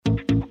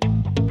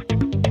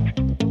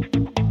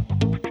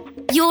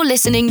You're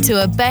listening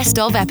to a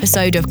best-of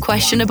episode of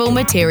Questionable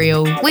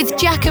Material with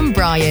Jack and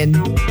Brian,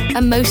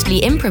 a mostly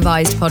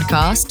improvised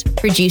podcast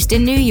produced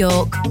in New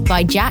York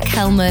by Jack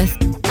Helmuth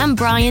and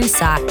Brian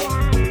Sack.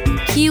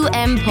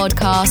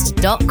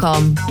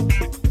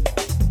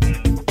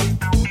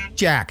 QMpodcast.com.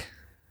 Jack.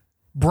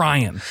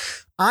 Brian.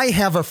 I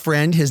have a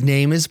friend. His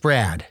name is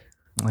Brad.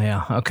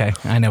 Yeah, okay.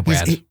 I know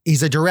Brad.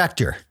 He's a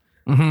director.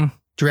 Mm-hmm.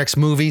 Directs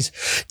movies.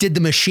 Did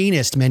The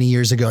Machinist many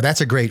years ago. That's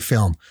a great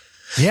film.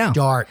 Yeah.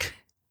 Dark.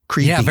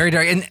 Creepy. Yeah, very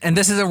dark. And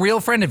this is a real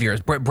friend of yours.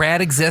 Brad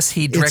exists.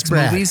 He directs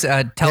movies,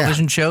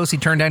 television shows. He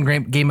turned down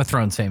Game of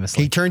Thrones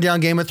famously. He turned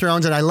down Game of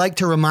Thrones, and I like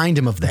to remind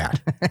him of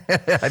that.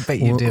 I bet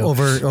you do.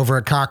 Over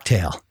a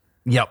cocktail.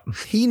 Yep.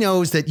 He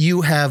knows that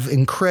you have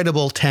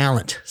incredible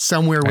talent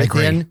somewhere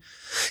within.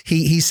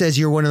 He says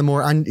you're one of the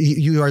more,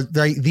 you are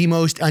the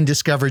most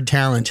undiscovered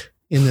talent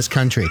in this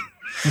country.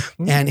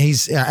 And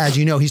he's, as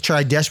you know, he's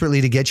tried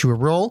desperately to get you a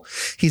role.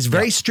 He's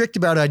very strict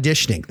about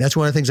auditioning. That's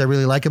one of the things I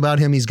really like about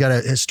him. He's got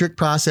a strict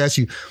process.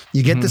 You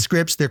get the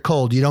scripts, they're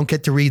cold. You don't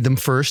get to read them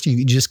first.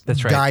 You just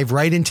dive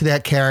right into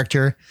that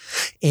character.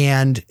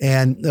 And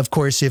of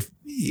course, if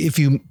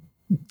you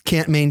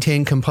can't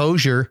maintain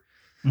composure,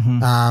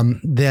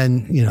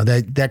 then you know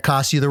that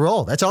costs you the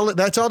role. That's all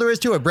there is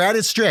to it. Brad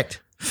is strict.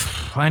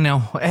 I know.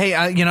 Hey,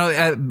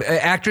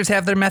 actors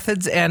have their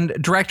methods and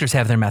directors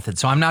have their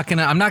methods. So I'm not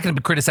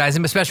gonna criticize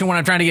him, especially when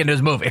I'm trying to get into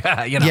his movie.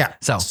 Yeah.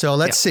 So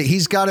let's see.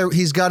 He's got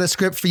a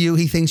script for you.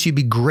 He thinks you'd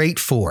be great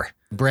for.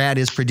 Brad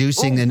is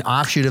producing an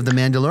offshoot of The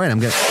Mandalorian. I'm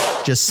gonna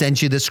just send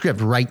you the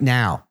script right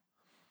now.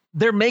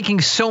 They're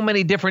making so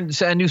many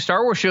different new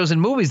Star Wars shows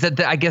and movies that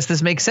I guess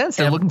this makes sense.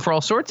 They're looking for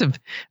all sorts of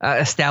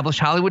established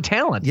Hollywood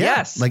talent. Yeah.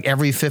 Yes. Like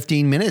every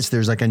 15 minutes,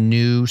 there's like a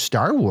new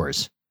Star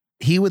Wars.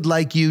 He would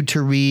like you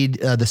to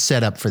read the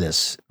setup for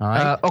this. All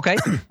right. Okay.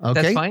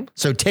 That's fine.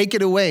 So take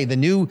it away. The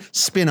new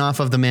spinoff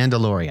of The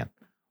Mandalorian.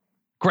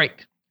 Great.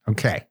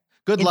 Okay.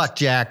 Good luck,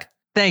 Jack.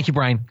 Thank you,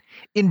 Brian.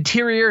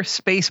 Interior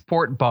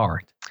spaceport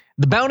bar.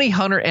 The bounty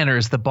hunter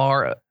enters the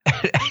bar.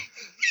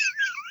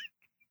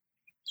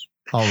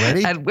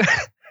 Already?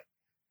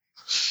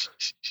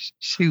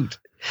 Shoot.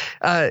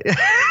 The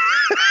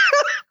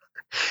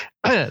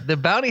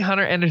bounty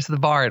hunter enters the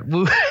bar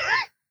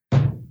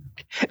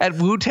at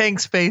Wu-Tang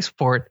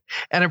Spaceport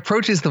and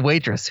approaches the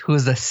waitress, who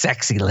is a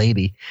sexy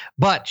lady,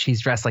 but she's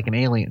dressed like an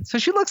alien. So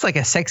she looks like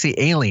a sexy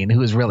alien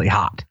who is really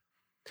hot.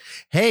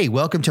 Hey,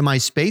 welcome to my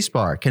space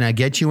bar. Can I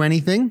get you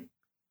anything?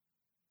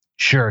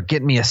 Sure.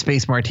 Get me a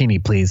space martini,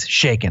 please.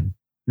 Shaken,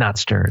 not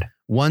stirred.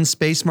 One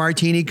space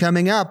martini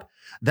coming up.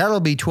 That'll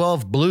be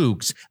 12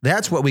 blooks.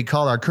 That's what we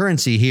call our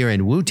currency here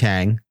in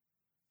Wu-Tang.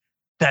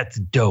 That's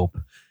dope.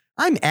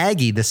 I'm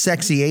Aggie, the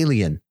sexy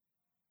alien.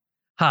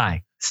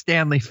 Hi,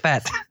 Stanley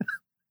Fett.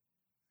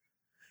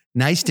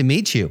 Nice to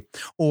meet you.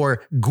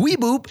 Or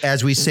Gweeboop,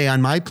 as we say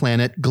on my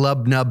planet,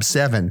 Glubnub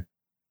 7.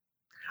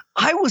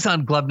 I was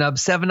on Glubnub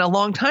 7 a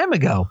long time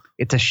ago.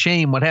 It's a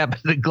shame what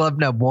happened to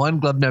Glubnub 1,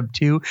 Glubnub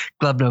 2,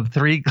 Glubnub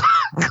 3,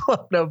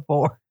 Glubnub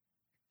 4,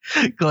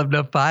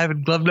 Glubnub 5,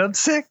 and Glubnub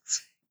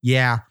 6.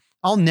 Yeah,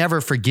 I'll never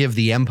forgive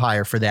the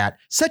Empire for that.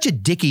 Such a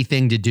dicky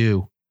thing to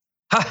do.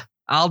 Ha!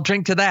 I'll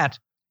drink to that.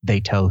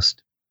 They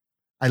toast.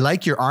 I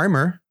like your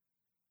armor.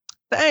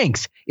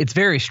 Thanks. It's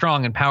very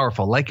strong and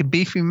powerful, like a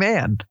beefy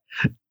man.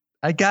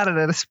 I got it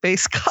at a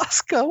space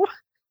Costco.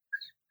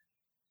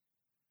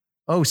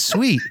 Oh,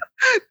 sweet.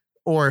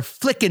 Or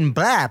flickin'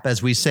 blap,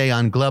 as we say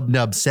on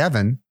Glubnub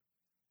 7.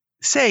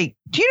 Say,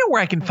 do you know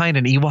where I can find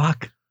an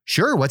Ewok?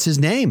 Sure. What's his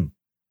name?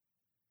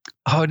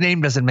 Oh,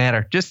 name doesn't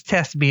matter. Just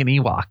has to be an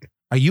Ewok.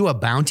 Are you a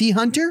bounty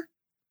hunter?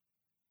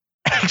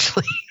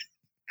 Actually,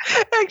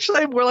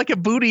 I'm more like a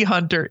booty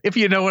hunter, if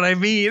you know what I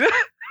mean.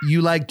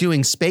 You like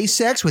doing space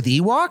sex with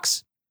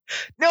Ewoks?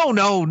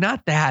 No,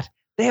 not that.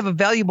 They have a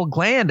valuable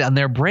gland on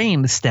their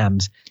brain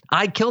stems.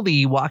 I kill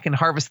the Ewok and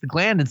harvest the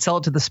gland and sell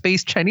it to the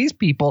space Chinese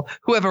people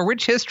who have a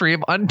rich history of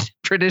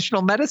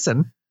untraditional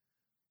medicine.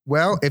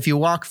 Well, if you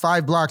walk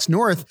 5 blocks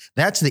north,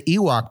 that's the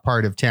Ewok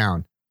part of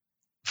town.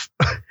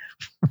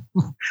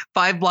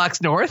 5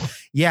 blocks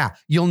north? Yeah,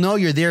 you'll know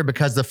you're there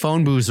because the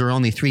phone booths are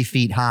only 3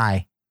 feet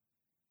high.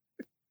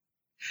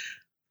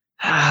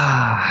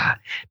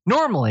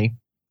 Normally,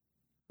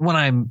 when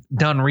I'm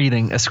done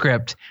reading a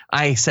script,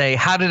 I say,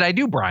 how did I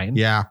do, Brian?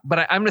 Yeah.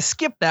 But I'm going to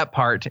skip that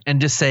part and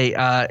just say,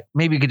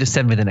 maybe you could just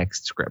send me the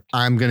next script.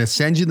 I'm going to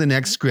send you the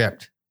next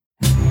script.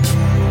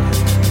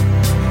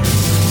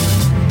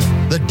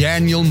 The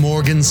Daniel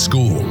Morgan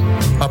School,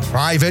 a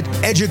private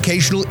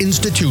educational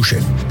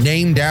institution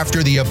named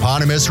after the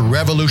eponymous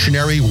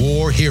Revolutionary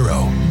War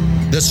hero.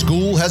 The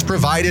school has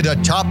provided a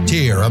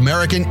top-tier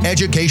American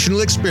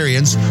educational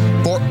experience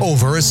for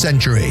over a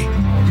century.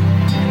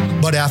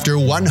 But after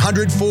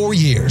 104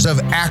 years of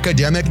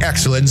academic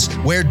excellence,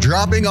 we're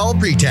dropping all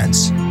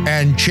pretense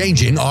and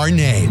changing our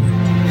name.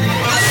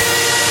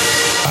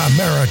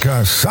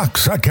 America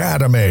Sucks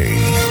Academy.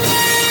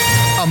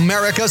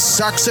 America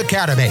Sucks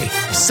Academy,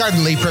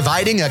 suddenly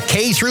providing a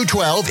K through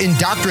 12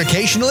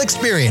 indoctrinational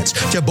experience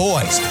to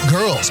boys,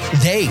 girls,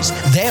 theys,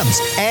 thems,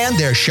 and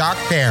their shocked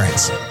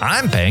parents.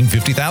 I'm paying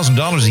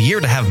 $50,000 a year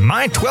to have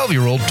my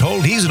 12-year-old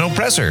told he's an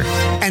oppressor.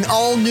 An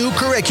all-new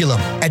curriculum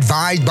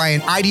advised by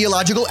an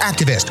ideological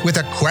activist with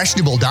a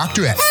questionable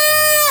doctorate.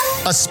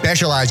 A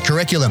specialized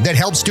curriculum that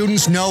helps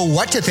students know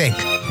what to think,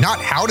 not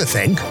how to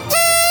think.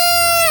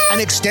 An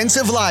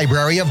extensive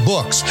library of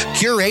books,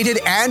 curated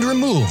and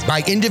removed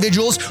by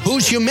individuals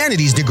whose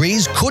humanities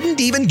degrees couldn't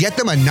even get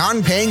them a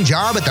non-paying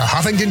job at the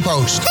Huffington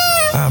Post.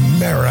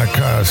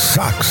 America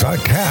Sucks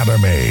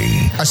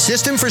Academy. A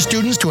system for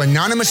students to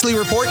anonymously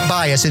report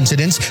bias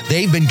incidents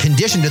they've been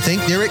conditioned to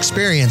think they're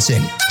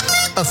experiencing.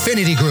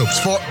 Affinity groups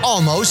for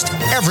almost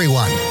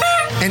everyone.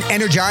 An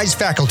energized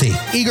faculty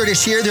eager to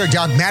share their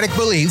dogmatic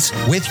beliefs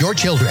with your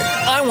children.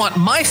 I want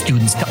my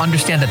students to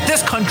understand that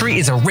this country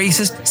is a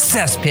racist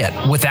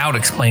cesspit without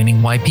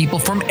explaining why people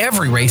from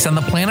every race on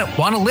the planet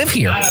want to live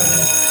here.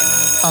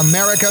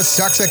 America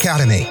Sucks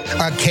Academy,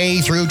 a K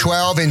through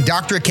 12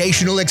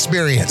 indoctrinational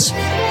experience.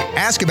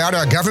 Ask about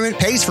our government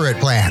pays for it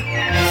plan.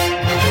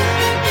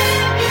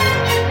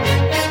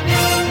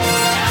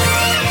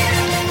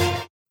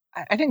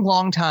 I think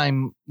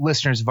longtime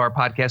listeners of our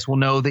podcast will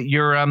know that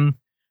you're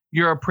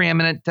a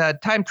preeminent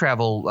time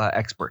travel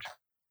expert.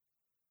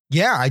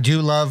 Yeah, I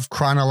do love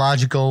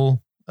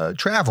chronological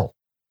travel.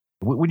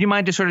 Would you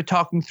mind just sort of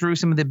talking through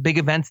some of the big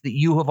events that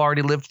you have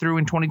already lived through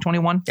in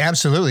 2021?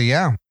 Absolutely,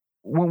 yeah.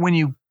 When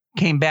you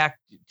came back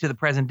to the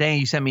present day,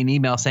 you sent me an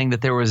email saying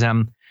that there was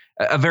a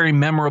very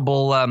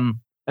memorable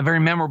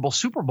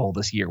Super Bowl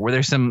this year, where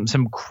there's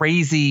some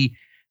crazy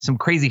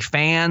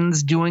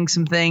fans doing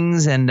some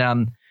things, and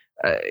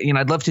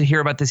I'd love to hear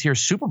about this year's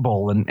Super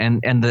Bowl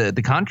and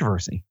the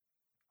controversy.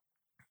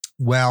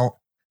 Well,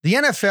 the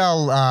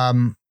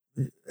NFL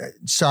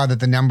saw that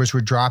the numbers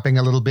were dropping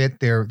a little bit.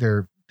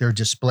 Their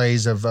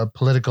displays of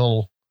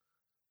political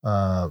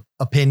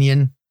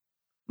opinion.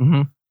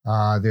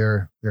 Mm-hmm.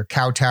 They're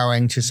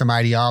kowtowing to some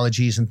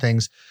ideologies and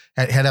things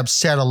had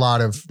upset a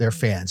lot of their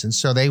fans. And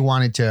so they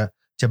wanted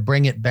to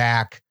bring it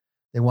back.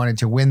 They wanted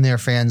to win their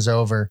fans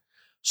over.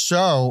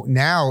 So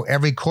now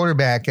every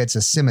quarterback gets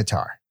a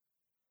scimitar.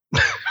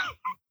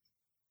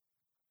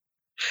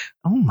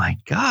 Oh my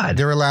God.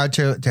 They're allowed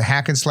to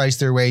hack and slice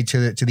their way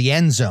to the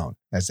end zone,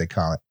 as they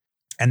call it.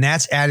 And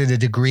that's added a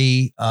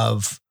degree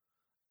of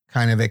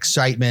kind of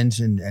excitement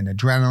and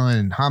adrenaline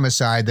and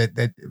homicide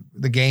that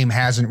the game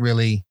hasn't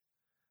really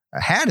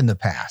had in the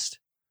past.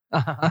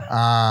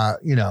 Uh-huh.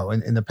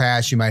 In the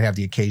past, you might have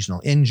the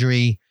occasional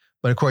injury,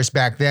 but of course,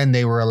 back then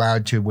they were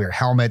allowed to wear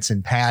helmets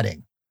and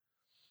padding.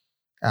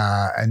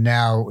 And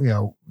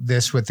now,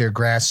 this with their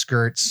grass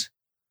skirts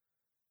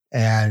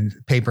and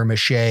paper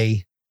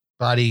mache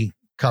body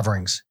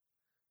coverings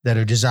that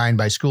are designed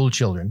by school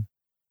children.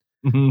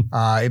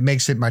 Mm-hmm. It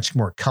makes it much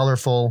more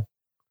colorful.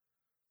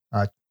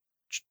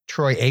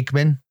 Troy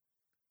Aikman.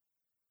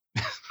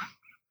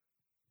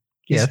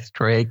 Yes,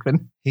 Troy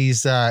Aikman.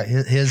 He's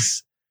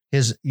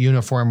his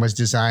uniform was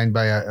designed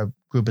by a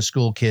group of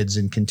school kids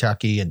in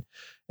Kentucky, and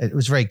it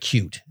was very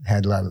cute. It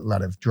had a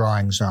lot of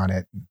drawings on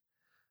it.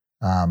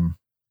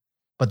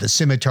 But the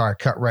scimitar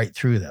cut right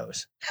through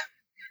those.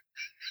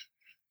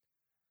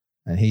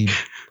 And he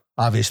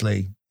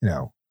obviously,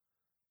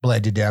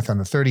 bled to death on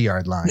the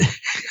 30-yard line.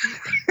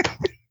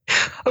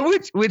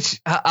 Which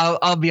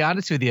I'll be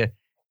honest with you.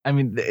 I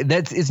mean,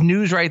 it's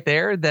news right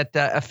there that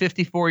a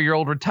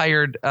 54-year-old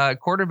retired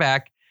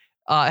quarterback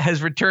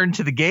has returned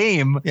to the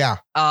game. Yeah.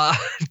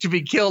 To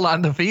be killed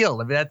on the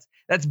field. I mean,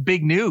 that's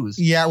big news.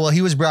 Yeah. Well,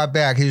 he was brought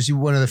back. He was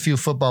one of the few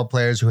football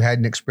players who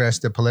hadn't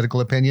expressed a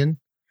political opinion.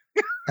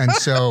 And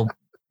so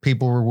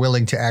people were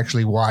willing to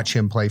actually watch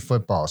him play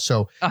football.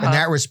 So in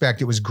that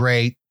respect, it was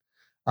great.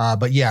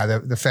 But yeah,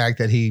 the fact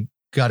that he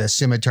got a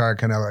scimitar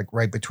kind of like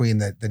right between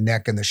the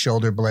neck and the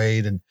shoulder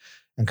blade and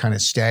kind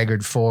of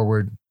staggered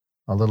forward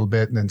a little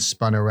bit and then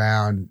spun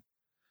around,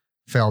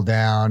 fell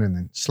down, and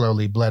then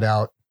slowly bled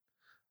out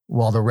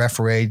while the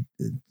referee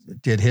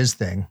did his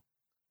thing.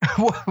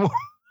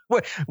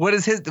 What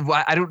is his?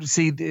 I don't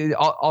see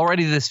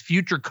already this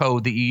future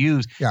code that you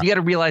use. Yeah. You got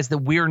to realize that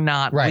we're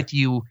not with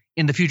you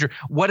in the future.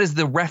 What does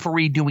the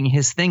referee doing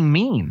his thing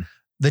mean?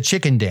 The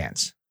chicken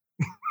dance.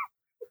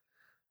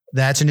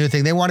 That's a new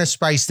thing. They want to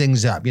spice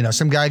things up.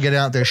 Some guy get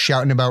out there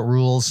shouting about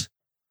rules.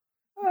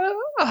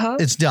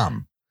 It's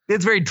dumb.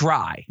 It's very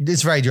dry.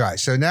 It's very dry.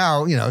 So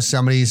now, you got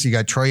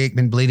Troy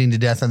Aikman bleeding to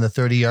death on the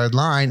 30-yard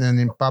line, and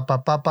then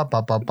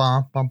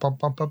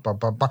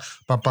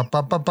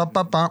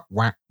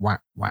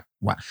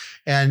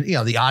and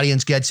the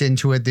audience gets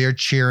into it. They're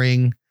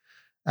cheering,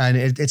 and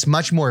it's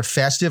much more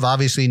festive.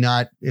 Obviously,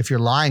 not if you're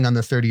lying on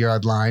the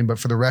 30-yard line, but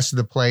for the rest of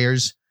the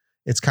players,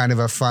 it's kind of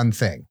a fun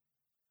thing.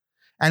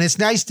 And it's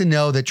nice to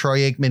know that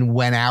Troy Aikman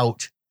went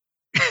out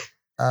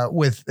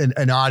with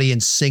an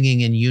audience singing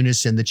in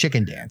unison the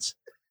chicken dance.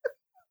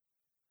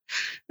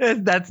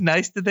 That's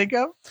nice to think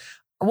of.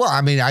 Well,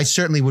 I mean, I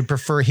certainly would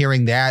prefer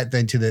hearing that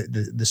than to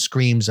the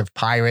screams of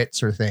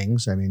pirates or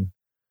things. I mean,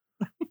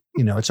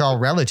 it's all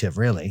relative,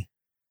 really.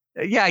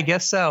 Yeah, I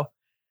guess so.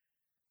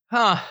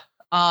 Huh.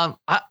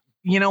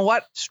 You know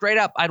what? Straight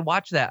up, I'd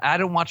watch that. I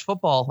don't watch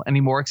football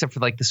anymore except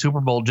for like the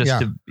Super Bowl just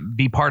to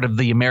be part of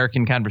the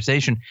American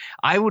conversation.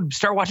 I would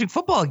start watching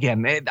football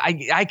again.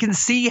 I can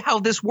see how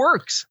this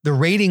works. The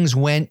ratings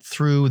went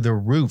through the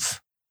roof.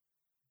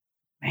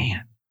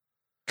 Man.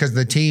 Because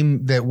the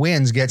team that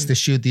wins gets to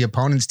shoot the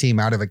opponent's team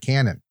out of a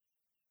cannon.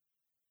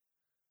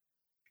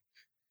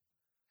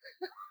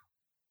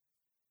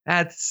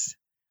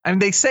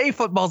 They say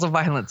football's a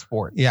violent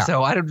sport. Yeah.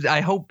 So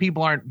I hope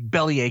people aren't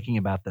belly aching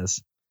about this.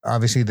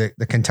 Obviously,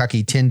 the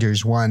Kentucky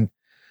Tinders won,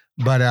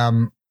 but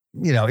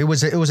it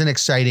was an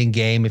exciting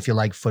game if you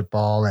like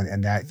football,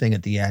 and that thing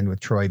at the end with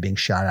Troy being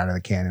shot out of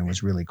the cannon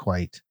was really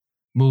quite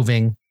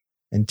moving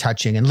and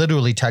touching, and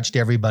literally touched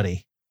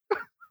everybody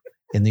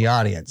in the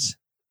audience.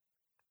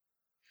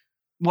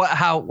 What?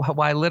 How?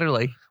 Why?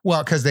 Literally?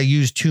 Well, because they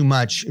used too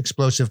much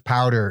explosive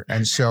powder,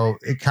 and so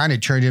it kind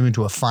of turned him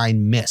into a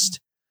fine mist,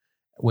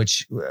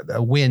 which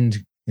a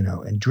wind,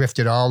 and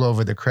drifted all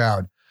over the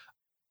crowd.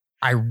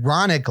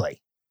 Ironically,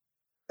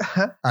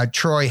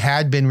 Troy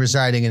had been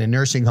residing in a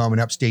nursing home in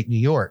upstate New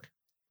York.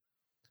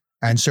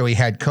 And so he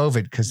had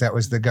COVID because that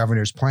was the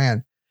governor's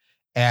plan.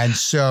 And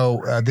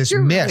so this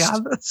mist.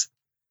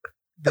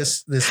 Okay,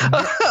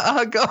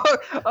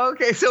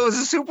 so it was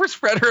a super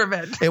spreader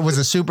event. It was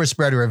a super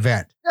spreader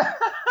event.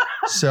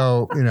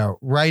 So,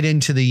 right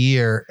into the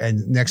year,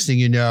 and next thing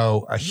you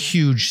know, a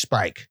huge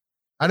spike.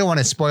 I don't want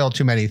to spoil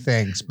too many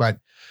things, but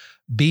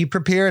be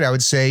prepared. I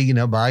would say,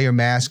 buy your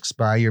masks,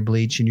 buy your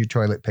bleach and your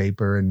toilet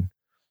paper and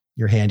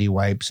your handy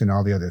wipes and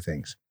all the other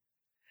things.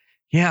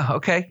 Yeah.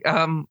 Okay.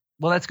 Well,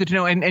 that's good to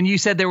know. And you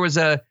said there was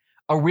a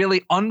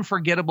really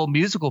unforgettable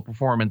musical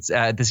performance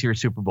at this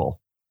year's Super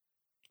Bowl.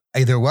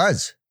 There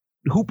was.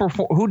 Who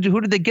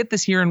did they get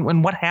this year,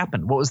 and what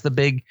happened? What was the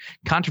big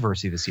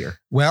controversy this year?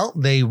 Well,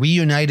 they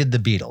reunited the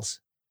Beatles.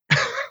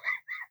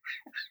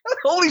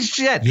 Holy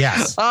shit.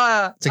 Yes.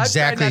 It's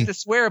exactly. I try not to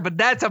swear, but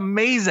that's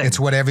amazing. It's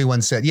what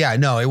everyone said. Yeah,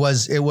 no, it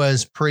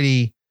was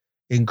pretty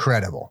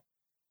incredible.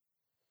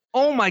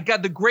 Oh my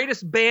God. The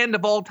greatest band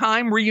of all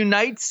time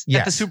reunites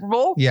at the Super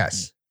Bowl?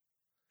 Yes.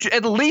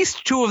 At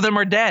least two of them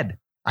are dead.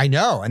 I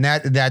know. And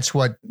that's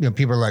what,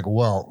 people are like,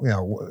 well,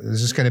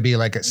 is this going to be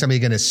like somebody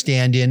going to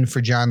stand in for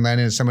John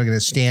Lennon? Is somebody going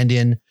to stand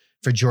in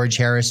for George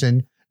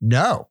Harrison?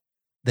 No.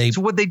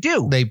 So what'd they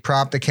do? They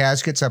propped the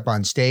caskets up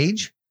on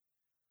stage.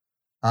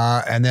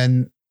 And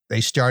then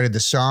they started the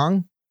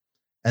song,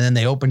 and then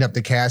they opened up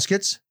the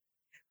caskets,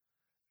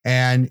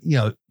 and,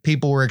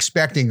 people were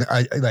expecting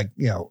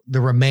the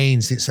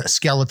remains, the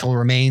skeletal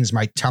remains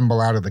might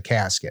tumble out of the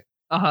casket.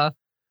 Uh-huh.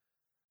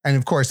 And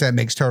of course that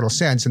makes total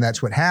sense. And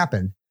that's what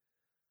happened.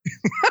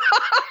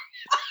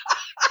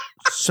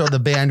 So the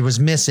band was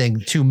missing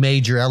two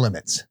major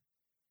elements,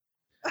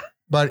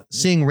 but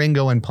seeing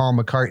Ringo and Paul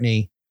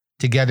McCartney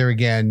together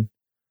again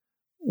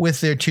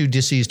with their two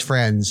deceased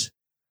friends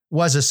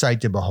was a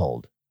sight to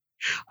behold.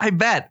 I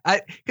bet.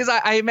 Because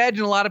I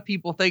imagine a lot of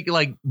people think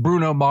like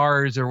Bruno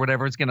Mars or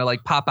whatever is going to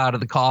like pop out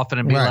of the coffin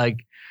and be like,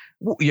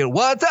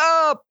 what's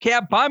up?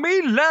 Can't buy me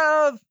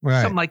love.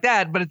 Right. Something like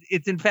that. But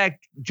it's in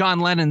fact John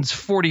Lennon's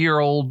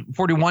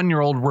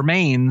 41-year-old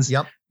remains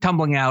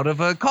tumbling out of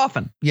a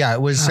coffin. Yeah,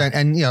 it was.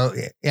 And,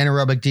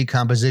 anaerobic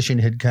decomposition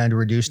had kind of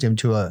reduced him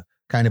to a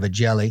kind of a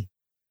jelly.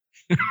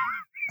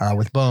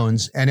 With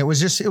bones. And it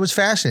was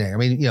fascinating. I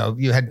mean,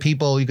 you had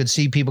people, you could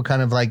see people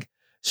kind of like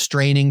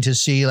straining to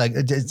see, like,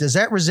 does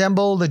that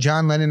resemble the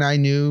John Lennon I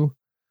knew?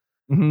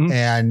 Mm-hmm.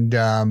 And,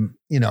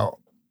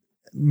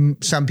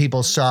 some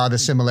people saw the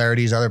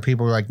similarities. Other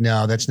people were like,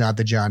 no, that's not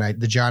the John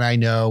I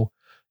know,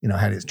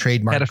 had his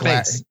trademark,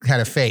 had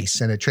a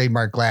face and a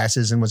trademark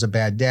glasses and was a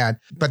bad dad.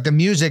 But the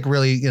music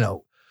really,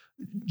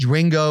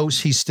 Ringo's,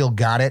 he still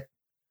got it.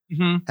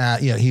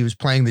 Mm-hmm. He was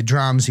playing the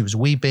drums. He was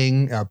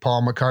weeping.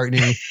 Paul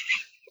McCartney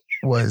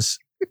was,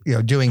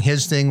 doing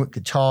his thing with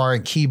guitar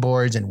and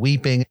keyboards and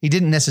weeping. He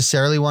didn't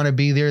necessarily want to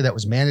be there. That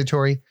was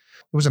mandatory. It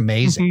was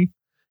amazing.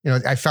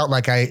 Mm-hmm. I felt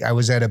like I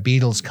was at a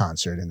Beatles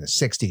concert in the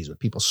 60s with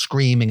people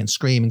screaming and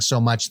screaming so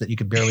much that you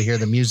could barely hear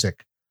the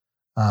music,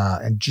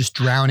 and just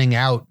drowning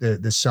out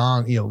the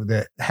song,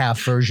 the half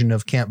version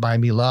of Can't Buy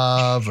Me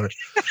Love, or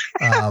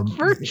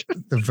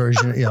the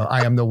version,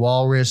 I Am the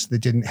Walrus, that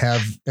didn't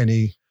have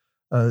any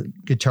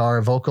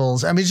guitar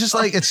vocals. I mean, it's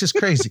just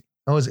crazy.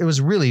 It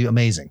was really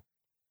amazing.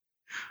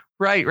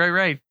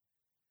 Right.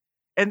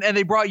 And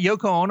they brought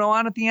Yoko Ono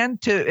on at the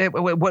end to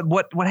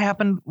what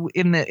happened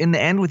in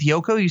the end with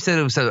Yoko? You said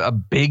it was a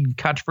big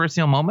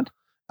controversial moment.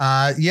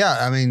 Yeah.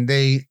 I mean,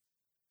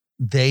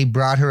 they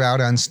brought her out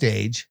on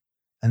stage,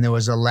 and there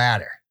was a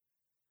ladder,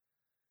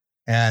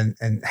 and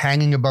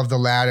hanging above the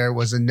ladder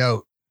was a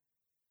note.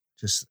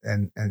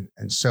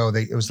 So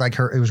it was like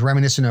it was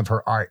reminiscent of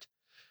her art.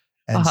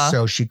 And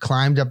so she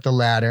climbed up the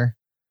ladder,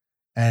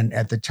 and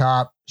at the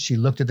top, she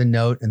looked at the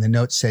note, and the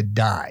note said,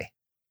 "Die."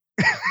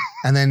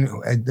 And then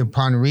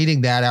upon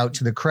reading that out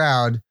to the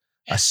crowd,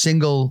 a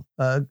single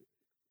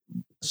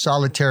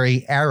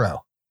solitary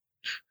arrow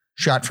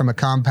shot from a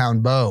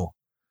compound bow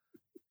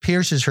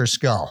pierces her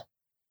skull.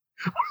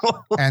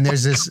 And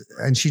there's this,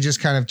 and she just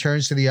kind of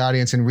turns to the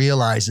audience and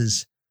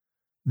realizes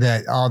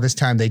that all this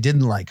time they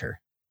didn't like her.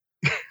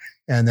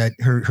 And that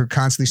her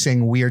constantly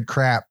saying weird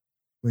crap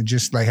would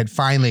just like had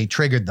finally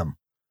triggered them.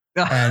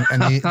 And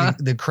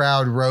the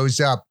crowd rose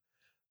up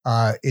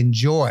in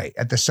joy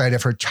at the sight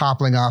of her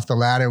toppling off the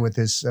ladder with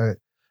this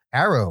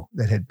arrow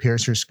that had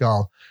pierced her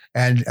skull.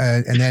 And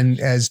then,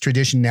 as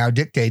tradition now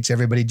dictates,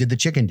 everybody did the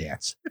chicken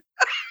dance.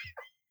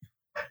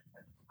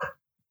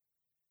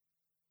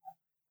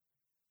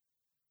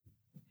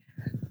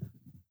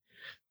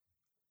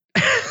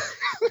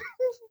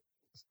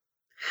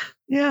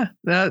 Yeah,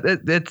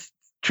 that's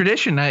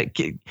tradition.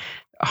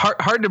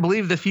 Hard to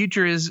believe the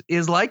future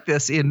is like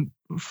this in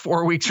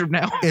 4 weeks from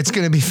now. It's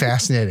going to be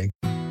fascinating.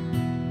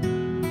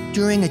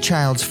 During a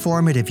child's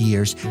formative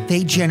years,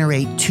 they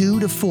generate 2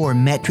 to 4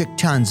 metric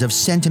tons of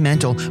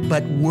sentimental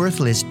but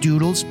worthless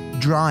doodles,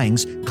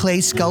 drawings,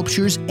 clay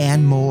sculptures,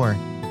 and more.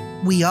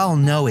 We all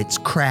know it's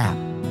crap.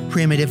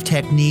 Primitive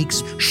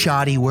techniques,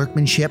 shoddy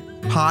workmanship,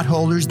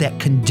 potholders that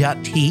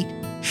conduct heat.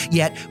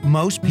 Yet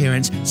most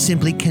parents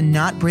simply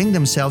cannot bring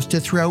themselves to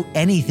throw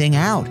anything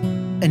out.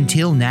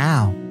 Until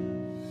now.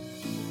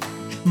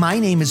 My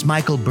name is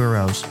Michael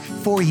Burrows.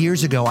 4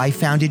 years ago, I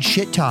founded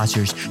Shit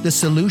Tossers, the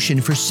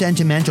solution for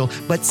sentimental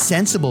but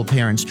sensible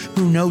parents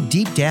who know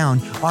deep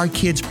down our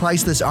kids'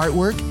 priceless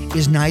artwork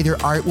is neither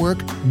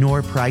artwork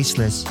nor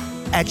priceless.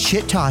 At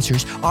Shit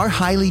Tossers, our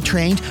highly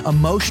trained,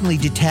 emotionally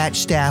detached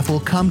staff will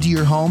come to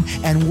your home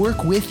and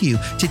work with you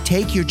to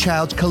take your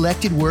child's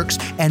collected works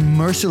and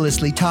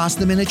mercilessly toss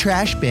them in a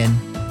trash bin.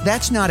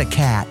 That's not a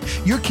cat.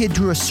 Your kid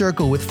drew a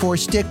circle with 4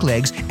 stick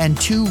legs and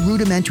 2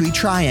 rudimentary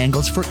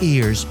triangles for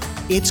ears.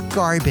 It's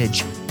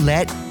garbage.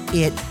 Let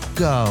it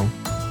go.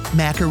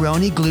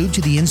 Macaroni glued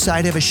to the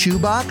inside of a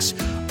shoebox?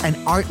 An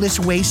artless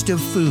waste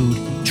of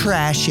food.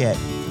 Trash it.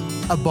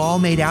 A ball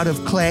made out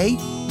of clay?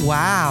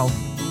 Wow.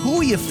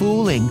 Who are you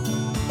fooling?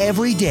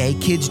 Every day,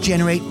 kids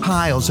generate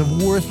piles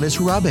of worthless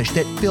rubbish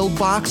that fill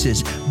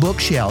boxes,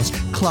 bookshelves,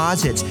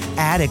 closets,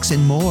 attics,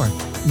 and more.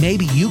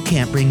 Maybe you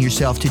can't bring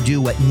yourself to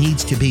do what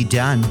needs to be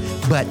done,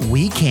 but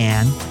we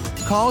can.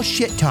 Call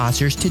Shit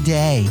Tossers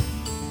today.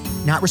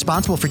 Not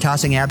responsible for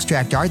tossing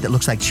abstract art that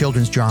looks like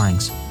children's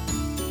drawings.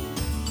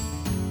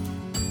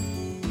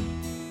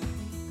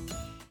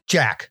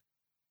 Jack.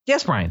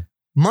 Yes, Brian.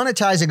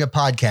 Monetizing a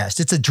podcast,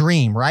 it's a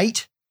dream,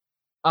 right?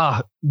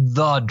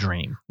 The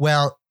dream.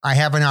 Well, I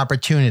have an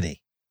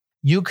opportunity.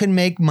 You can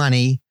make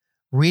money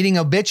reading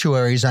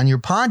obituaries on your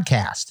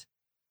podcast.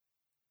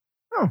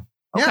 Oh,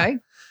 okay.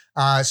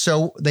 Yeah.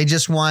 So they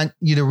just want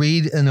you to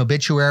read an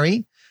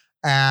obituary.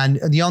 And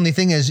the only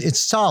thing is it's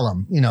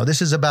solemn.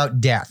 This is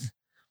about death.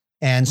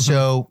 And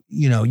so,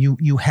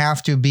 you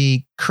have to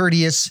be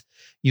courteous.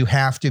 You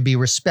have to be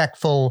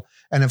respectful.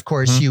 And of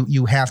course,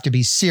 you have to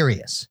be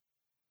serious.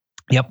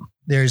 Yep.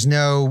 There's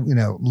no,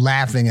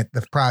 laughing at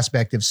the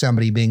prospect of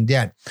somebody being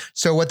dead.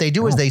 So what they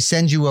do is they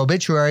send you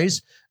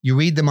obituaries, you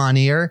read them on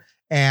air,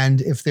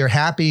 and if they're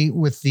happy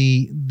with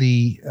the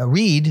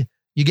read,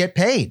 you get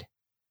paid.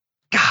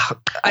 God,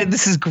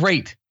 this is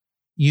great.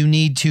 You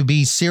need to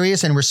be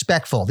serious and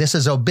respectful. This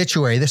is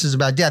obituary. This is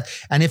about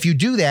death. And if you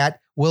do that,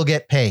 we'll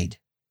get paid.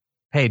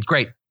 Paid.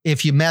 Great.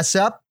 If you mess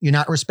up, you're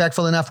not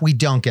respectful enough, we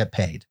don't get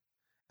paid.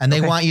 And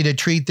they want you to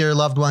treat their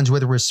loved ones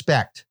with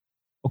respect.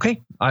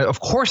 Okay. Of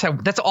course,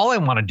 that's all I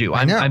want to do.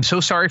 I'm so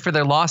sorry for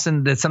their loss,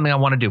 and that's something I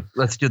want to do.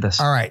 Let's do this.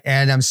 All right.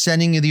 And I'm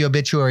sending you the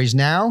obituaries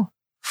now.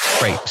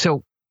 Great.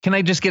 So can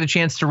I just get a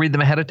chance to read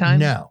them ahead of time?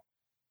 No.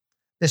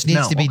 This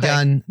needs to be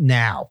done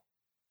now.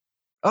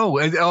 Oh,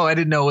 I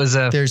didn't know it was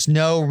There's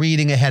no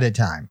reading ahead of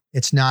time.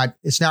 It's not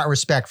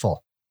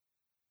respectful.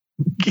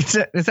 Is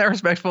that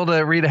respectful to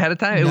read ahead of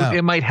time? No.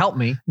 It might help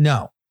me.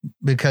 No,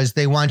 because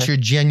they want your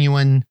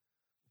genuine,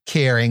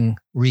 caring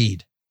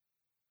read.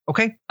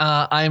 Okay.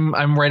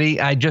 I'm ready.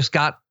 I just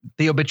got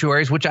the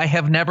obituaries, which I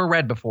have never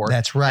read before.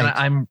 That's right.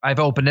 And I've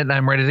opened it and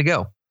I'm ready to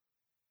go.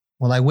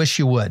 Well, I wish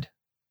you would.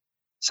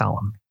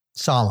 Solemn.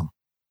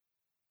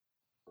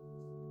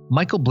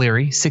 Michael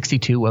Bleary,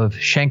 62, of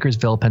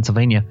Shankersville,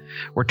 Pennsylvania,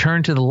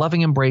 returned to the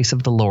loving embrace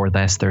of the Lord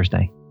last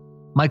Thursday.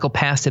 Michael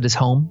passed at his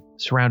home,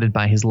 surrounded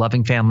by his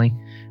loving family,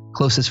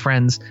 closest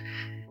friends,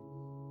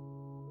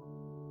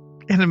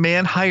 and a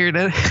man hired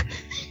at...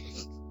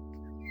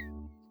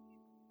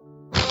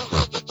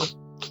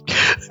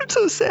 I'm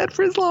so sad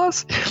for his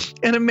loss.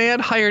 And a man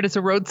hired as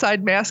a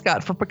roadside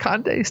mascot for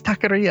Picande's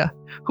Taqueria,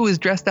 who is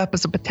dressed up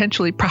as a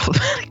potentially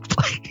problematic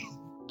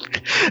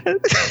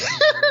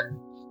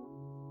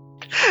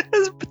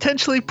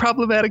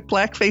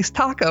blackface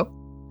taco.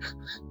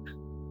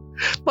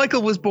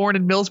 Michael was born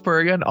in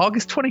Millsburg on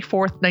August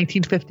 24th,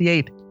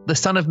 1958, the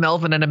son of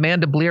Melvin and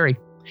Amanda Bleary.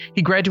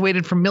 He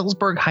graduated from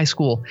Millsburg High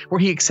School, where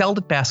he excelled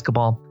at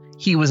basketball.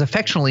 He was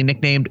affectionately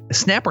nicknamed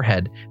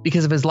Snapperhead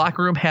because of his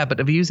locker room habit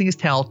of using his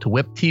towel to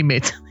whip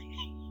teammates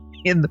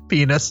in the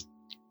penis.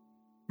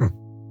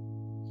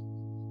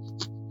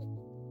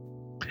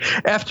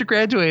 After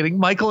graduating,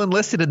 Michael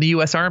enlisted in the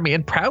U.S. Army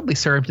and proudly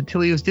served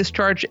until he was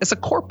discharged as a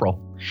corporal.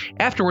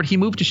 Afterward, he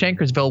moved to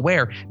Shankersville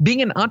where,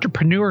 being an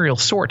entrepreneurial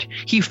sort,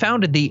 he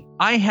founded the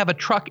I Have a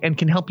Truck and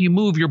Can Help You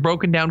Move Your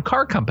Broken Down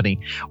Car Company,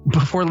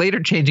 before later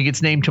changing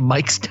its name to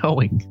Mike's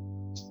Towing.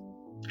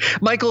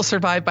 Michael is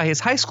survived by his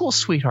high school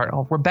sweetheart,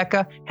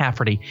 Rebecca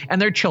Hafferty,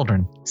 and their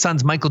children,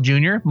 sons Michael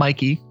Jr.,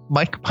 Mike,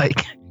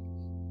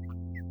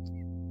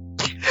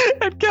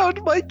 and Count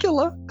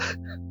Mikeula.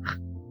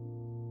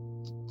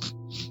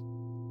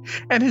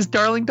 And his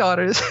darling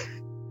daughters,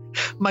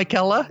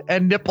 Michaela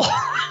and Nipple.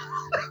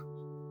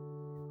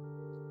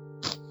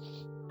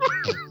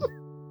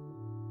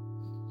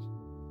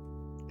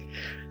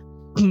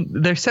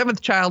 Their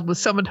seventh child was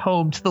summoned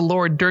home to the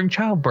Lord during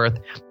childbirth,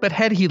 but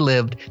had he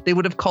lived, they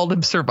would have called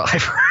him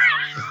Survivor.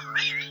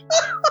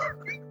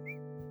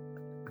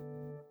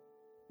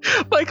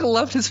 Michael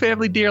loved his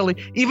family dearly.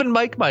 Even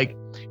Mike,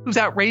 whose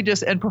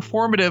outrageous and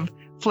performative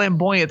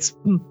flamboyance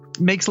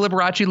makes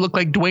Liberace look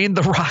like Dwayne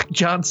 "The Rock"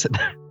 Johnson.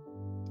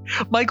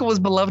 Michael was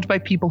beloved by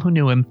people who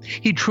knew him.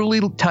 He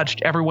truly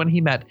touched everyone he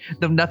met,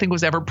 though nothing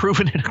was ever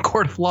proven in a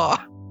court of law.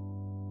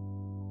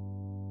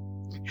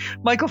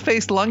 Michael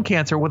faced lung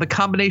cancer with a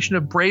combination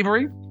of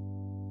bravery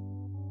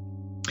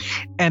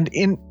and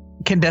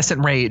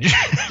incandescent rage.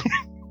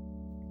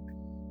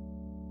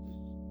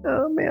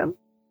 Oh, man.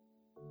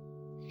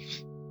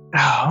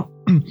 Oh.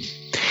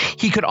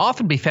 He could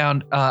often be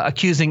found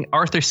accusing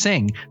Arthur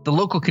Singh, the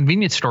local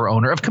convenience store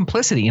owner, of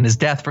complicity in his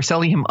death for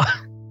selling him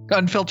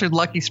unfiltered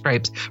Lucky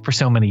Stripes for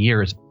so many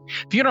years.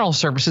 Funeral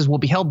services will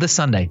be held this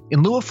Sunday.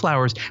 In lieu of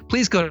flowers,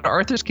 please go to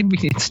Arthur's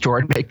convenience store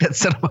and make that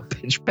son of a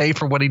bitch pay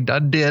for what he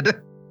done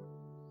did.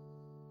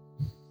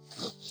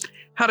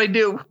 How'd I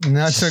do?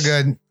 Not so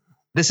good.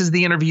 This is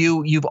the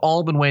interview you've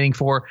all been waiting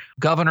for.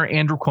 Governor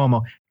Andrew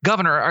Cuomo.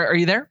 Governor, are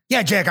you there?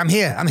 Yeah, Jack, I'm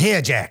here. I'm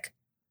here, Jack.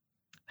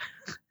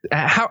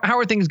 How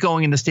are things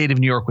going in the state of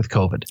New York with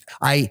COVID?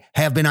 I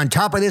have been on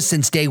top of this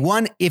since day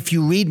one. If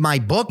you read my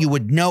book, you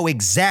would know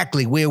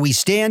exactly where we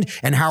stand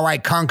and how I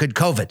conquered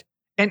COVID.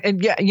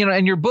 And yeah, you know,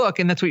 and your book,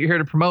 and that's what you're here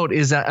to promote,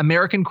 is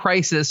American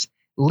Crisis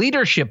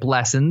Leadership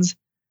Lessons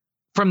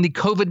from the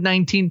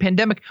COVID-19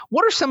 pandemic.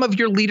 What are some of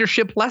your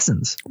leadership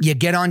lessons? You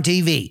get on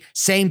TV,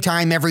 same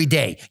time every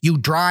day. You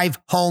drive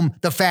home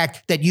the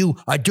fact that you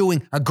are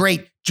doing a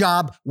great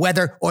job,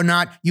 whether or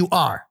not you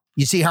are.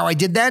 You see how I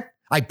did that?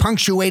 I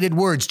punctuated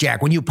words,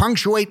 Jack. When you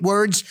punctuate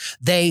words,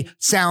 they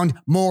sound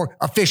more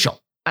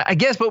official. I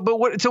guess, but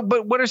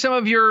what are some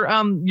of your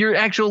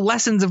actual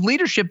lessons of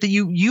leadership that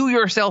you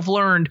yourself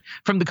learned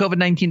from the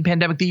COVID-19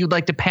 pandemic that you'd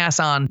like to pass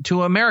on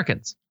to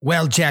Americans?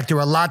 Well, Jack, there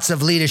are lots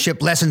of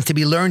leadership lessons to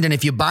be learned. And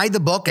if you buy the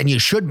book, and you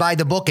should buy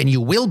the book, and you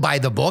will buy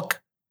the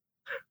book,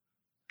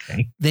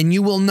 okay, then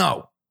you will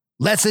know.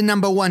 Lesson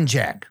number 1,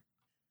 Jack.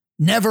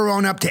 Never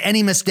own up to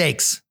any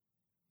mistakes.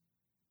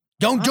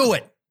 Don't do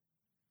it.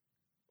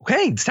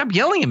 Okay, stop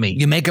yelling at me.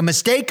 You make a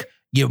mistake,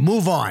 you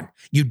move on.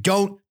 You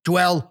don't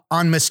dwell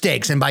on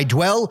mistakes. And by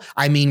dwell,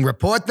 I mean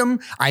report them.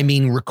 I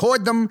mean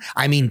record them.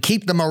 I mean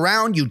keep them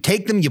around. You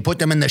take them, you put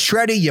them in the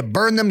shredder, you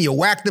burn them, you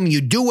whack them.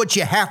 You do what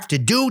you have to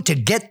do to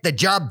get the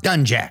job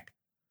done, Jack.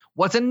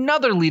 What's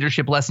another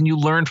leadership lesson you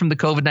learned from the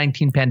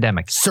COVID-19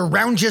 pandemic?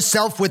 Surround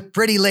yourself with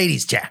pretty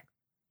ladies, Jack.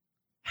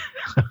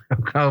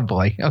 Oh,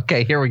 boy.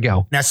 Okay, here we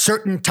go. Now,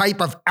 certain type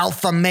of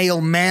alpha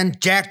male man,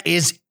 Jack,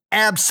 is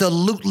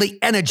absolutely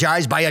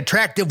energized by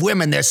attractive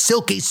women, their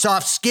silky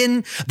soft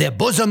skin, their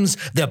bosoms,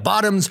 their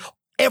bottoms,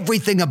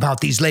 everything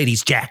about these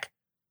ladies, Jack.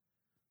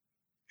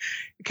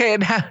 Okay,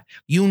 and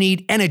you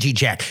need energy,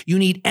 Jack. You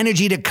need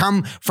energy to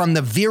come from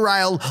the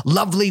virile,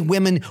 lovely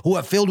women who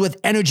are filled with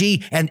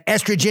energy and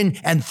estrogen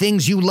and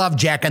things you love,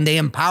 Jack, and they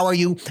empower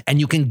you, and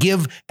you can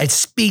give a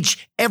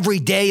speech every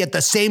day at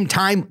the same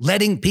time,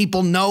 letting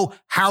people know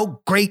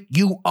how great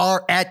you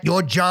are at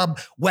your job,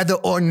 whether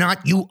or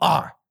not you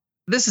are.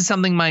 This is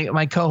something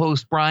my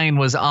co-host Brian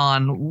was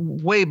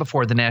on way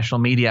before the national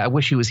media. I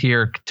wish he was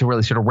here to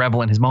really sort of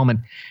revel in his moment.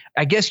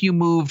 I guess you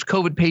moved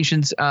COVID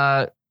patients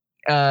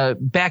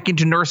back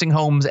into nursing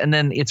homes, and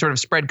then it sort of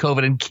spread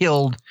COVID and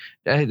killed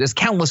there's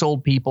countless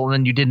old people, and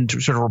then you didn't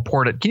sort of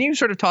report it. Can you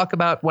sort of talk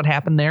about what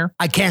happened there?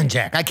 I can,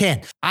 Jack. I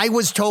can. I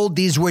was told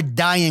these were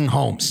dying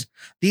homes.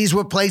 These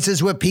were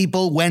places where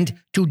people went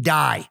to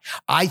die.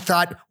 I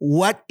thought,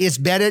 what is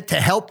better to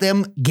help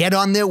them get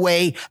on their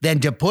way than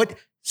to put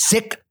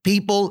sick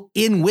people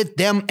in with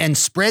them and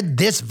spread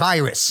this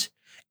virus?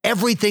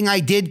 Everything I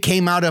did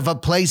came out of a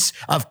place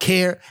of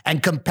care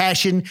and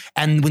compassion.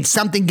 And when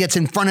something gets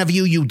in front of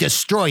you, you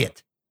destroy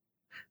it.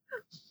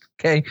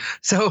 Okay.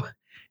 So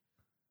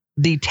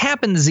the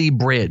Tappan Zee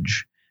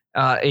Bridge,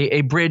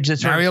 a bridge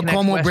that's Mario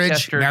Cuomo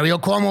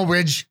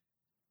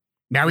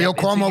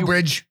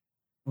Bridge.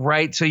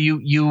 Right. So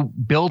you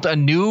built a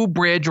new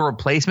bridge, or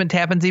replacement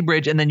Tappan Zee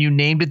Bridge, and then you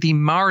named it the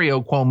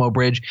Mario Cuomo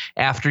Bridge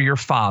after your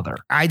father.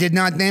 I did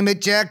not name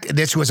it, Jack.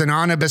 This was an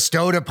honor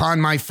bestowed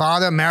upon my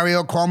father,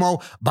 Mario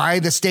Cuomo, by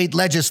the state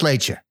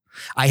legislature.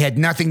 I had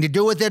nothing to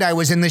do with it. I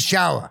was in the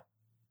shower.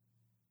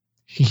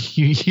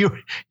 You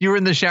were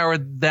in the shower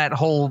that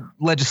whole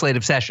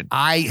legislative session.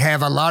 I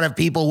have a lot of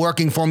people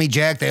working for me,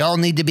 Jack. They all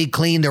need to be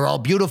clean. They're all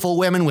beautiful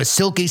women with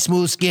silky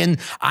smooth skin.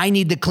 I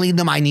need to clean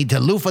them. I need to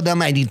loofah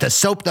them. I need to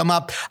soap them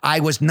up. I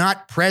was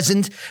not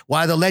present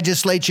while the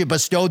legislature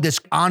bestowed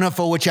this honor,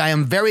 for which I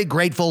am very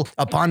grateful,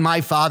 upon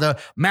my father,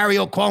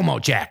 Mario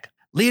Cuomo, Jack.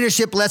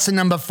 Leadership lesson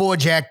number 4,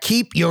 Jack.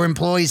 Keep your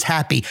employees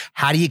happy.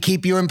 How do you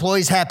keep your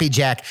employees happy,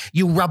 Jack?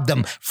 You rub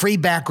them. Free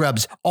back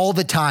rubs all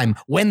the time.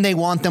 When they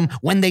want them,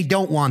 when they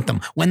don't want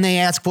them. When they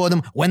ask for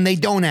them, when they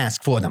don't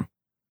ask for them.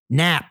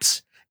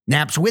 Naps.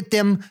 Naps with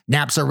them,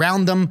 naps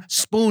around them,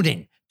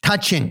 spooning,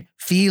 touching,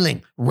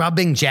 feeling,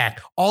 rubbing,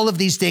 Jack. All of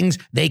these things,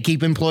 they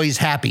keep employees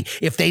happy.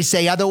 If they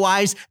say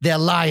otherwise, they're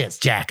liars,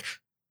 Jack.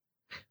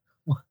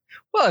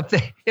 Well,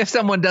 if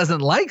someone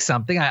doesn't like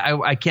something,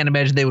 I can't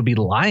imagine they would be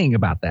lying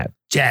about that.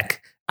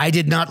 Jack, I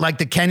did not like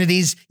the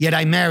Kennedys, yet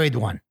I married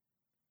one.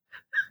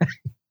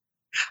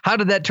 How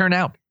did that turn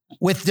out?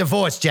 With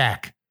divorce,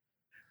 Jack.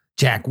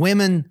 Jack,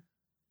 women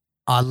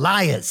are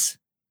liars.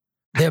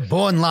 They're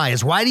born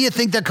liars. Why do you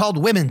think they're called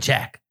women,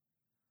 Jack?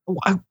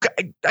 I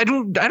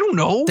don't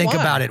know. Think Why?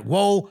 about it.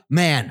 Whoa,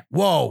 man.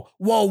 Whoa.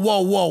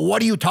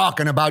 What are you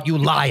talking about, you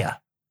liar?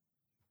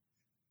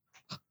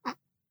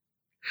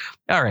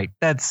 All right,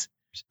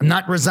 I'm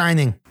not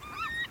resigning.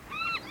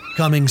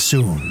 Coming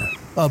soon,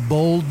 a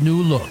bold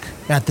new look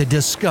at the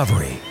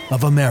discovery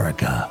of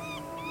America.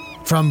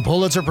 From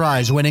Pulitzer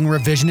Prize-winning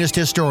revisionist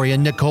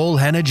historian Nicole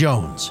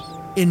Hannah-Jones,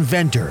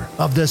 inventor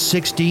of the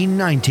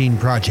 1619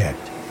 Project.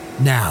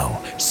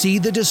 Now, see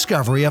the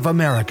discovery of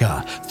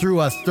America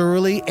through a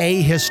thoroughly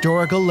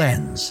ahistorical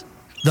lens.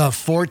 The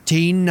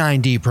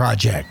 1490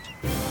 Project.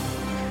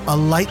 A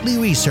lightly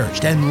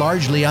researched and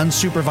largely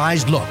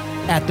unsupervised look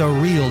at the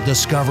real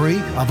discovery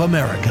of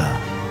America.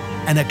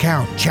 An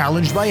account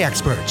challenged by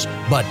experts,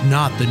 but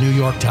not the New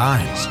York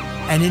Times.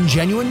 An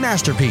ingenuine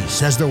masterpiece,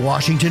 says the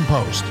Washington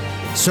Post.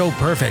 So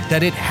perfect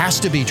that it has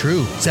to be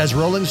true, says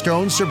Rolling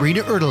Stone's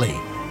Sabrina Erdely.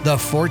 The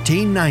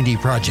 1490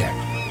 Project.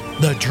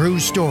 The true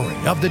story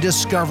of the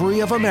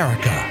discovery of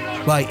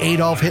America by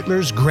Adolf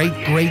Hitler's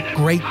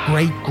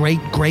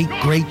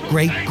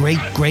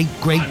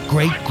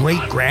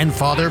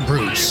great-great-great-great-great-great-great-great-great-great-grandfather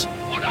Bruce.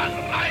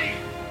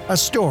 A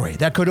story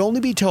that could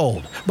only be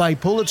told by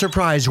Pulitzer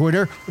Prize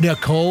winner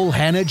Nicole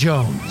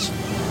Hannah-Jones.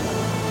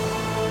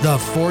 The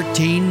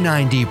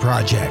 1490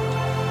 Project.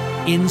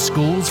 In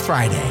schools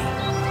Friday.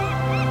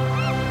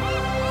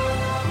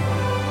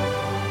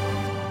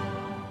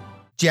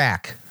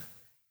 Jack.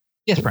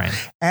 yes, Brian.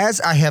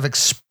 As I have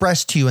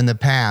expressed to you in the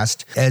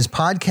past, as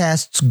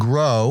podcasts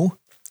grow,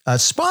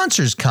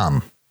 sponsors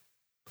come.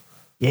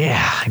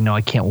 Yeah, I know.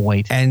 I can't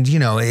wait. And, you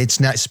know,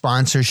 it's not,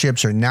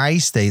 sponsorships are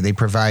nice. They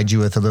provide you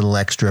with a little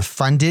extra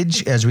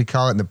fundage, as we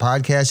call it in the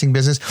podcasting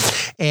business.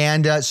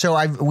 And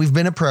so we've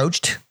been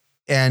approached,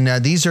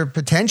 and these are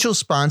potential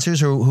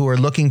sponsors who are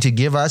looking to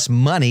give us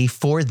money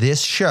for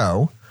this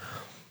show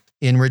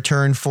in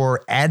return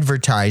for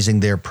advertising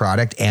their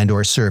product and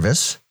or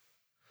service.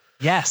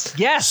 Yes.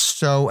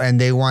 So,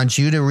 and they want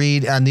you to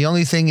read. And the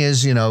only thing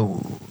is, you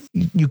know,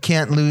 you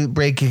can't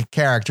break a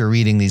character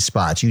reading these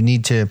spots. You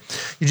need to,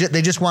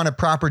 they just want a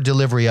proper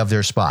delivery of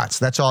their spots.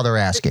 That's all they're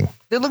asking.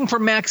 They're looking for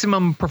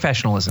maximum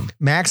professionalism.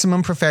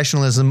 Maximum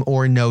professionalism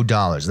or no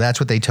dollars. That's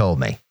what they told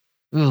me.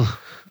 Ugh.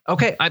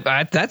 Okay,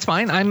 that's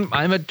fine. I'm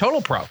a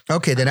total pro.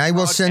 Okay, then I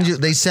will send you.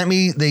 They sent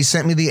me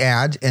the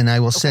ad, and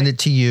I will send it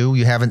to you.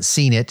 You haven't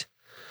seen it.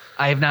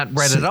 I have not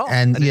read it at all.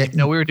 And I didn't even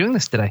know we were doing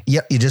this today.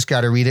 Yep, you just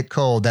got to read it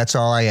cold. That's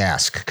all I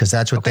ask, because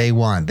that's what they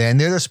want. Then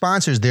they're the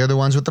sponsors. They're the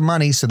ones with the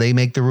money, so they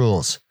make the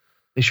rules.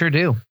 They sure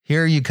do.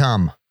 Here you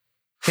come.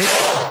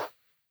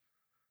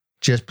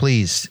 Just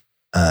please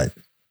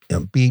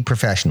be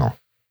professional.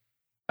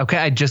 Okay,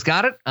 I just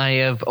got it. I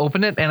have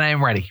opened it, and I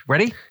am ready.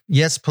 Ready?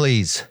 Yes,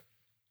 please.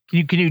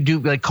 Can you do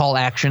like call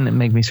action and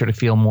make me sort of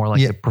feel more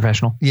like a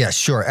professional? Yes,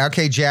 sure.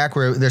 Okay, Jack,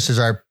 this is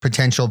our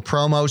potential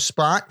promo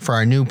spot for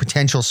our new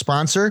potential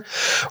sponsor.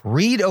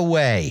 Read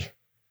away.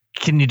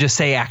 Can you just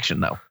say action,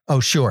 though? Oh,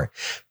 sure.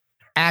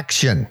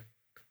 Action.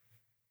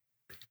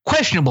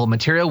 Questionable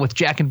Material with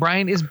Jack and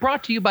Brian is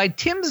brought to you by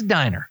Tim's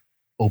Diner.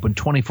 Open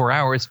 24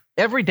 hours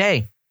every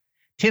day.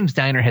 Tim's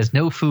Diner has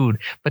no food,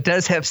 but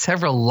does have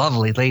several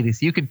lovely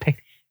ladies you can pay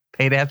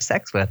to have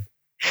sex with.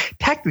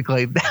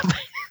 Technically,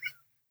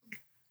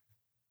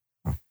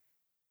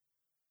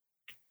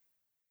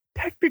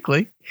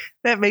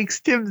 that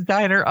makes Tim's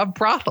Diner a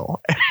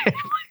brothel.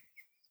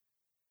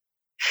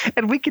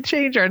 And we can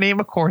change our name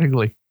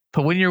accordingly.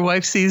 But when your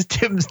wife sees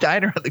Tim's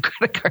Diner on the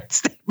credit card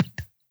statement,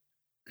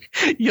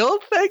 you'll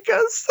thank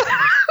us.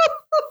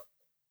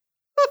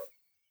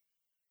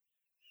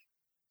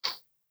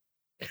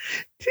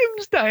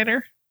 Tim's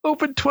Diner,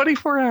 open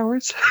 24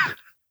 hours.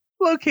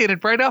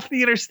 Located right off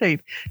the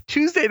interstate.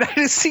 Tuesday night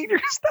is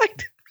seniors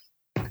night.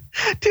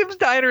 Tim's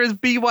Diner is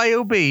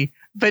BYOB.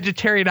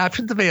 Vegetarian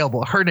options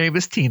available. Her name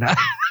is Tina.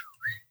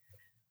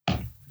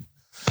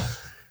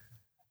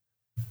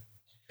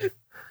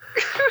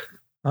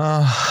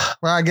 Well,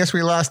 I guess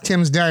we lost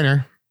Tim's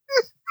Diner.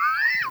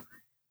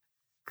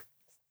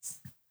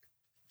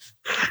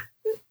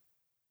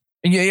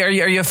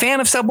 you a fan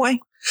of Subway?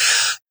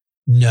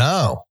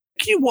 No.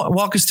 Can you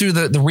walk us through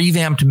the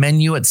revamped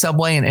menu at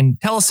Subway and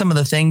tell us some of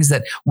the things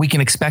that we can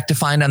expect to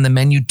find on the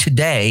menu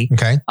today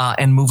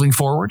and moving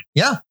forward?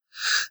 Yeah.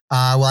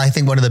 Well, I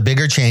think one of the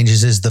bigger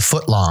changes is the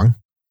foot long.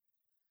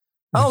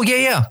 Oh,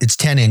 yeah. It's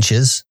 10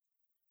 inches.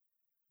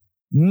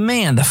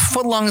 Man, the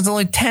foot long is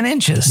only 10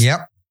 inches.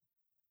 Yep.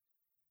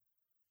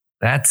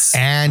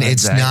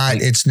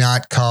 It's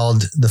not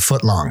called the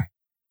foot long.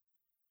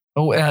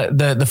 Oh,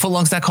 the foot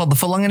long's not called the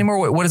foot long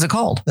anymore. What is it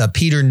called?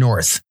 Peter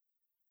North.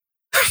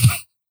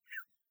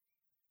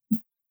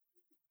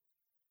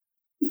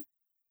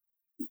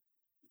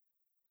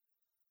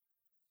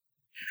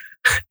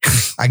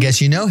 I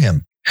guess you know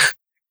him.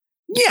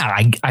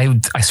 Yeah,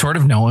 I sort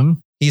of know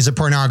him. He's a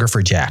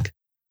pornographer, Jack.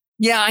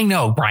 Yeah, I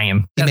know,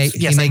 Brian. I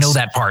know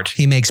that part.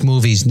 He makes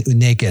movies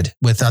naked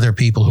with other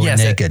people who are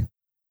naked.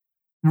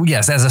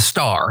 Yes, as a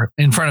star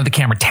in front of the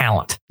camera,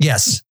 talent.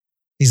 Yes,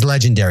 he's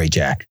legendary,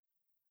 Jack.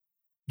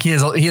 He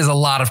has a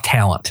lot of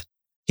talent.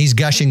 He's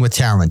gushing with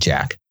talent,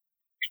 Jack.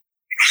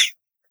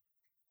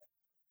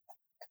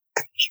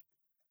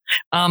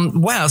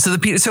 Wow. So are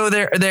they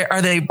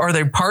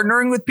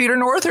partnering with Peter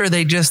North, or are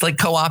they just like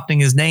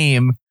co-opting his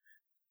name?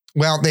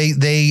 Well,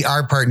 they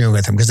are partnering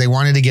with him because they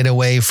wanted to get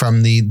away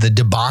from the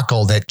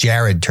debacle that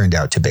Jared turned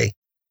out to be.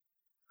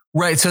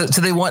 Right. So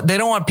they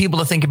don't want people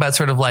to think about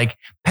sort of like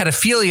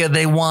pedophilia.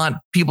 They want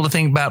people to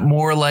think about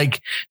more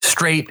like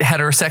straight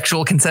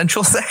heterosexual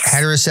consensual sex.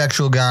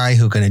 Heterosexual guy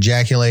who can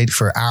ejaculate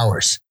for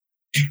hours.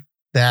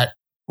 That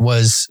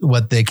was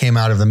what they came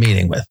out of the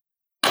meeting with.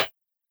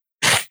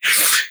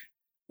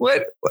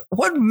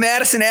 What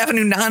Madison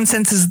Avenue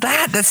nonsense is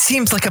that? That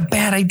seems like a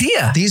bad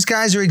idea. These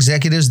guys are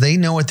executives. They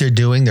know what they're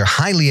doing. They're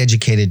highly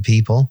educated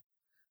people.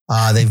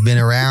 They've been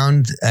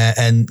around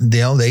and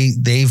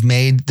they've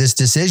made this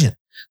decision.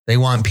 They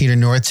want Peter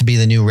North to be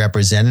the new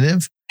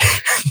representative.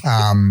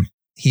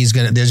 There's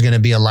going to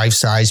be a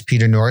life-size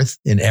Peter North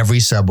in every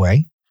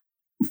Subway.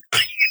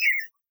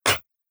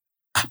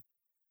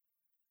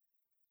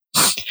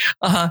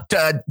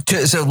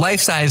 So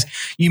life-size,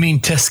 you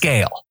mean to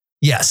scale?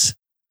 Yes.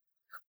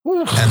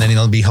 And then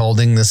he'll be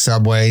holding the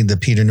Subway, the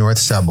Peter North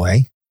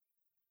Subway.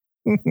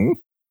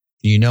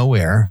 You know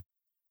where?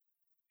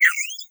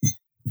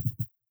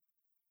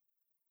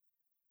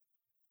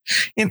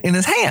 In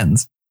his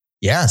hands.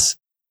 Yes.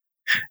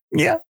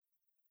 Yeah.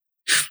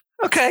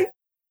 Okay.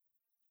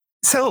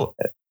 So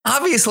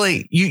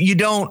obviously you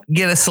don't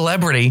get a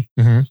celebrity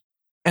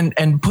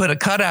and put a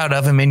cutout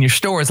of him in your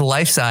stores, a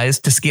life-size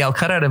to scale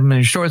cutout of him in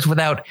your stores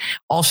without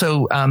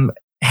also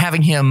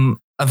having him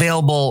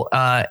available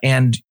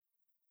and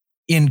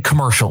in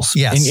commercials,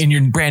 in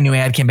your brand new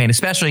ad campaign,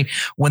 especially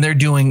when they're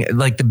doing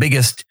like the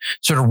biggest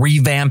sort of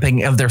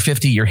revamping of their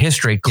 50-year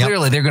history.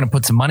 Clearly, they're going to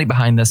put some money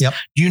behind this. Yep.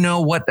 Do you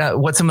know what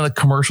some of the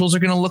commercials are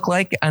going to look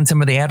like on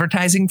some of the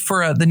advertising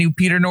for the new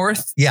Peter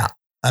North? Yeah.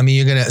 I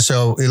mean,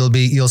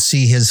 you'll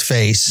see his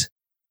face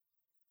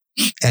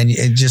and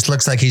it just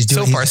looks like he's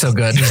doing, so far, so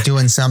good. He's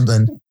doing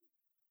something,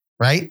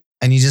 right?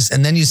 And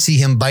then you see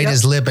him bite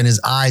his lip and his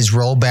eyes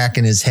roll back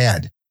in his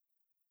head.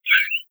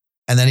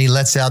 And then he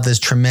lets out this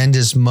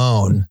tremendous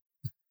moan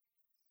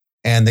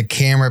and the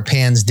camera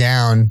pans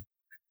down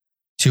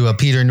to a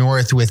Peter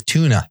North with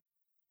tuna.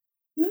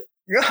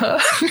 Yeah,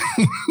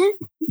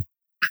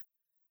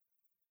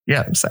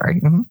 I'm sorry.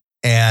 Mm-hmm.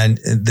 And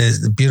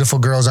the beautiful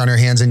girl's on her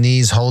hands and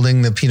knees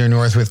holding the Peter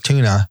North with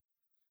tuna.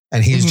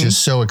 And he's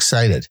just so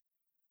excited.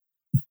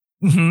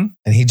 Mm-hmm.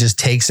 And he just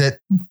takes it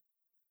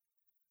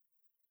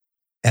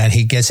and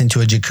he gets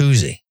into a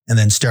jacuzzi and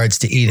then starts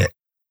to eat it.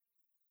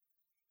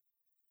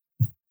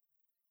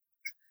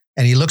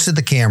 And he looks at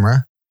the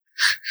camera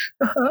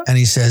and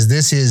he says,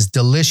 "This is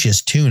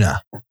delicious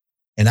tuna.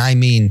 And I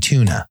mean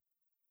tuna."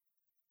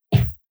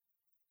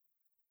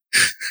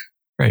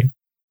 Right.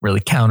 Really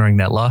countering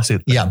that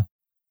lawsuit. Yeah.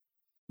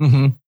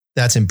 Mm-hmm.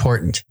 That's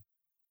important.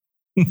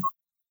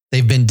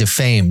 They've been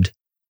defamed.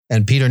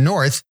 And Peter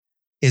North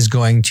is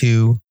going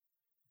to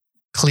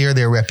clear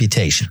their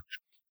reputation.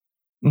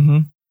 Mm-hmm.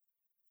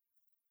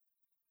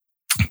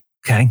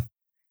 Okay.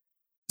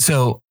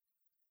 So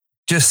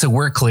just so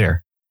we're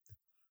clear,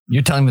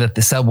 you're telling me that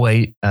the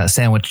Subway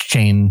sandwich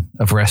chain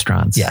of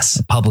restaurants, yes,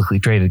 a publicly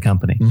traded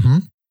company,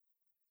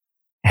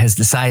 has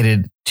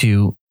decided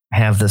to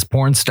have this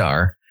porn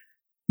star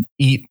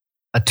eat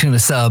a tuna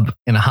sub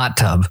in a hot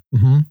tub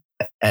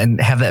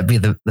and have that be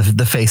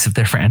the face of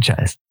their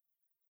franchise.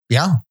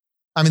 Yeah.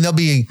 I mean,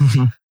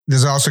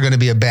 there's also going to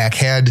be a back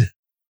head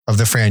of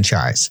the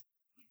franchise.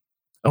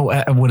 Oh,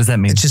 what does that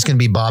mean? It's just going to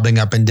be bobbing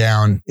up and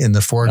down in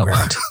the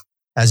foreground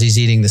as he's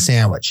eating the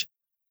sandwich.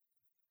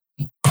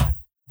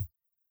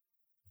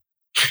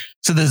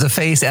 So there's a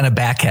face and a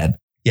back head.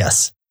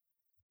 Yes.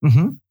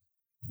 Mm-hmm.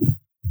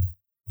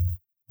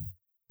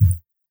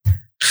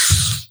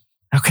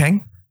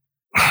 Okay.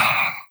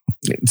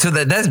 So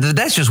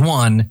that's just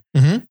one.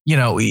 You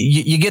know,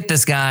 you get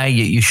this guy,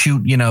 you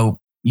shoot,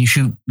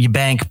 you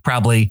bank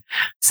probably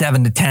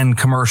 7 to 10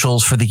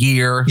 commercials for the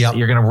year that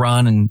you're going to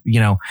run and,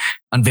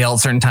 unveil at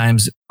certain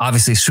times.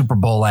 Obviously, Super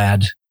Bowl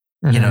ad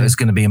is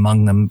going to be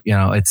among them.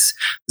 It's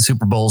the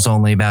Super Bowl's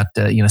only about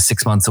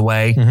 6 months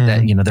away.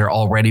 That they're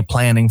already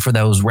planning for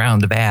those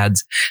round of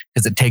ads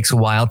because it takes a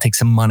while, it takes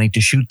some money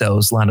to shoot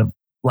those. A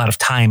lot of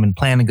time and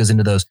planning goes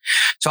into those.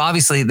 So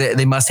obviously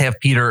they must have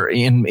Peter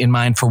in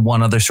mind for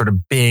one other sort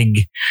of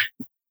big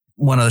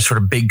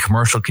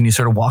commercial. Can you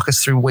sort of walk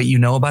us through what you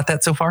know about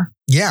that so far?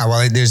 Yeah,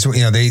 well, there's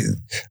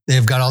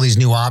they've got all these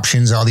new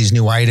options, all these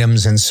new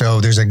items, and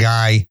so there's a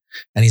guy,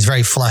 and he's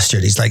very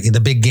flustered. He's like, the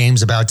big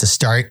game's about to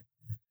start,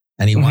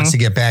 and he wants to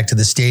get back to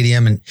the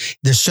stadium, and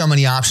there's so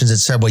many options at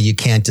Subway you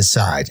can't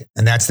decide,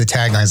 and that's the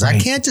tagline. He's like, I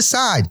can't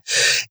decide,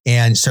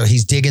 and so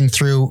he's digging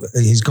through.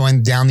 He's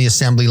going down the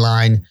assembly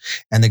line,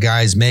 and the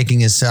guy's making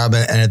his sub,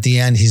 and at the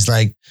end, he's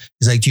like,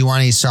 do you want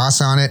any sauce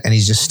on it? And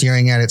he's just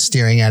staring at it.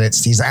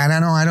 He's like,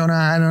 I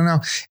don't know.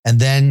 And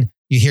then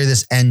you hear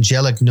this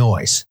angelic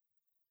noise.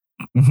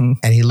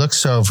 And he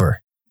looks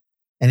over,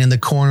 and in the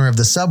corner of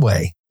the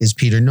Subway is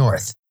Peter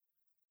North.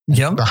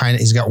 Yep. Behind it,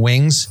 he's got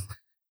wings,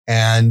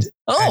 and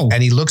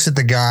he looks at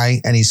the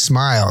guy and he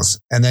smiles.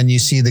 And then you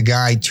see the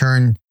guy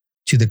turn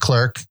to the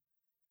clerk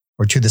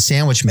or to the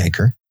sandwich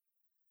maker,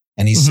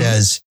 and he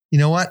says, you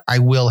know what? I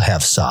will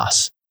have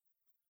sauce.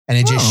 And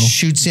it just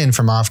shoots in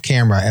from off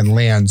camera and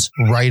lands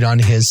right on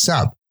his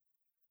sub.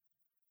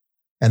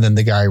 And then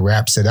the guy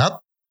wraps it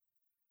up,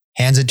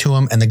 hands it to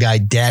him, and the guy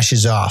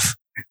dashes off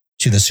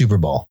to the Super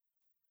Bowl.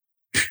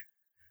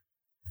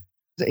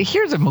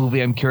 Here's a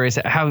movie I'm curious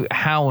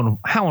how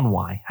and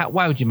why.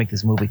 Why would you make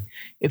this movie?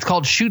 It's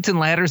called Chutes and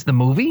Ladders, the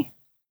movie?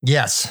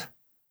 Yes.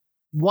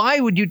 Why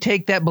would you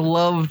take that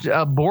beloved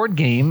board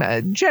game,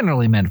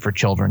 generally meant for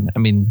children? I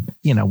mean,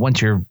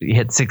 once you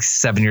hit 6,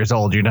 7 years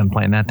old, you're done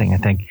playing that thing, I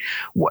think.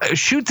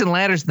 Chutes and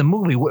Ladders, the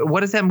movie.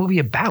 What is that movie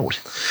about?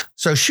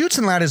 So Chutes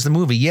and Ladders, the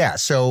movie. Yeah.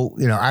 So,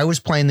 I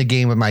was playing the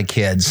game with my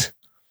kids,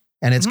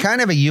 and it's kind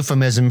of a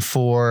euphemism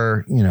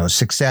for,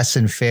 success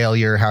and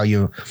failure, how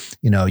your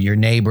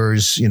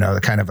neighbors,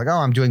 kind of like, oh,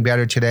 I'm doing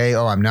better today.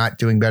 Oh, I'm not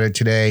doing better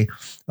today.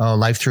 Oh,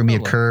 life threw me a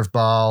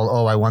curveball.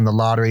 Oh, I won the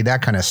lottery,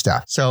 that kind of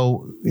stuff.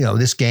 So,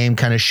 this game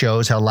kind of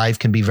shows how life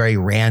can be very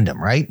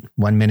random, right?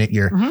 1 minute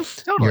you're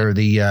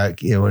the,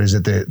 what is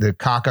it? The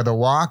cock of the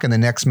walk. And the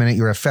next minute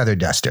you're a feather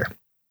duster.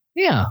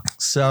 Yeah.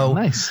 So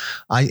nice.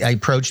 I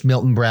approached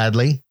Milton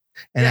Bradley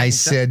and I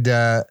said,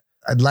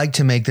 I'd like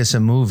to make this a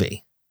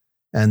movie.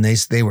 And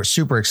they were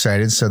super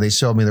excited. So they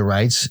sold me the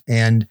rights.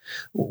 And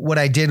what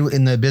I did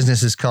in the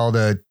business is called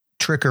a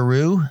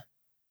trickaroo.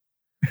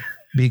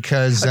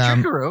 Because,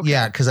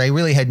 because I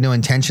really had no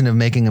intention of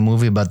making a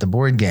movie about the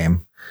board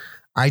game.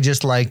 I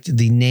just liked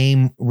the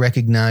name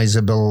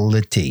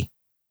recognizability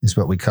is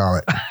what we call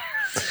it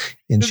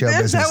in show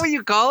business. Is that what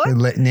you call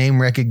it? Name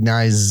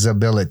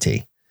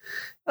recognizability.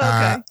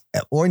 Okay.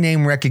 Or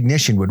name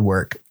recognition would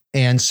work.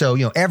 And so,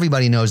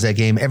 everybody knows that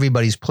game.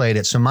 Everybody's played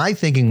it. So my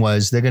thinking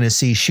was they're going to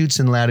see Chutes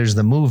and Ladders,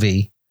 the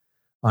movie,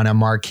 on a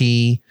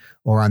marquee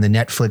or on the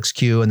Netflix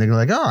queue. And they're going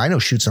to be like, oh, I know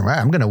Chutes and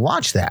Ladders. I'm going to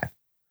watch that.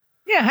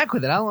 Yeah, heck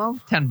with it. I'll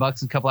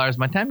 $10 in a couple hours of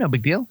my time. No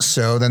big deal.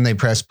 So then they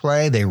press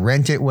play, they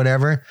rent it,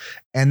 whatever.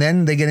 And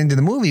then they get into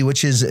the movie,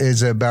 which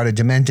is about a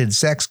demented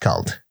sex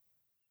cult.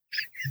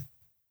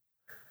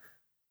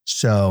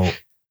 So,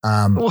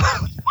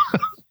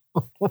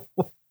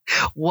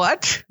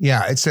 what?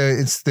 Yeah,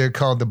 they're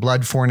called the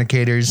Blood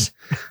Fornicators.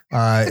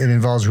 It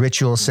involves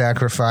ritual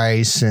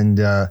sacrifice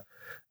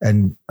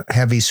and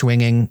heavy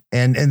swinging.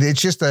 And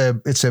it's just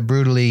it's a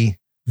brutally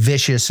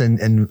vicious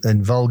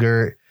and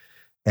vulgar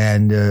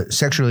and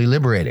sexually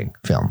liberating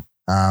film.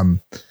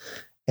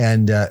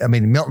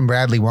 Milton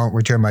Bradley won't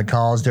return my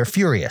calls. They're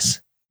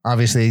furious.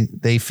 Obviously,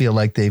 they feel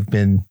like they've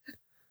been,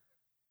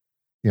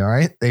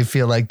 right? They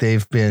feel like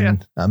they've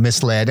been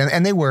misled.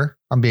 And they were,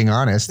 I'm being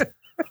honest.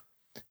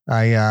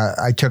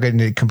 I took it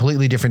in a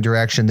completely different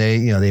direction.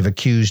 They've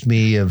accused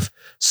me of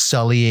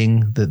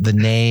sullying the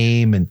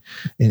name and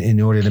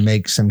in order to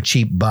make some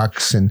cheap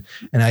bucks. And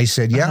I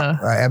said,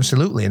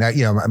 absolutely.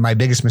 And my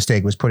biggest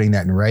mistake was putting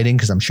that in writing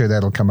because I'm sure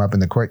that'll come up in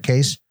the court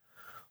case.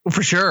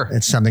 For sure.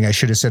 It's something I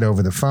should have said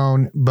over the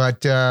phone,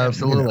 but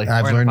absolutely.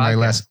 I've learned my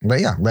lesson.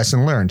 But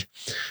lesson learned.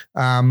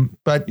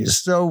 But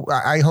so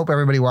I hope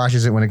everybody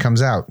watches it when it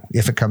comes out,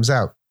 if it comes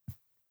out.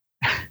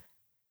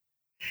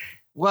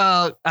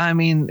 Well, I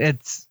mean,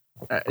 it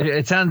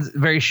sounds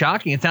very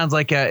shocking. It sounds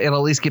like it'll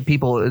at least get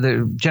people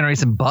generate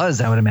some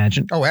buzz, I would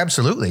imagine. Oh,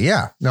 absolutely.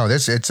 Yeah. No,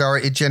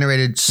 it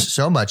generated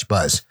so much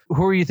buzz.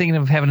 Who are you thinking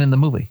of having in the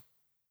movie?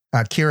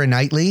 Keira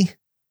Knightley.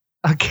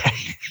 Okay.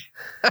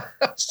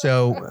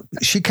 So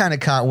she kind of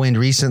caught wind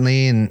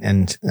recently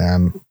and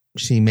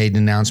she made an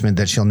announcement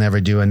that she'll never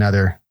do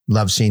another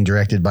love scene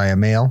directed by a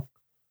male.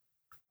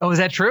 Oh, is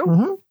that true?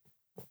 Mm-hmm.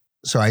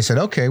 So I said,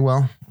 okay,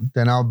 well,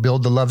 then I'll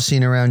build the love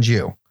scene around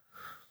you.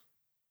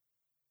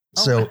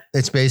 So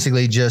it's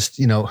basically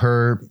just,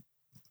 her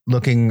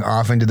looking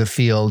off into the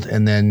field.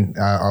 And then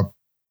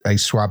I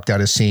swapped out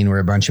a scene where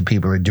a bunch of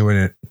people are doing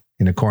it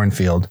in a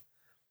cornfield.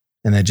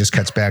 And it just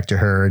cuts back to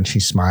her and she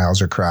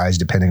smiles or cries,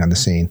 depending on the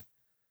scene.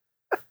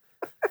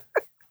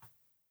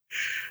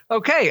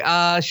 Okay.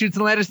 Chutes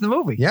and Ladders, the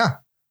movie. Yeah,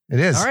 it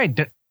is. All right.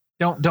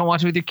 Don't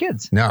watch it with your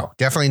kids. No,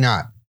 definitely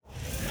not.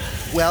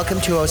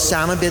 Welcome to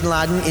Osama bin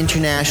Laden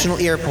International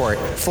Airport,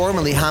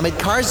 formerly Hamid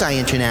Karzai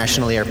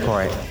International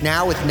Airport.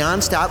 Now with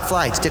non-stop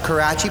flights to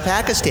Karachi,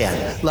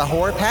 Pakistan,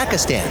 Lahore,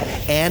 Pakistan,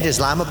 and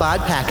Islamabad,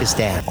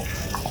 Pakistan.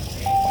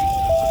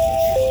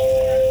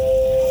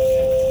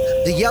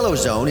 The yellow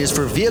zone is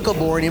for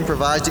vehicle-borne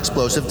improvised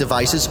explosive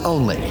devices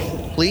only.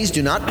 Please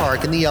do not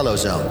park in the yellow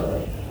zone.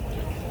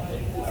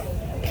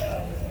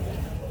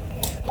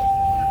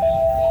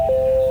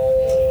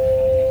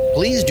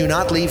 Please do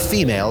not leave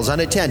females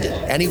unattended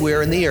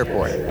anywhere in the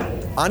airport.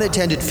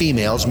 Unattended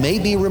females may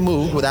be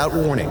removed without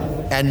warning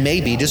and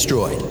may be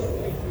destroyed.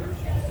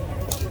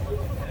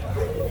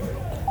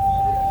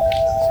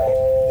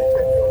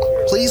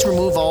 Please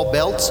remove all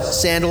belts,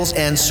 sandals,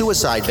 and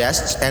suicide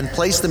vests and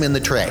place them in the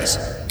trays.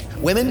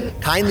 Women,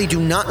 kindly do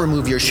not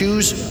remove your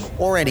shoes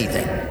or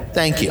anything.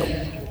 Thank you.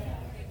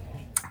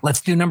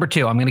 Let's do number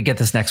 2. I'm going to get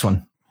this next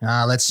one.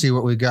 Let's see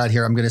what we got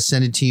here. I'm going to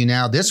send it to you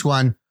now. This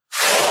one,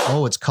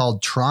 it's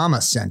called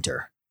Trauma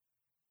Center.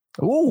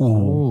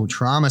 Ooh,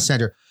 Trauma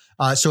Center.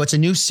 So it's a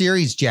new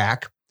series,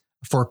 Jack,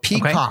 for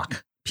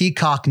Peacock,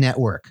 Peacock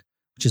Network,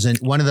 which is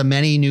one of the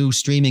many new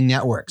streaming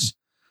networks.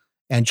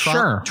 And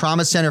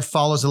Trauma Center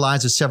follows the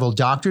lives of several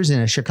doctors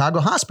in a Chicago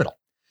hospital.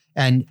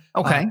 And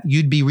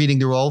you'd be reading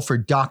the role for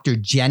Dr.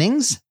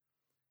 Jennings.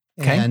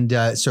 Okay.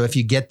 And so if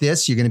you get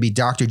this, you're going to be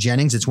Dr.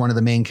 Jennings. It's one of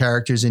the main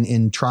characters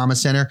in Trauma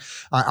Center.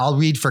 I'll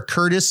read for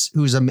Curtis,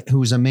 who's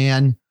a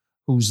man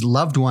whose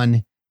loved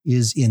one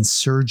is in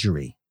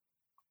surgery.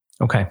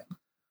 Okay.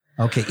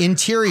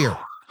 Interior,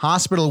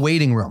 hospital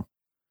waiting room.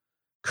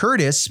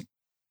 Curtis,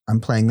 I'm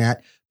playing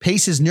that,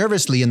 paces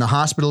nervously in the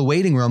hospital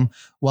waiting room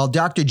while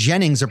Dr.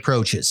 Jennings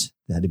approaches.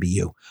 That'd be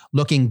you.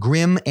 Looking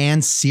grim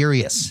and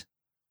serious.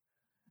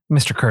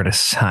 Mr.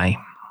 Curtis, hi.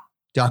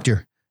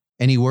 Doctor,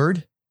 any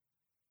word?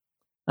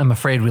 I'm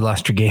afraid we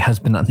lost your gay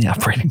husband on the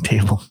operating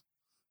table.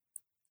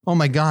 Oh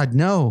my God,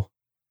 no.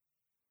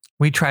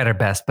 We tried our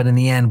best, but in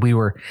the end, we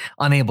were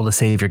unable to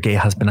save your gay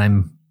husband.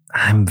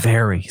 I'm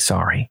very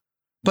sorry.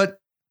 But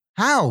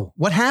how?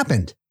 What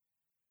happened?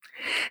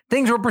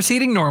 Things were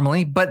proceeding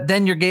normally, but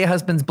then your gay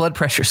husband's blood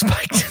pressure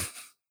spiked.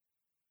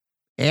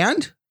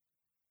 And?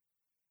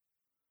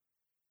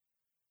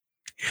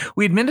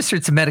 We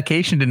administered some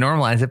medication to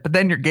normalize it, but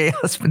then your gay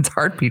husband's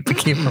heartbeat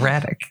became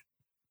erratic.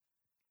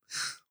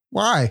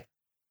 Why?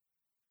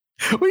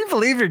 We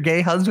believe your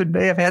gay husband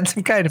may have had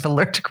some kind of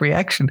allergic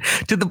reaction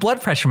to the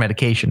blood pressure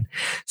medication.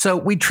 So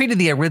we treated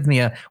the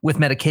arrhythmia with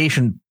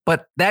medication,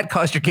 but that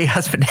caused your gay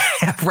husband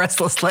to have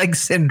restless leg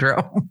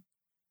syndrome.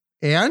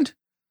 And?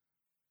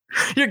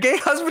 Your gay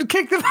husband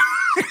kicked the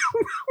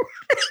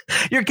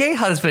Your gay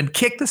husband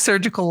kicked the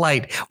surgical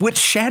light, which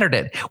shattered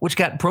it, which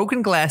got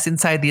broken glass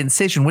inside the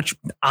incision, which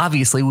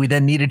obviously we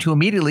then needed to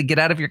immediately get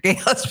out of your gay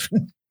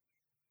husband.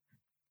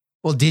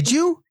 Well, did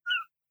you?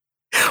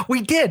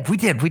 We did.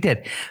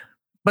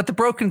 But the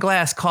broken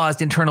glass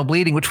caused internal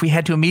bleeding, which we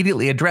had to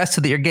immediately address so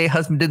that your gay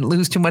husband didn't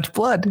lose too much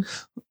blood.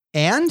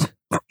 And?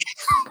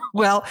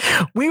 Well,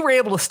 we were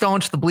able to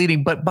staunch the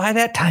bleeding, but by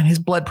that time, his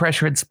blood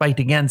pressure had spiked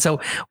again.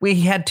 So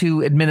we had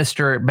to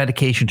administer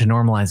medication to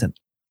normalize it.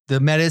 The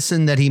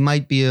medicine that he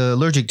might be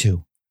allergic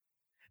to.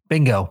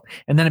 Bingo.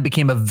 And then it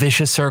became a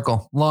vicious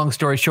circle. Long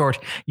story short,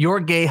 your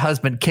gay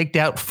husband kicked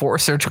out 4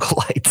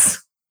 surgical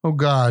lights. Oh,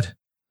 God.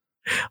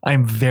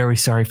 I'm very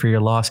sorry for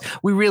your loss.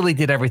 We really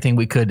did everything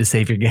we could to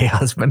save your gay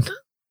husband.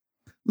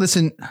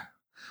 Listen,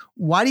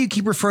 why do you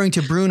keep referring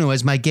to Bruno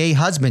as my gay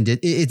husband?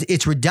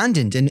 It's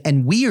redundant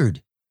and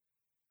weird.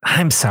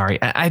 I'm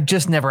sorry. I've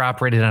just never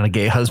operated on a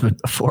gay husband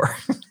before.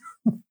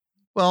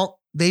 Well,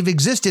 they've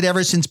existed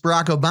ever since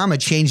Barack Obama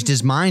changed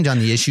his mind on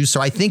the issue,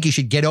 so I think you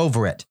should get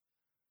over it.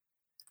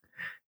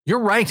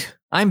 You're right.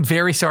 I'm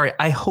very sorry.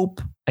 I hope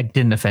I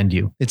didn't offend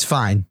you. It's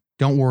fine.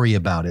 Don't worry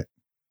about it.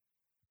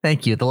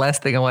 Thank you. The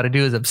last thing I want to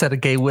do is upset a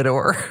gay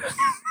widower.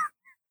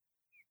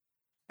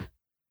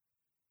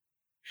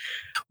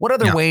 What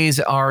other ways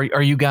are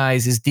you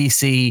guys, is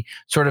DC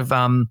sort of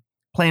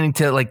planning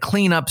to like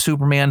clean up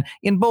Superman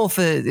in both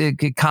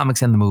the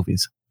comics and the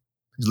movies?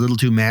 He's a little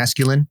too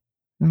masculine.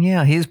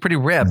 Yeah, he's pretty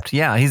ripped.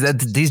 Yeah, he's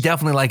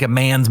definitely like a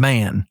man's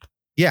man.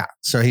 Yeah,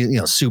 so he,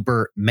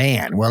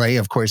 Superman. Well,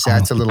 of course,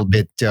 that's a little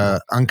bit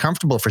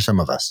uncomfortable for some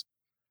of us.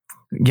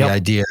 Yep. The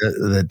idea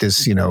that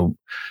this,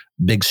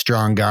 big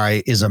strong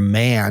guy is a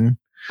man.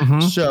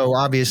 Mm-hmm. So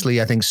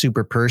obviously, I think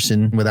super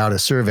person without a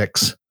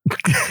cervix.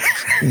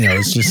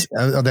 It's just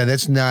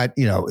that's not.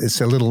 It's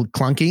a little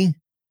clunky.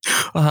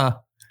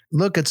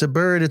 Look, it's a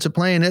bird. It's a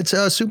plane. It's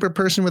a super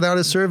person without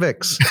a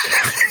cervix.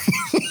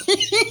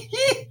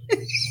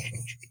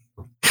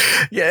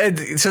 Yeah,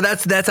 so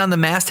that's on the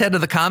masthead of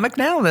the comic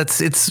now.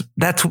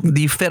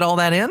 Do you fit all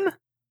that in?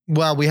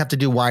 Well, we have to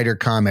do wider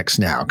comics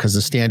now because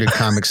the standard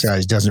comic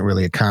size doesn't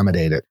really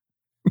accommodate it.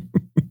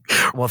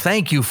 Well,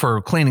 thank you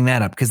for cleaning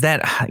that up because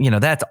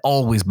that's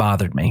always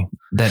bothered me.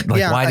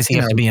 Why does he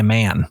have to be a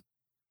man?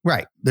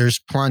 Right. There's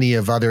plenty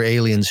of other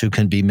aliens who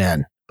can be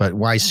men, but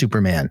why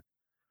Superman?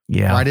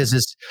 Yeah. Why does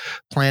this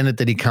planet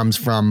that he comes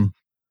from,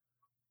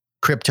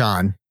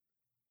 Krypton,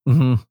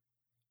 Mm-hmm.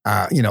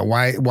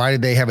 Why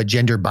did they have a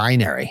gender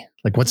binary?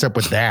 Like, what's up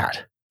with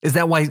that? Is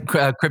that why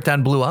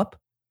Krypton blew up?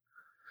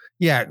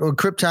 Yeah, well,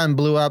 Krypton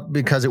blew up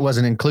because it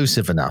wasn't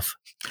inclusive enough.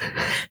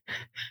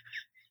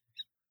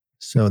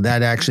 So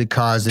that actually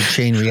caused a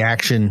chain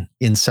reaction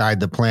inside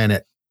the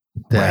planet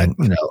that,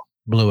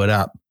 blew it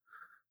up.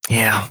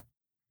 Yeah.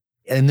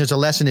 And there's a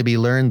lesson to be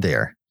learned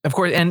there. Of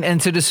course.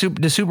 And so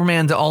the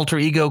Superman's alter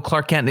ego,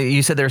 Clark Kent,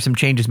 you said there are some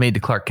changes made to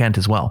Clark Kent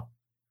as well.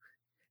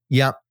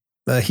 Yep.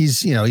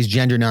 He's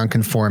gender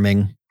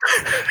nonconforming.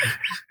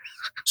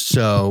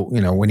 So,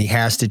 when he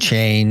has to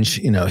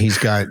change,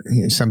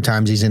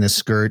 sometimes he's in a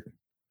skirt,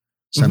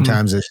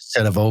 sometimes a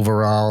set of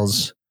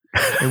overalls.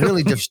 It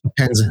really just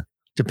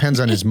depends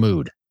on his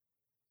mood.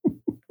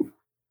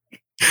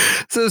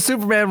 So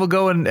Superman will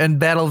go and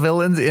battle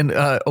villains in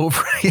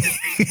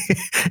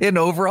in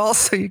overalls,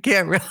 so you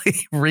can't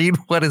really read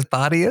what his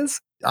body is.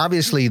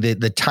 Obviously,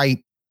 the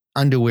tight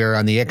underwear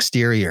on the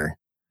exterior,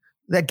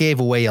 that gave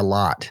away a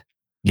lot.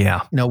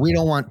 Yeah. We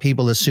don't want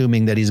people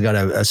assuming that he's got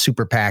a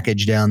super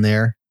package down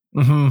there.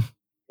 Mm-hmm.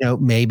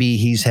 Maybe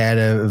he's had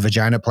a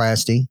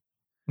vaginoplasty.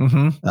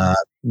 Mm-hmm.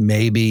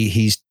 Maybe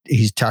he's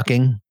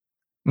tucking.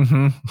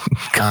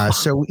 Mm-hmm.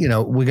 So,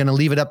 we're going to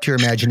leave it up to your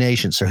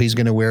imagination. So he's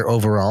going to wear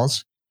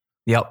overalls.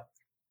 Yep.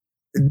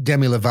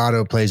 Demi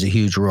Lovato plays a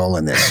huge role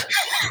in this.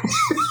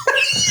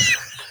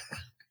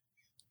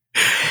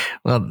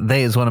 Well,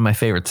 They is one of my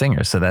favorite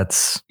singers. So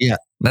that's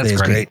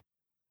great.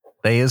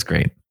 They is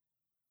great.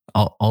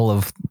 All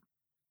of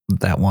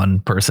that one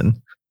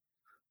person.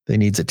 They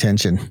needs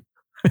attention.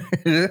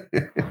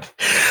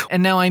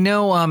 And now I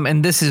know,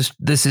 and this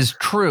is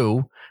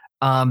true,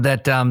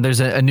 that there's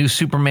a new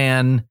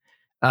Superman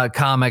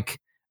comic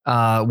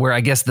where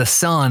I guess the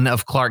son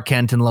of Clark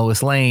Kent and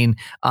Lois Lane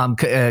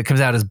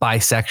comes out as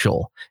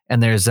bisexual,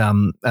 and there's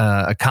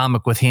a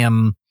comic with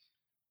him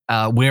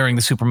wearing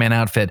the Superman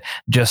outfit,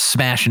 just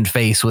smashing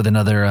face with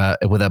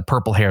with a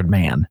purple haired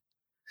man.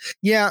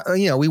 Yeah,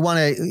 we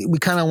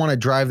kind of want to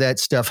drive that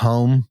stuff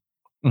home.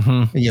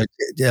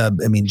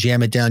 Mm-hmm.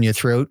 Jam it down your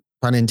throat,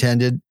 pun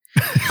intended.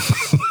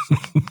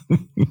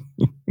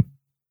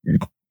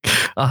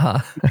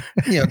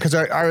 Because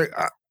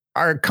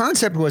our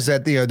concept was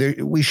that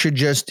we should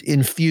just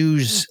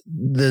infuse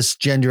this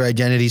gender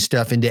identity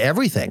stuff into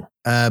everything.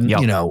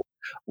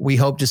 We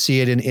hope to see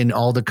it in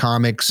all the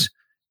comics,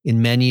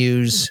 in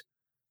menus,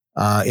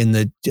 in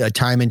the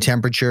time and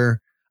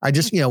temperature.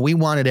 We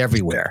want it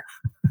everywhere.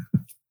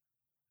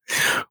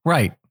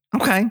 Right.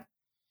 Okay.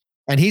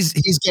 And he's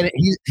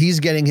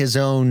getting his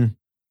own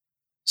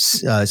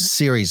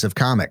series of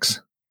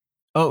comics.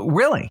 Oh,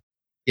 really?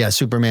 Yeah,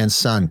 Superman's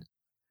son.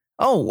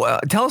 Oh,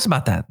 tell us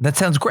about that. That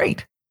sounds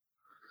great.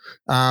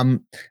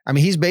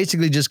 He's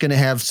basically just going to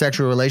have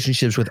sexual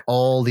relationships with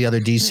all the other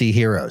DC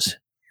heroes.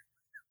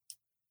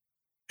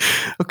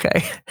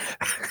 Okay.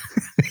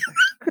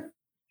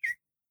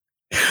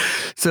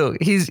 So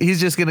he's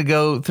just going to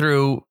go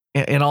through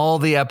in all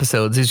the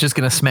episodes. He's just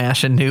going to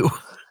smash a new.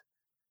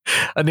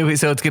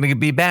 So it's going to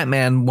be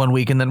Batman one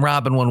week, and then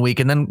Robin one week,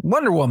 and then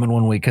Wonder Woman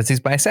one week because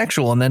he's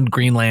bisexual, and then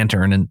Green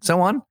Lantern, and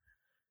so on.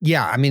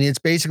 Yeah, it's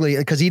basically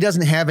because he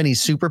doesn't have any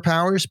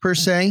superpowers per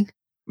se,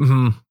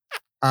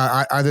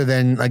 other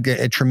than like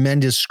a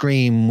tremendous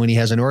scream when he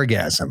has an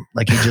orgasm.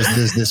 Like he just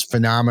does this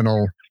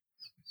phenomenal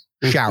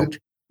shout.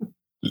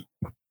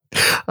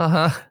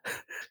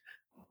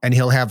 And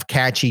he'll have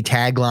catchy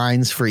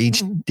taglines for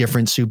each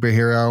different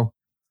superhero.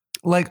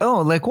 Like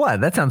what?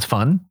 That sounds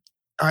fun.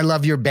 I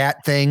love your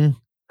bat thing.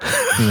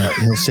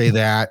 He'll say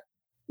that.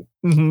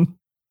 Mm-hmm.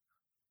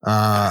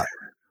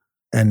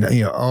 And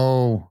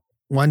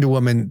Wonder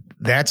Woman,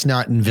 that's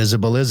not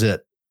invisible, is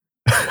it?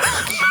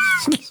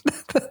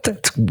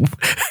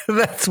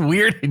 That's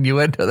weird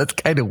innuendo. That's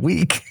kind of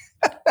weak.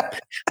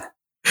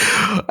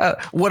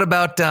 What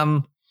about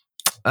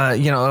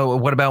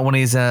what about when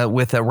he's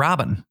with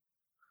Robin,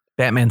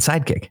 Batman's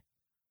sidekick?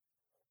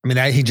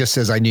 He just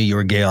says, "I knew you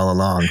were gay all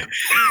along."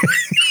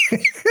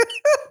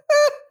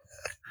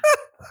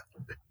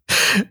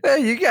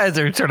 You guys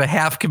are sort of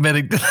half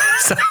committing to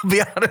this, I'll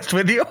be honest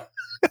with you.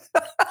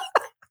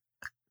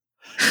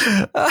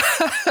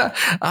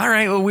 All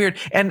right. Well, weird.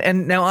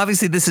 And now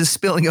obviously this is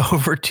spilling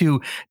over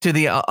to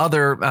the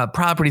other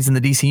properties in the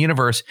DC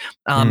universe.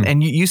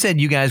 And you said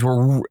you guys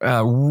were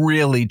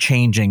really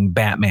changing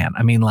Batman.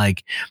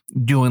 like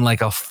doing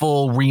like a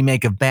full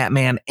remake of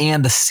Batman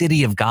and the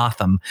city of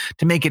Gotham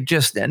to make it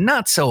just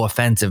not so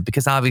offensive,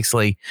 because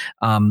obviously,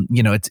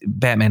 it's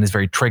Batman is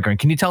very triggering.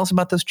 Can you tell us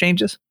about those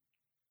changes?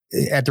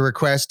 At the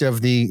request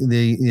of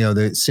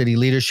the city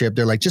leadership,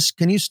 they're like, just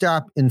can you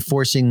stop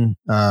enforcing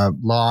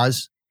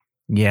laws?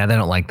 Yeah, they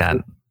don't like that.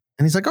 And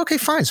he's like, okay,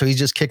 fine. So he's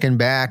just kicking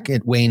back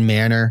at Wayne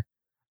Manor,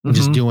 and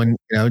just doing,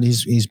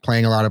 he's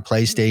playing a lot of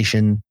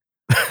PlayStation.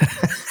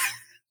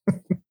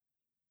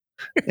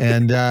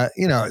 And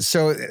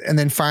and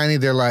then finally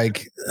they're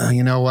like,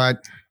 you know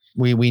what?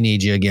 We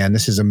need you again.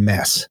 This is a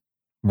mess.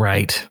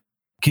 Right.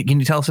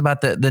 Can you tell us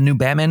about the new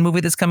Batman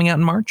movie that's coming out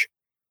in March?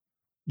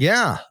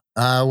 Yeah.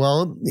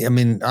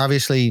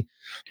 Obviously,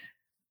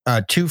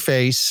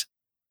 Two-Face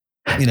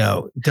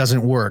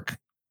doesn't work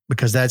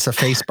because that's a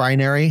face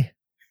binary.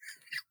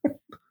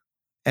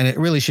 And it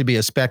really should be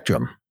a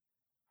spectrum.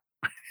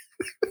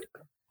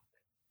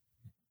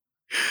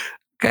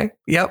 Okay.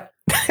 Yep.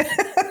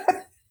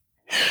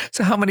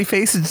 So how many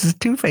faces does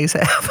Two-Face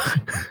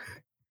have?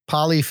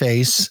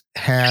 Polyface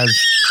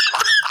has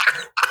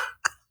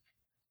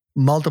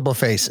multiple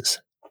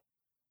faces.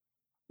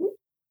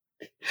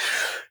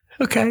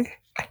 Okay.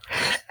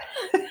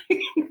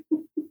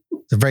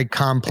 It's a very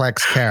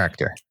complex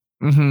character.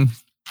 Mm-hmm.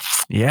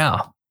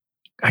 Yeah,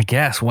 I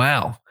guess.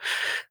 Wow.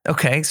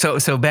 Okay.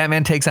 So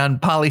Batman takes on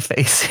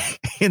Polyface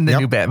in the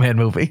new Batman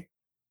movie.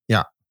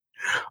 Yeah.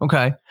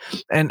 Okay.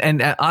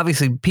 And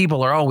obviously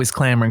people are always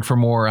clamoring for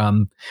more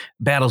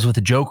battles with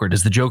the Joker.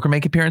 Does the Joker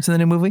make appearance in the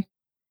new movie?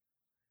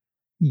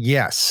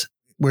 Yes.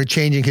 We're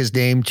changing his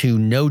name to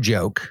No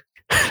Joke.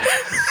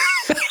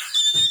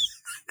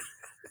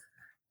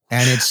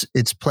 And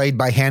it's played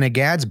by Hannah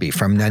Gadsby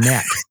from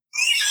Nanette.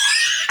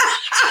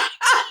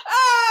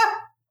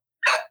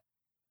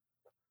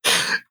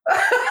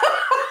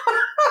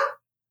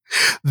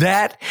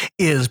 That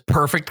is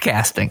perfect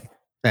casting.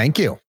 Thank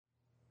you.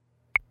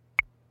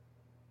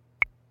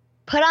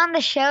 Put on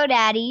the show,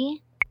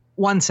 Daddy.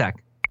 1 sec.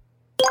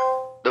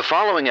 The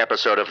following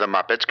episode of The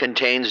Muppets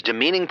contains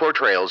demeaning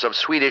portrayals of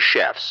Swedish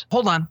chefs.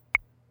 Hold on.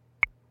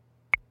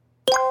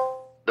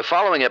 The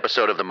following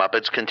episode of The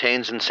Muppets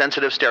contains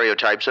insensitive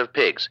stereotypes of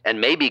pigs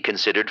and may be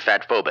considered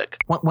fatphobic.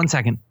 1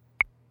 second.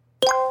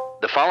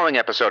 The following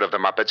episode of The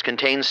Muppets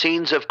contains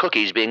scenes of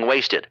cookies being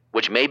wasted,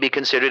 which may be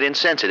considered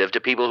insensitive to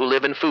people who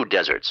live in food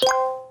deserts.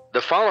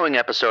 The following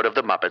episode of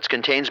The Muppets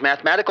contains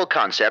mathematical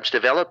concepts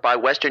developed by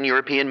Western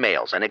European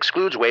males and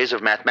excludes ways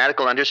of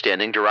mathematical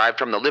understanding derived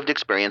from the lived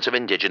experience of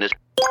indigenous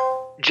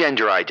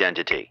gender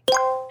identity,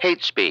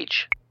 hate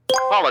speech,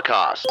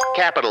 Holocaust,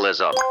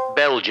 capitalism,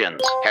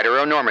 Belgians,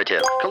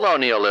 heteronormative,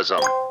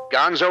 colonialism,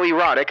 gonzo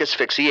erotic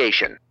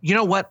asphyxiation. You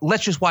know what?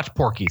 Let's just watch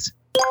Porky's.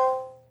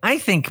 I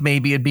think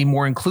maybe it'd be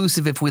more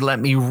inclusive if we let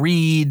me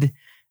read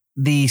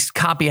the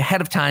copy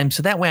ahead of time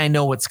so that way I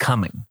know what's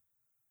coming.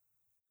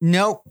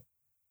 Nope.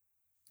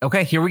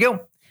 Okay, here we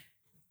go.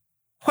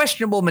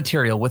 Questionable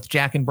Material with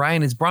Jack and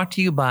Brian is brought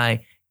to you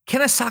by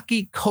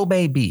Kenosaki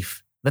Kobe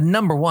Beef, the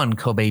 #1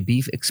 Kobe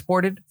beef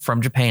exported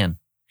from Japan.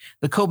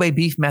 The Kobe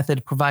beef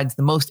method provides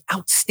the most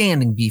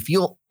outstanding beef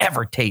you'll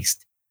ever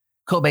taste.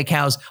 Kobe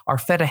cows are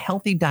fed a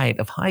healthy diet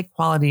of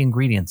high-quality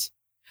ingredients.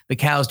 The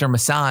cows are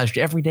massaged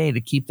every day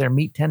to keep their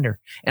meat tender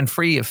and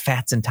free of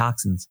fats and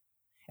toxins.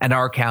 And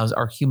our cows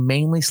are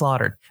humanely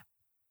slaughtered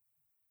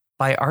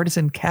by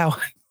artisan cow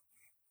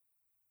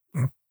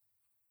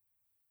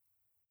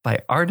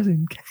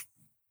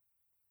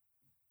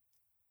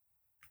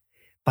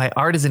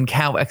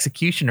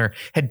executioner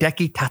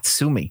Hideki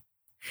Tatsumi.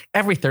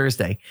 Every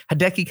Thursday,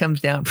 Hideki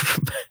comes down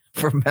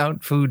from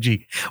Mount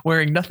Fuji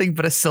wearing nothing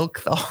but a silk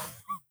thong.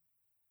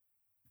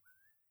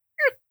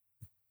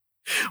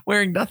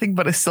 Wearing nothing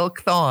but a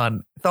silk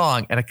thong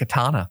and a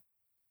katana.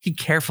 He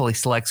carefully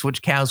selects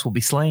which cows will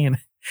be slain,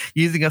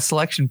 using a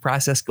selection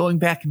process going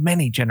back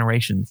many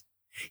generations.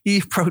 He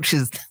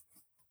approaches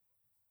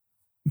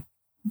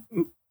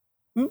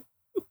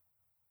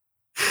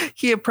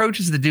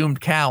the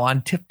doomed cow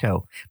on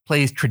tiptoe,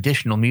 plays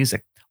traditional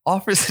music,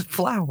 offers it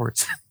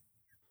flowers,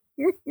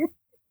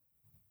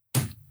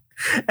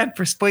 and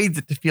persuades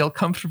it to feel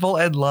comfortable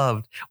and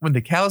loved. When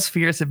the cow's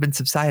fears have been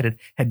subsided,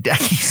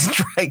 Hideki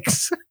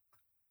strikes.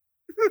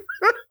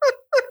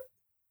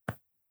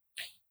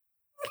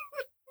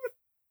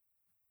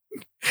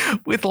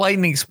 With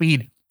lightning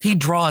speed, he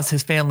draws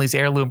his family's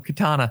heirloom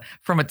katana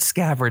from its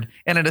scabbard,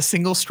 and in a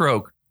single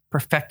stroke,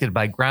 perfected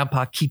by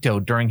Grandpa Quito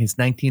during his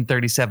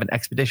 1937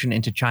 expedition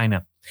into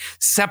China,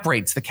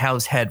 separates the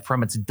cow's head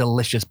from its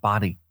delicious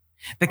body.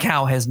 The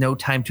cow has no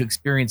time to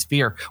experience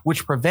fear,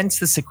 which prevents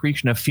the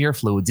secretion of fear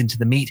fluids into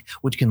the meat,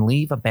 which can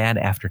leave a bad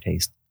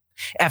aftertaste.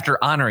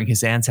 After honoring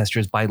his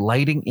ancestors by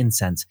lighting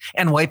incense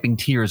and wiping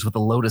tears with a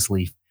lotus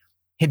leaf,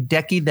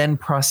 Hideki then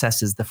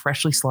processes the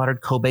freshly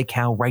slaughtered Kobe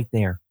cow right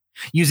there,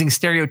 using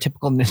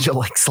stereotypical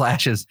ninja-like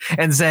slashes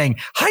and saying,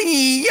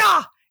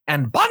 "Hi-ya!"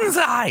 and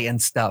 "Banzai!"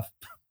 and stuff.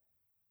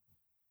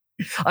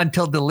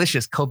 Until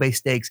delicious Kobe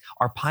steaks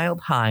are piled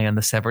high on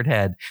the severed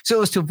head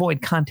so as to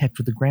avoid contact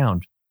with the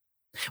ground.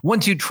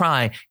 Once you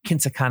try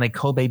Kinsakane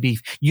Kobe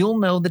beef, you'll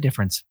know the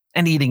difference,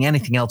 and eating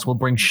anything else will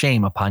bring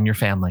shame upon your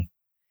family.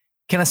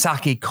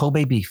 Kenosaki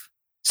Kobe beef,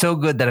 so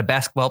good that a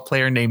basketball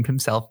player named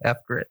himself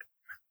after it.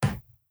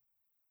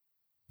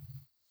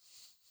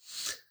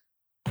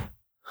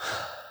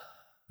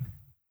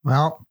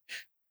 Well,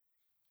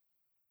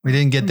 we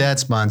didn't get that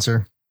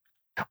sponsor.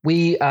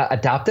 We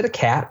adopted a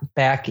cat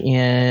back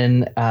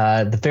in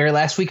the very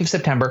last week of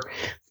September.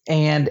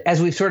 And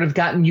as we've sort of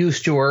gotten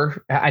used to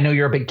her, I know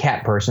you're a big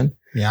cat person.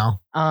 Yeah.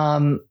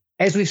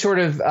 As we sort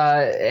of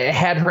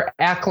had her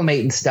acclimate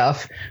and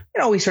stuff,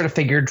 we sort of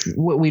figured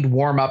we'd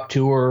warm up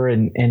to her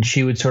and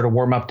she would sort of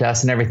warm up to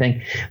us and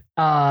everything.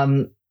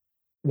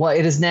 Well,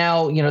 it is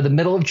now, the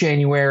middle of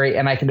January,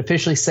 and I can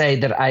officially say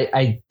that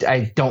I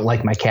don't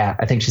like my cat.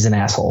 I think she's an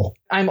asshole.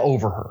 I'm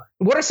over her.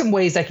 What are some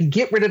ways I can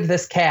get rid of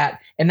this cat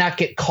and not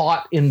get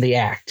caught in the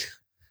act?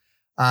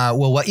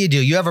 Well, what you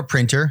do, you have a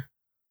printer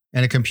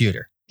and a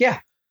computer. Yeah.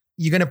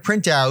 You're going to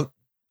print out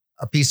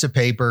a piece of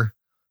paper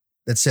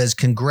that says,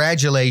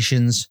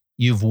 "Congratulations,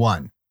 you've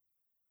won."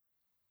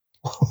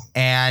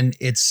 And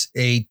it's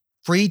a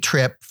free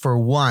trip for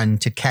one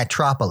to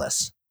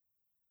Catropolis.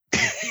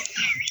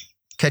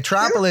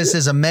 Catropolis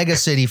is a mega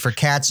city for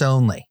cats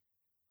only.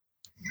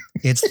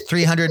 It's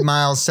 300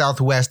 miles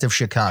southwest of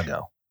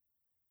Chicago.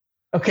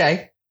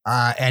 Okay.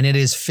 And it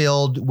is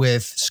filled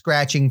with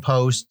scratching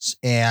posts,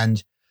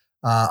 and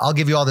I'll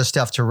give you all the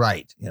stuff to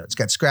write. It's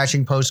got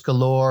scratching posts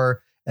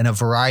galore and a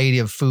variety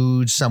of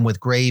foods, some with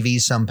gravy,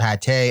 some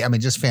pate. I mean,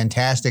 just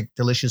fantastic,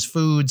 delicious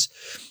foods,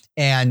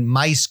 and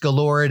mice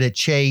galore to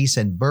chase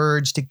and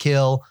birds to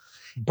kill.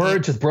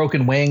 Birds with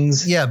broken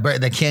wings. Yeah,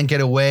 but they can't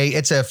get away.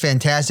 It's a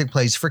fantastic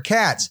place for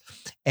cats.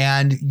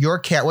 And your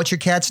cat, what's your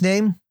cat's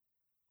name?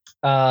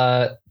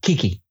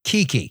 Kiki.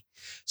 Kiki.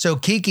 So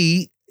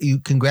Kiki,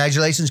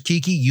 congratulations,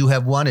 Kiki. You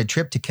have won a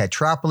trip to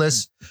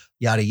Catropolis,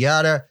 yada,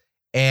 yada.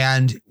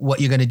 And what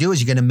you're going to do is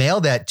you're going to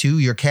mail that to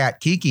your cat,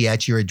 Kiki,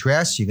 at your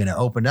address. You're going to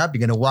open up. You're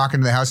going to walk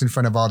into the house in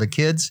front of all the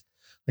kids.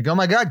 Like, oh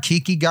my God,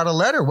 Kiki got a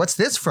letter. What's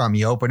this from?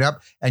 You open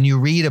up and you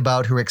read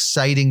about her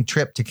exciting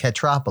trip to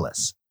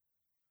Catropolis.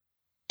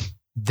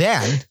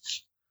 Then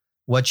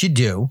what you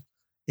do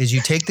is you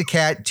take the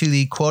cat to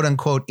the quote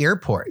unquote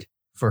airport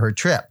for her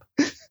trip.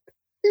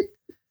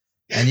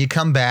 And you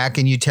come back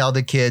and you tell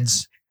the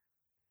kids,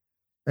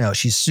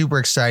 she's super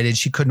excited.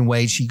 She couldn't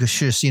wait. She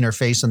should have seen her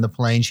face on the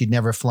plane. She'd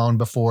never flown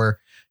before.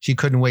 She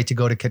couldn't wait to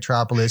go to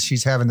Catropolis.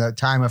 She's having the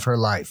time of her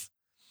life.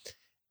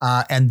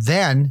 And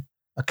then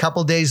a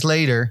couple days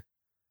later,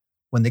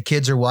 when the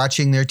kids are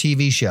watching their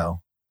TV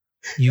show,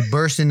 you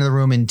burst into the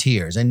room in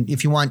tears. And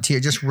if you want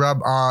tears, just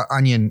rub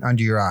onion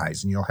under your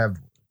eyes and you'll have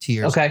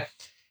tears. Okay.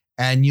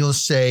 And you'll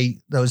say,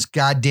 "Those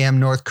goddamn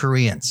North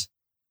Koreans."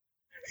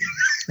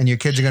 And your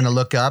kids are going to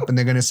look up and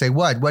they're going to say,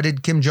 "What? What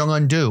did Kim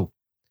Jong-un do?"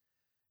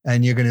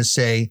 And you're going to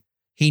say,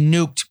 "He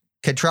nuked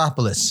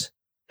Catropolis."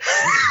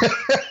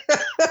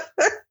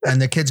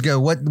 And the kids go,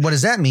 What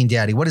does that mean,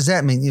 Daddy? What does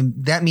that mean?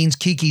 That means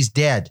Kiki's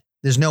dead.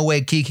 There's no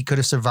way Kiki could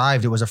have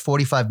survived. It was a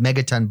 45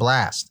 megaton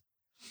blast.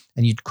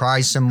 And you'd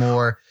cry some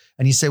more.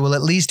 And you say, well,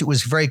 at least it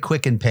was very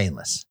quick and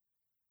painless.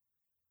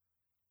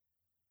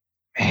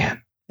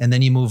 Man. And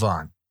then you move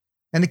on.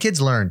 And the kids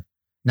learn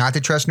not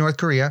to trust North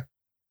Korea.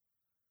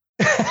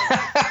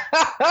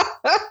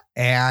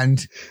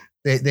 And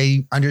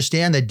they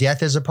understand that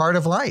death is a part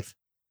of life.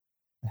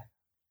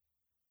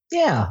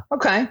 Yeah.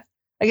 Okay.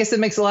 I guess that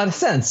makes a lot of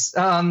sense.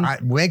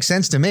 Makes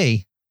sense to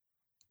me.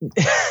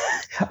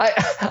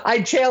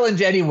 I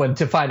challenge anyone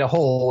to find a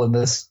hole in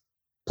this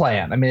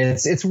plan. I mean,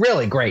 it's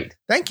really great.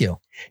 Thank you.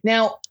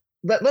 Now,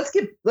 let's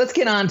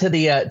get on to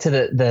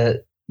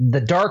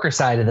the darker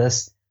side of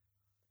this.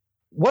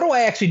 What do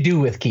I actually do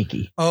with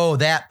Kiki? Oh,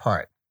 that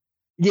part.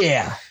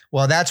 Yeah.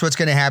 Well, that's what's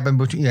going to happen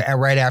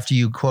right after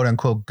you, quote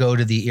unquote, go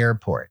to the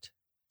airport.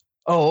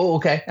 Oh,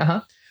 okay.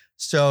 Uh-huh.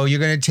 So you're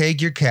going to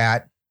take your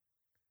cat,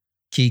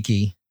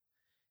 Kiki,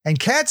 and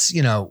cats,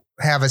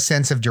 have a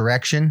sense of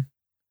direction.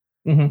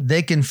 Mm-hmm.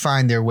 They can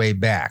find their way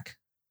back.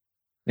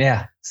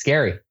 Yeah.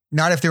 Scary.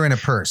 Not if they're in a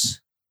purse.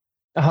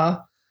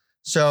 Uh-huh.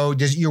 So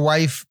your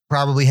wife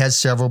probably has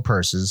several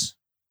purses.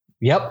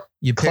 Yep.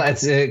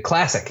 It's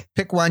classic.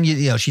 Pick one,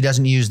 she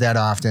doesn't use that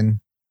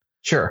often.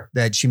 Sure.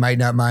 That she might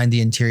not mind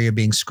the interior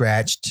being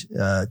scratched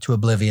to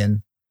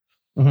oblivion.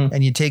 Mm-hmm.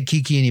 And you take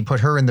Kiki and you put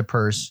her in the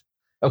purse.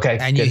 Okay.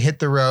 And you hit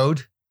the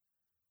road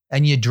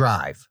and you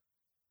drive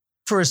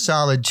for a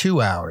solid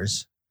 2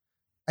 hours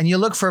and you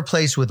look for a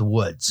place with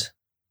woods.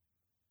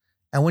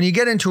 And when you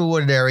get into a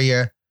wooded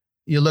area,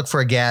 you look for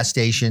a gas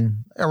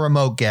station, a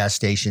remote gas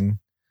station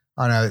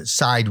on a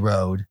side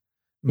road,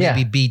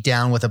 maybe beat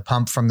down with a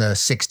pump from the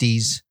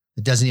 60s.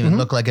 It doesn't even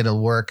look like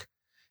it'll work.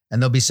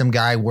 And there'll be some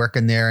guy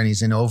working there and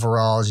he's in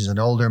overalls. He's an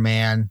older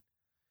man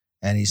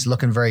and he's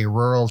looking very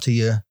rural to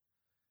you.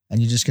 And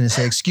you're just going to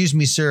say, "Excuse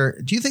me, sir,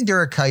 do you think there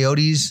are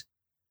coyotes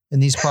in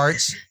these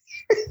parts?"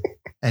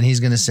 And he's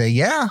going to say,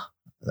 "Yeah,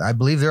 I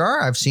believe there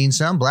are. I've seen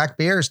some black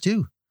bears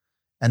too."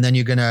 And then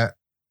you're going to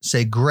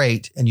say,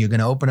 "Great." And you're going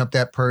to open up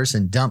that purse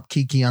and dump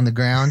Kiki on the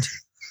ground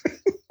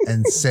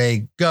and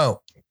say,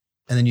 "Go."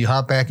 And then you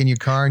hop back in your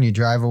car and you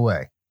drive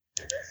away.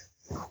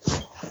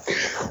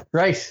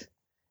 Right.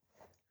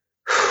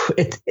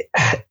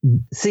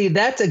 See,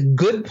 that's a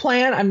good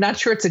plan. I'm not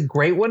sure it's a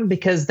great one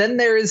because then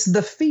there is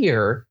the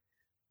fear.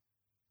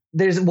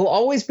 Will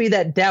always be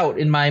that doubt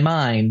in my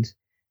mind.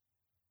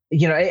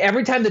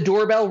 Every time the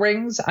doorbell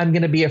rings, I'm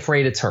going to be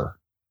afraid it's her.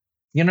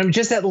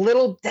 Just that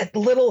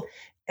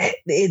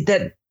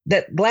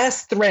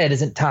last thread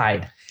isn't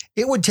tied.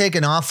 It would take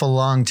an awful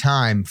long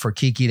time for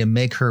Kiki to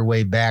make her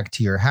way back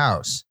to your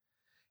house.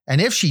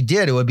 And if she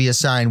did, it would be a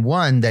sign,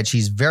 one, that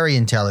she's very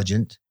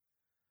intelligent,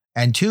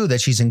 and two, that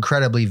she's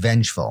incredibly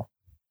vengeful.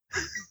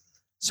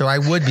 So I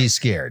would be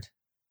scared.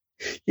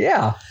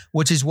 Yeah.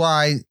 Which is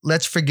why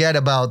let's forget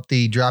about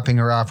the dropping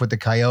her off with the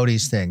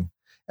coyotes thing,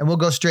 and we'll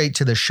go straight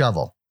to the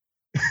shovel.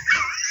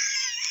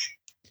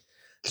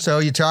 So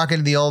you're talking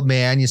to the old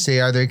man. You say,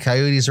 are there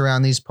coyotes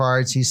around these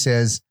parts? He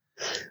says,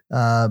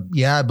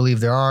 yeah, I believe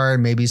there are,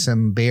 and maybe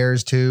some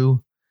bears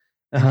too.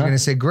 And you're going to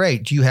say,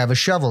 great. Do you have a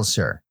shovel,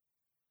 sir?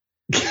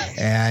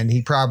 And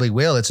he probably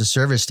will. It's a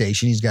service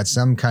station. He's got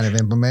some kind of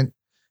implement,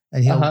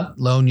 and he'll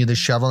loan you the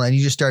shovel, and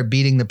you just start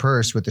beating the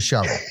purse with the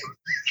shovel.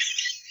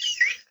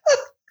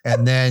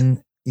 And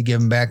then you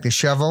give him back the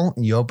shovel,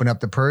 and you open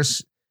up the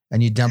purse,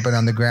 and you dump it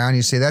on the ground.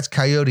 You say, that's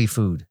coyote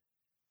food.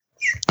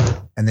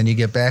 And then you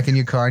get back in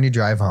your car and you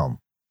drive home.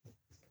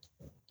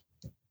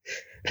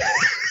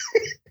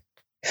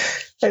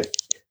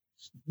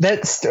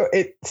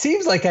 It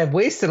seems like I've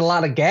wasted a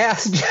lot of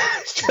gas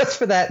just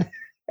for that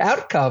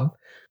outcome.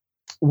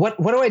 What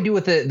do I do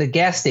with the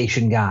gas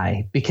station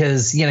guy?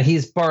 Because,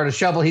 he's borrowed a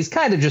shovel. He's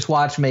kind of just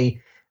watched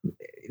me.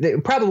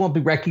 It probably won't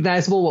be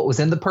recognizable what was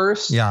in the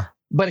purse. Yeah.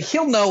 But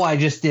he'll know I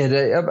just did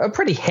a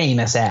pretty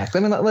heinous act. I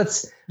mean,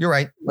 You're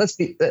right. Let's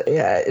be.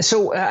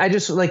 So I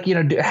just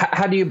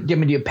how do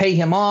you pay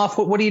him off?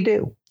 What do you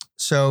do?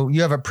 So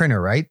you have a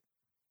printer, right?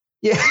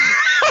 Yeah.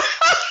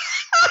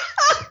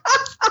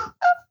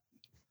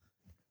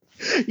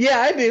 Yeah,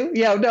 I do.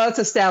 Yeah, no, it's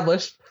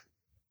established.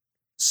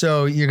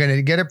 So you're going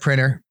to get a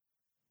printer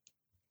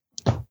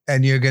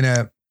and you're going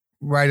to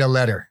write a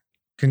letter.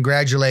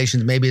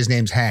 Congratulations. Maybe his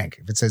name's Hank.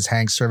 If it says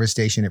Hank Service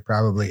Station, it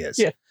probably is.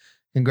 Yeah.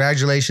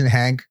 Congratulations,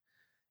 Hank.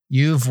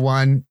 You've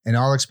won an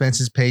all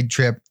expenses paid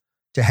trip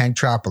to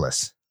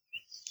Hanktropolis.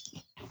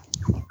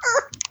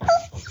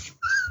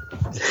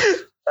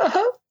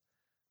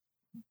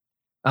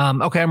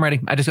 Okay, I'm ready.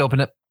 I just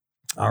opened it.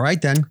 All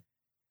right, then.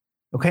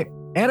 Okay.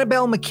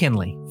 Annabelle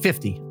McKinley,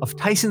 50, of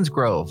Tyson's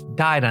Grove,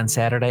 died on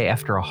Saturday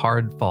after a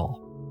hard fall.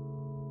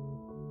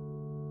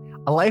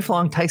 A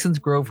lifelong Tyson's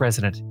Grove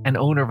resident and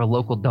owner of a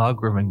local dog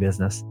grooming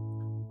business,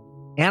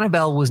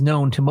 Annabelle was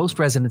known to most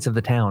residents of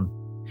the town.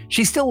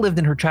 She still lived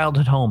in her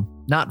childhood home,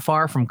 not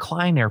far from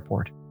Klein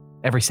Airport.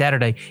 Every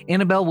Saturday,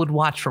 Annabelle would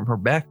watch from her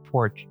back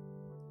porch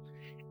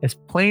as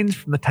planes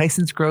from the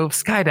Tyson's Grove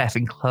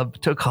Skydiving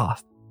Club took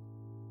off.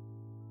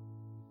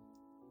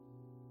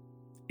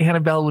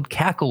 Annabelle would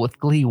cackle with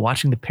glee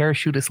watching the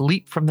parachutists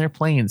leap from their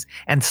planes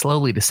and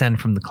slowly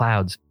descend from the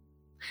clouds.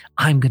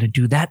 I'm going to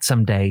do that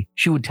someday,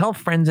 she would tell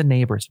friends and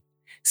neighbors.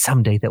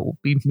 Someday that will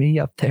be me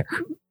up there.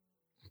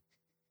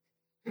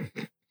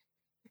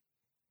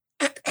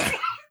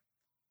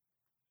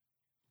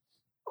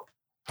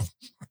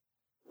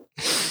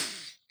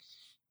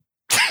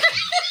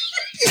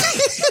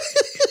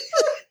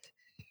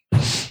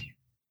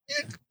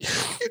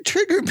 You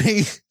triggered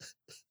me.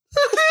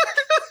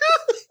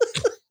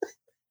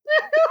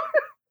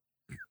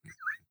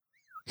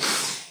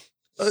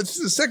 It's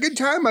the second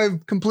time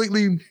I've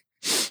completely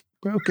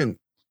broken.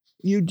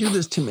 You do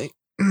this to me.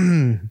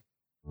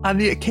 On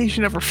the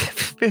occasion of her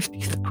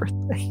 50th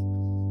birthday,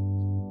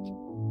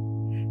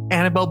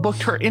 Annabelle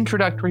booked her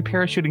introductory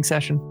parachuting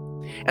session.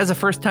 As a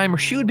first-timer,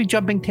 she would be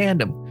jumping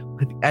tandem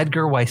with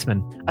Edgar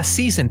Weissman, a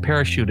seasoned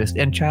parachutist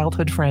and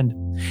childhood friend.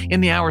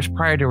 In the hours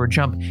prior to her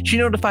jump, she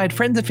notified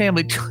friends and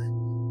family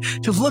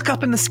to look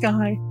up in the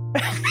sky.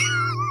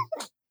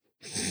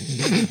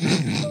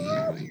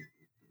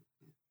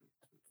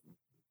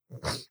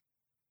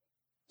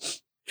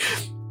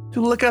 To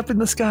look up in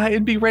the sky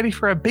and be ready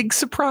for a big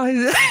surprise.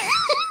 Be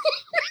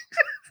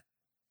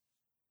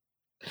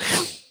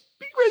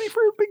ready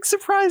for a big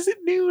surprise at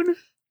noon.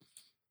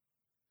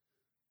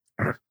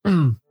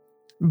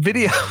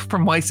 Video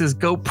from Weiss's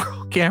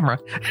GoPro camera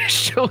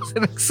shows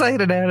an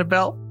excited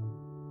Annabelle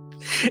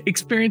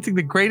experiencing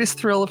the greatest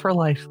thrill of her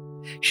life.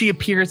 She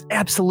appears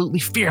absolutely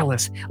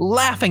fearless,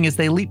 laughing as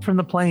they leap from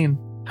the plane.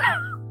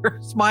 Her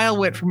smile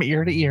went from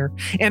ear to ear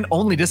and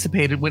only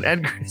dissipated when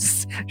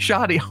Edgar's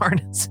shoddy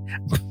harness,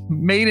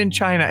 made in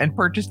China and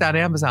purchased on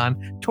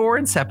Amazon, tore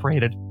and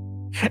separated.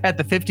 At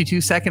the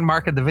 52-second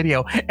mark of the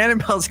video,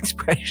 Annabelle's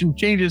expression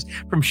changes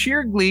from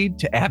sheer glee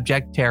to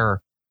abject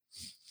terror.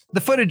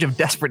 The footage of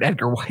desperate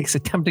Edgar Weiss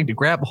attempting to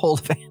grab a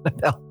hold of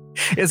Annabelle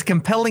is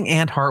compelling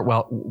and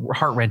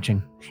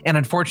heart-wrenching, and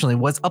unfortunately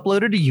was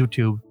uploaded to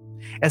YouTube.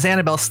 As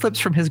Annabelle slips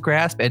from his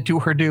grasp and to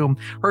her doom,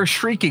 her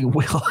shrieking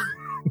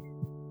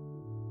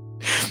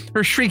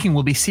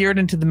will be seared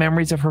into the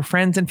memories of her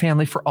friends and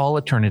family for all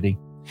eternity.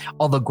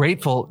 Although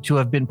grateful to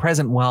have been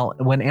present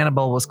when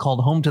Annabelle was called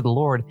home to the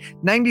Lord,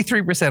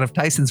 93% of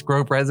Tyson's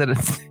Grove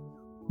residents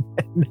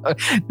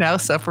now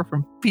suffer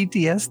from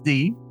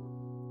PTSD.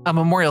 A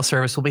memorial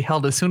service will be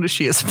held as soon as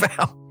she is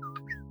found.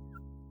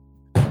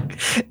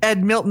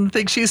 Ed Milton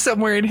thinks she's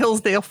somewhere in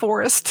Hillsdale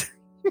Forest.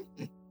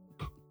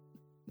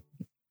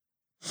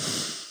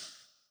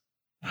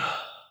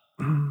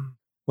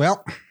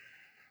 Well,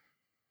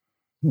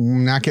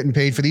 I'm not getting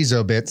paid for these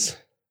obits.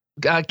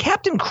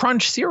 Captain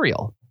Crunch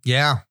cereal.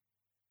 Yeah.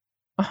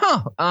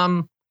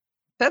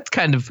 That's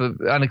kind of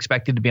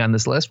unexpected to be on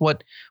this list.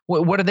 What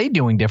are they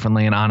doing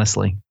differently and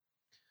honestly?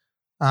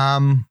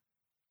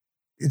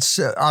 It's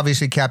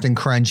obviously Captain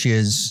Crunch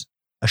is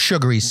a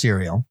sugary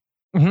cereal.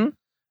 Mm-hmm.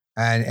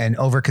 And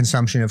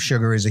overconsumption of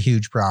sugar is a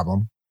huge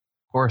problem.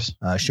 Of course.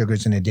 Sugar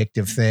is an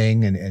addictive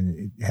thing, and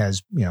it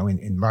has,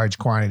 in large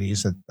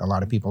quantities that a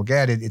lot of people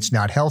get it. It's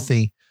not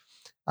healthy.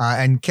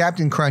 And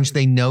Captain Crunch,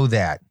 they know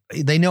that.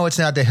 They know it's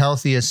not the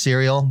healthiest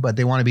cereal, but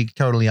they want to be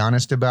totally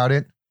honest about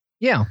it.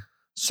 Yeah.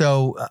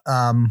 So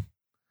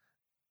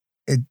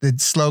the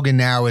slogan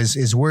now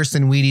is worse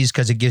than Wheaties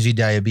because it gives you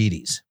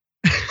diabetes.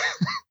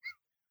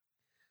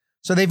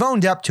 So they've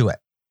owned up to it.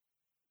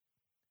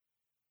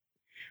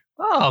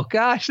 Oh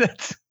gosh,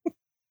 that's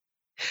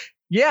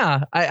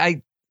yeah.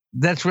 I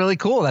that's really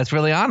cool. That's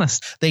really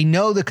honest. They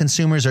know the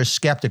consumers are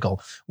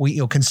skeptical.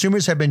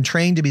 Consumers have been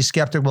trained to be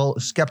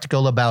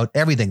skeptical about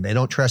everything. They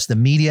don't trust the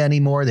media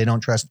anymore. They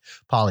don't trust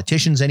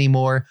politicians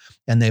anymore,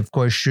 and they of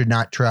course should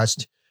not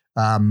trust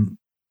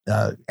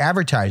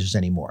advertisers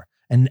anymore.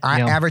 And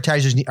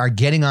advertisers are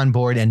getting on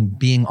board and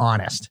being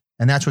honest,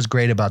 and that's what's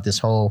great about this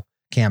whole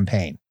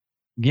campaign.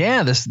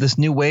 Yeah, this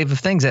new wave of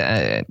things.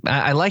 I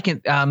like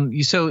it.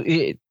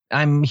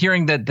 I'm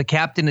hearing that the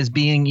captain is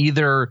being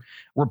either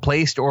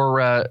replaced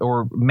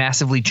or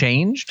massively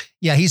changed.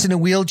 Yeah, he's in a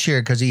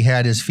wheelchair because he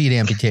had his feet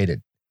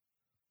amputated.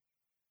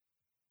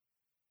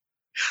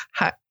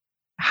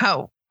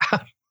 How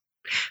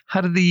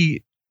do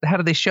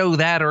they show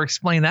that or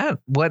explain that?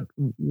 What?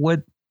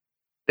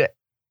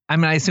 I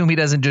mean, I assume he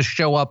doesn't just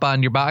show up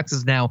on your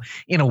boxes now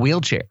in a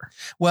wheelchair.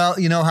 Well,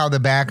 you know how the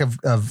back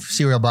of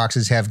cereal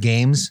boxes have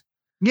games?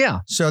 Yeah.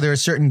 So there are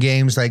certain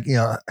games like,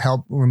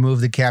 help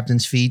remove the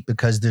captain's feet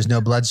because there's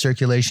no blood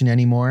circulation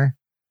anymore.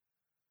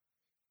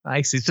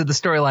 I see. So the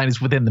storyline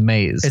is within the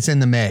maze. It's in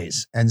the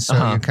maze. And so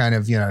you're kind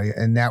of,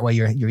 and that way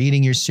you're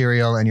eating your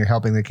cereal and you're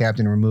helping the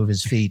captain remove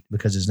his feet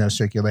because there's no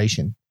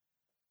circulation.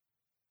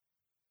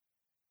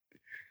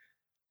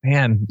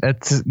 Man,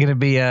 that's going to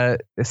be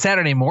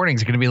Saturday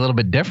mornings are going to be a little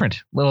bit different,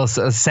 a little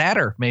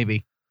sadder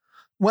maybe.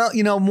 Well,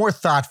 more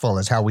thoughtful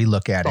is how we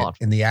look at it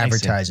in the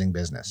advertising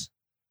business.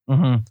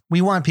 Mm-hmm.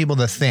 We want people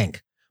to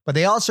think, but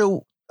they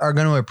also are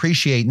going to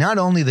appreciate not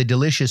only the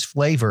delicious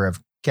flavor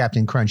of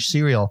Captain Crunch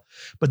cereal,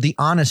 but the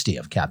honesty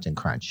of Captain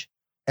Crunch.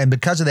 And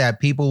because of that,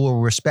 people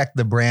will respect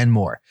the brand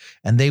more,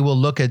 and they will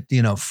look at,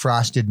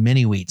 frosted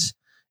mini wheats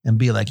and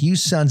be like, you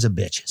sons of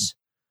bitches.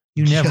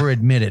 You never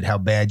admitted how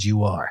bad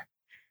you are.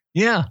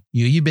 Yeah.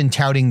 You've been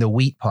touting the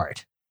wheat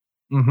part.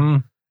 Mm-hmm.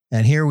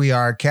 And here we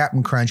are,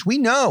 Captain Crunch. We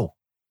know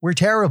we're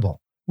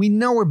terrible. We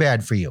know we're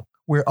bad for you.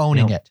 We're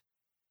owning it.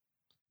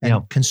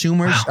 And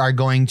consumers are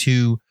going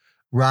to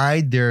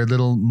ride their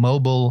little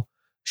mobile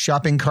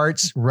shopping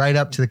carts right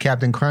up to the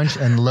Captain Crunch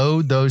and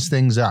load those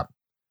things up.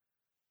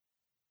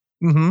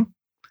 Mm-hmm.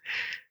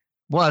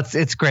 Well,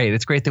 it's great.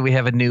 It's great that we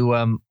have a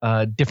new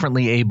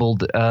differently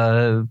abled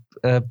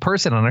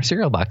person on our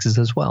cereal boxes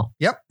as well.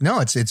 Yep.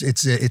 No,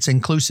 it's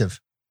inclusive.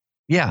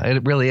 Yeah,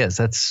 it really is.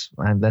 That's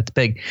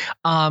big.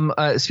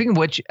 Speaking of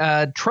which,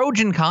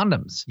 Trojan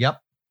condoms. Yep.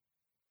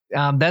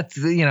 That's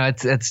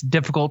it's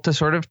difficult to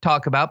sort of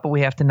talk about, but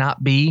we have to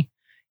not be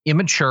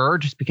immature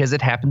just because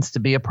it happens to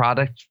be a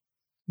product,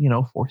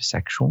 for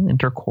sexual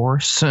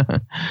intercourse. Tell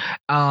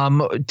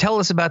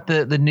us about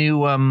the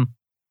new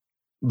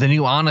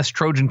Honest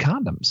Trojan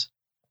condoms.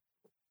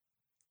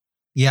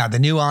 Yeah, the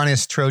new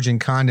Honest Trojan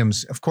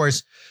condoms. Of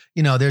course,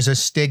 there's a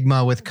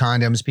stigma with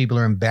condoms. People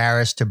are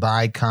embarrassed to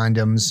buy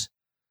condoms.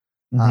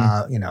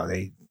 Mm-hmm.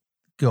 They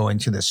go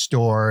into the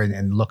store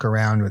and look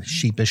around with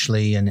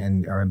sheepishly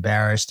and are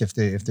embarrassed if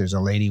there's a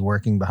lady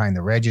working behind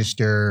the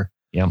register.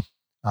 Yeah.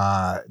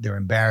 They're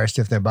embarrassed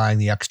if they're buying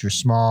the extra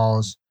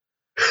smalls.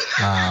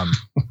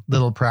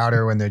 Little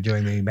prouder when they're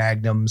doing the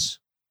magnums.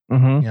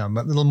 Mm-hmm.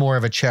 A little more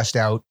of a chest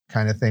out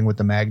kind of thing with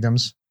the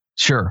magnums.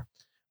 Sure.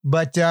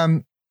 But,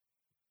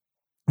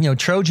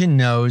 Trojan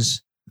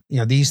knows,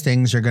 these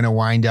things are going to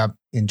wind up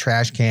in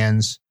trash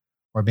cans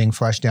or being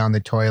flushed down the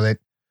toilet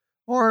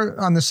or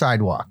on the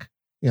sidewalk,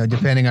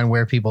 depending on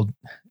where people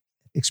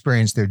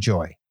experience their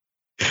joy.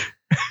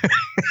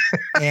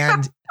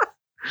 And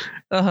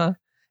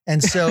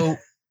so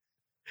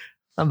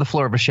on the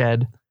floor of a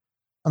shed.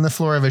 On the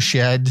floor of a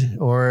shed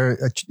or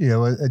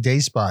a day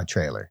spa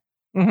trailer,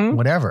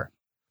 whatever.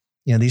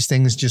 These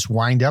things just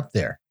wind up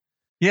there.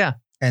 Yeah.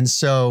 And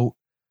so,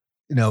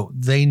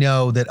 they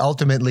know that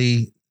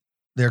ultimately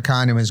their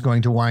condom is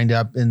going to wind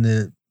up in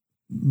the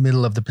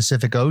middle of the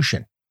Pacific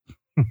Ocean.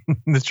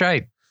 That's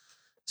right.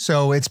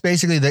 So it's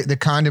basically the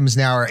condoms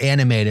now are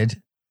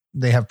animated.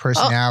 They have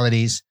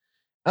personalities.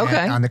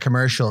 Okay. On the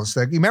commercials.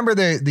 Like, you remember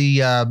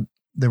the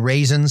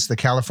raisins, the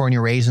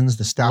California raisins,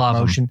 the stop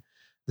motion.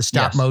 The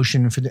stop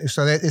motion.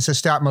 So it's a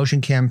stop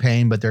motion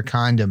campaign, but they're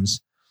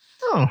condoms.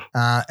 Oh.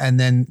 And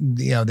then,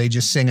 they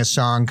just sing a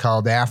song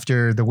called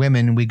After the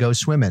Women, We Go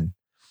Swimming.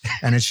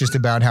 And it's just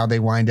about how they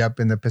wind up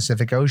in the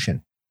Pacific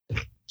Ocean.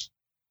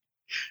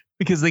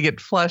 Because they get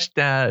flushed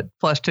to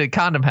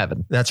condom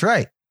heaven. That's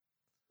right.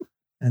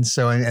 And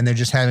so, and they're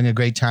just having a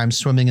great time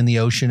swimming in the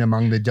ocean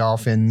among the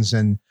dolphins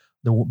and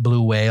the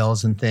blue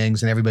whales and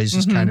things. And everybody's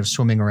just kind of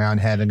swimming around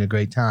having a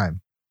great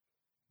time.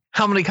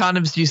 How many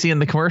condoms do you see in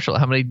the commercial?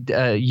 How many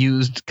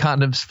used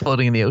condoms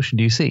floating in the ocean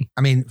do you see?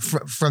 I mean,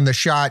 from the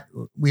shot,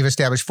 we've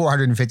established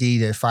 450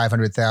 to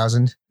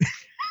 500,000.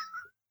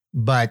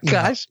 But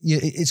gosh,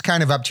 it's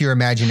kind of up to your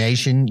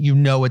imagination. You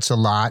know, it's a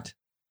lot.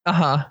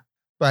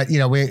 But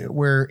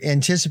we're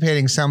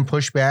anticipating some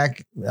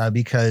pushback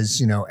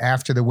because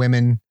after the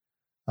women,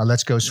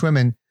 let's go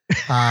swimming.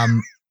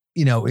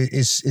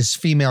 Is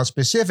female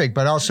specific,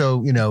 but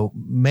also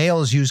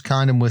males use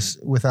condom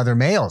with other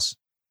males.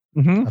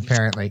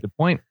 Apparently, good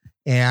point.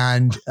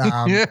 And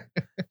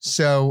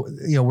so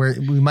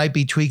we might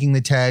be tweaking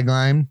the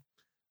tagline.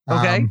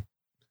 Okay.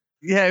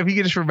 Yeah, if you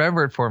could just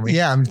remember it for me.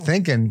 Yeah, I'm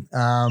thinking.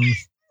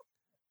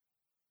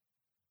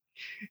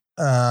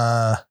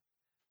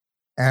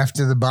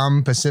 After the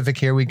bum, Pacific,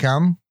 here we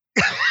come.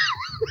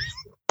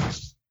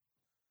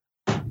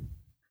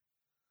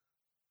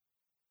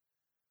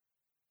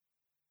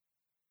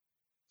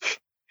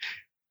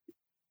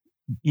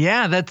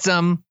 Yeah, that's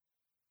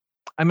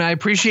I mean, I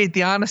appreciate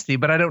the honesty,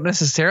 but I don't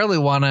necessarily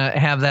want to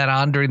have that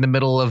on during the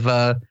middle of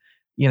a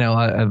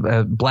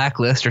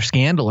blacklist or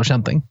scandal or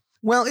something.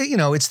 Well,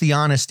 it's the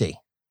honesty.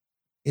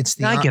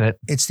 I get it.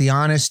 It's the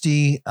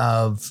honesty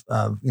of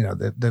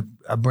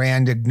a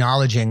brand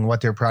acknowledging what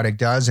their product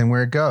does and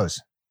where it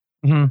goes.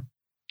 Mm-hmm.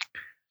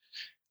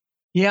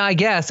 Yeah, I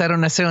guess I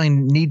don't necessarily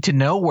need to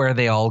know where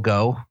they all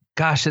go.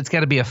 Gosh, it's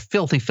got to be a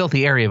filthy,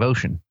 filthy area of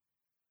ocean.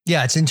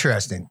 Yeah, it's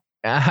interesting.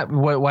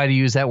 Why do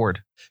you use that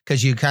word?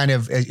 Because you kind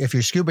of, if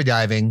you're scuba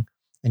diving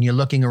and you're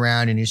looking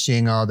around and you're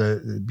seeing all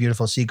the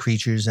beautiful sea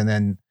creatures, and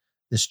then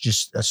this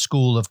just a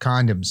school of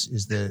condoms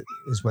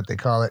is what they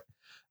call it.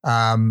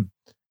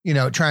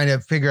 Trying to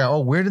figure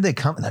out, where did they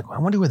come? Like, I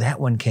wonder where that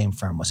one came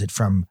from. Was it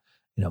from,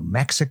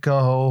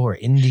 Mexico or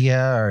India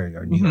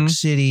or New York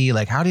City?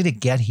 Like, how did it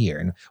get here?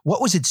 And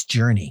what was its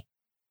journey?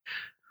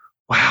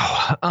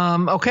 Wow.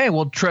 Okay.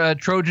 Well,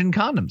 Trojan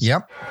condoms.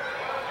 Yep.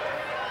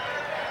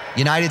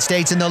 United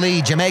States in the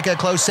lead. Jamaica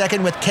close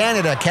second with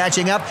Canada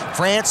catching up.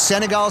 France,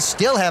 Senegal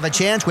still have a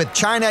chance with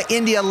China,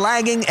 India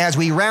lagging as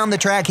we round the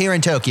track here in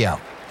Tokyo.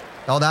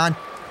 Hold on.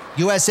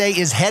 USA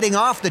is heading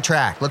off the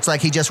track. Looks like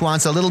he just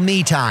wants a little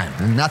me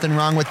time. Nothing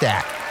wrong with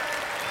that.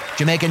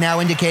 Jamaica now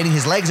indicating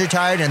his legs are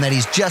tired and that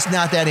he's just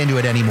not that into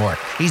it anymore.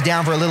 He's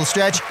down for a little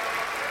stretch.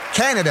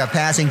 Canada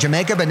passing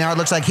Jamaica, but now it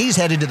looks like he's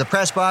headed to the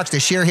press box to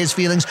share his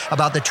feelings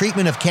about the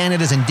treatment of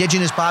Canada's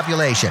indigenous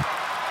population.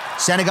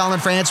 Senegal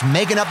and France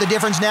making up the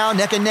difference now,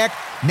 neck and neck.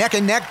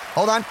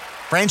 Hold on.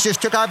 France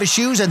just took off his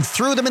shoes and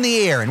threw them in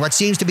the air in what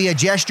seems to be a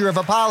gesture of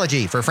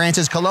apology for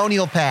France's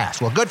colonial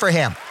past. Well, good for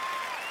him.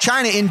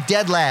 China in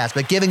dead last,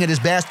 but giving it his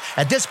best.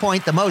 At this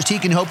point, the most he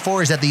can hope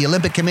for is that the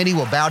Olympic Committee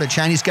will bow to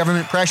Chinese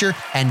government pressure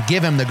and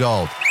give him the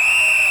gold.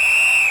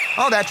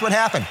 Oh, that's what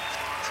happened.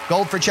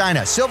 Gold for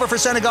China, silver for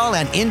Senegal,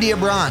 and India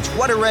bronze.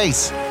 What a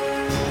race.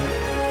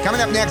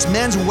 Coming up next,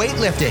 men's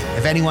weightlifting,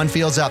 if anyone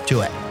feels up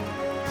to it.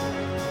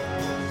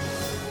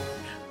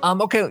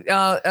 Okay.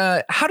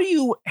 How do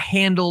you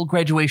handle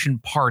graduation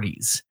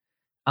parties?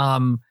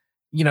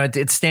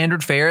 It's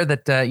standard fare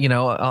that,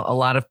 a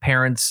lot of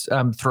parents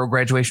throw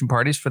graduation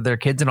parties for their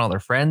kids and all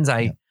their friends.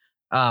 I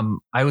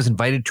was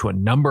invited to a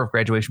number of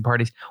graduation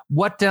parties.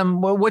 What's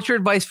your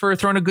advice for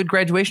throwing a good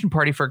graduation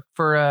party for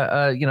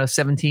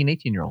 17,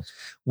 18-year-olds?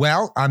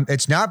 Well,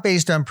 it's not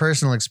based on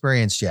personal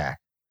experience,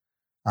 Jack.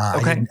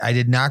 Okay. I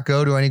did not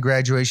go to any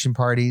graduation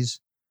parties.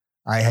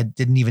 I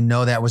didn't even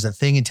know that was a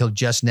thing until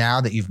just now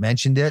that you've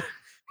mentioned it.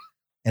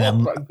 And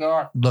I'm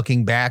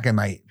looking back at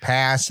my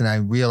past and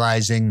I'm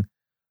realizing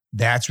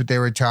that's what they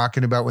were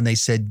talking about when they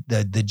said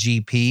the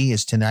GP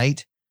is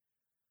tonight.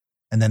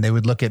 And then they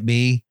would look at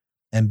me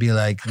and be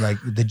like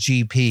the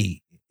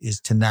GP is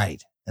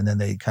tonight. And then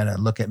they kind of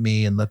look at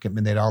me and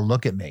they'd all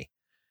look at me.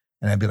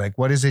 And I'd be like,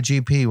 what is a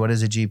GP? What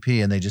is a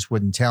GP? And they just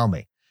wouldn't tell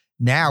me.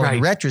 Now, in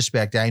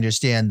retrospect, I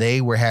understand they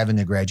were having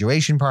a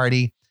graduation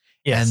party.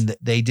 Yes. And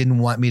they didn't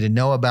want me to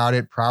know about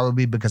it,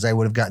 probably because I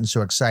would have gotten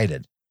so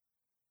excited.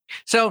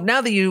 So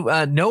now that you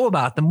know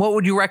about them, what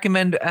would you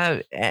recommend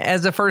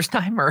as a first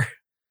timer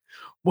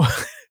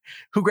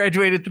who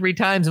graduated 3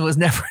 times and was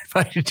never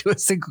invited to a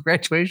single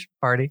graduation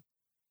party?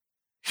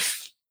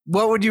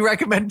 What would you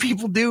recommend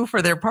people do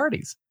for their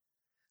parties?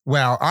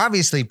 Well,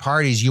 obviously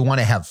parties, you want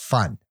to have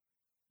fun.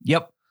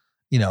 Yep.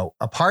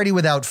 A party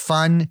without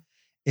fun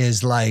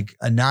is like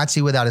a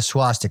Nazi without a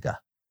swastika.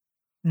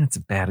 That's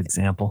a bad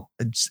example.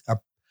 It's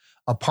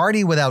a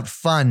party without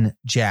fun,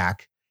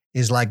 Jack,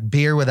 is like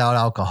beer without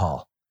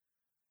alcohol.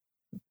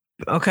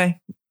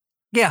 Okay.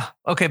 Yeah.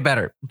 Okay.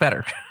 Better.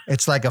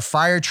 It's like a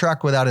fire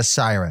truck without a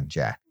siren,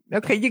 Jack.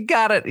 Okay. You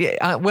got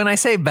it. When I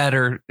say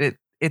better,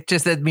 it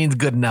just, that means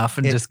good enough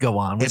and just go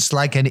on. It's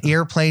like an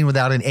airplane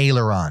without an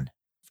aileron.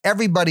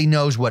 Everybody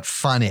knows what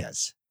fun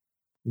is.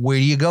 Where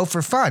do you go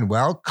for fun?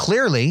 Well,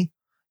 clearly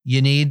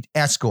you need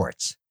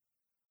escorts.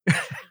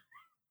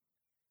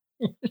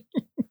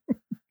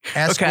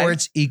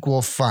 Escorts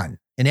equal fun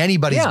in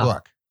anybody's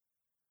book.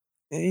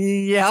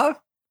 Yeah.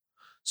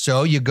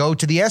 So you go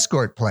to the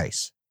escort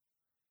place.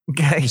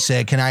 Okay. You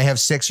say, can I have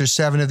 6 or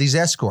 7 of these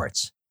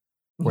escorts?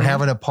 We're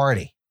having a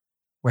party.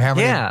 We're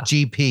having a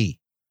GP.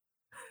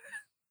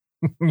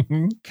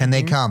 Can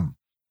they come?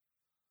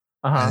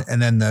 Uh-huh.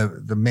 And then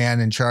the man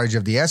in charge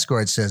of the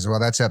escort says, well,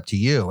 that's up to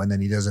you. And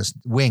then he does a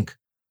wink.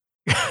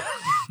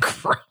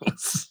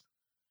 Gross.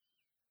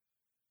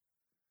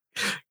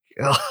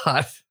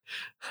 God.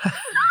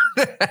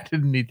 I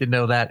didn't need to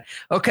know that.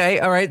 Okay.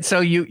 All right. So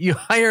you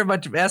hire a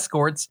bunch of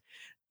escorts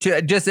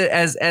to just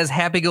as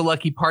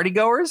happy-go-lucky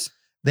partygoers?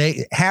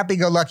 They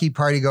happy-go-lucky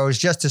partygoers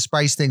just to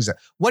spice things up.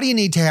 What do you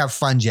need to have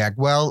fun, Jack?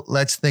 Well,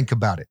 let's think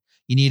about it.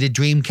 You need a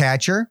dream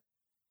catcher.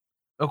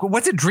 Okay,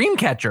 what's a dream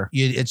catcher?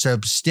 It's a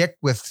stick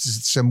with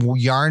some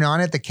yarn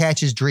on it that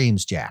catches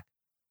dreams, Jack.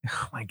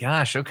 Oh my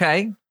gosh.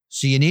 Okay.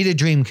 So you need a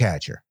dream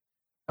catcher.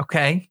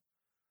 Okay.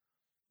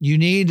 You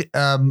need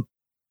a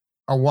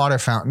water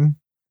fountain.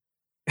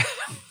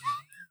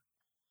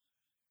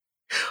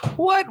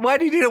 What? Why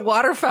do you need a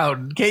water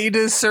fountain? Can't you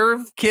just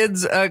serve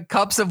kids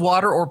cups of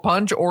water or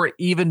punch or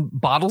even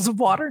bottles of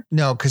water?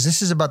 No, because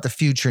this is about the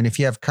future. And if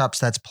you have cups,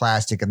 that's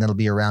plastic and that'll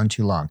be around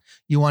too long.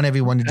 You want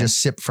everyone to just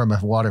sip from a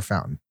water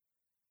fountain.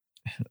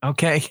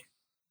 Okay.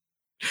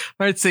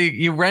 All right. So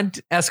you rent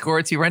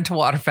escorts, you rent a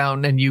water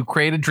fountain, and you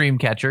create a dream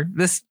catcher.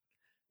 This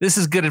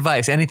is good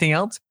advice. Anything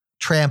else?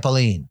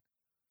 Trampoline.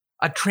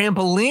 A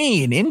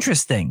trampoline.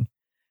 Interesting.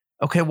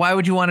 Okay. Why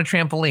would you want a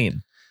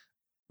trampoline?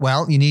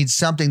 Well, you need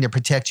something to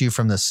protect you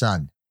from the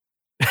sun.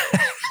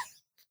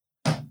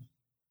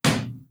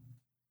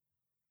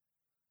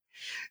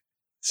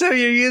 So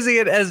you're using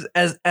it as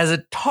a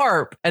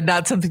tarp and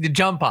not something to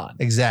jump on.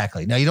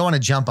 Exactly. Now, you don't want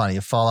to jump on it.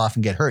 You fall off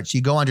and get hurt. So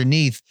you go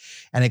underneath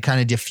and it kind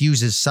of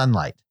diffuses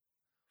sunlight.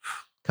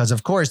 Because,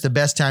 of course, the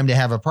best time to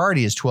have a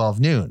party is 12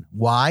 noon.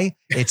 Why?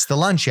 It's the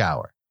lunch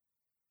hour.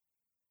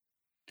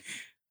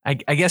 I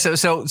guess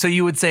so. So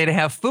you would say to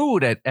have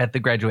food at the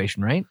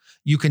graduation, right?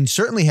 You can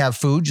certainly have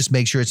food. Just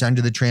make sure it's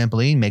under the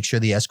trampoline. Make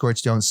sure the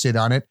escorts don't sit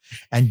on it.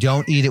 And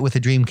don't eat it with a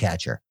dream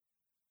catcher.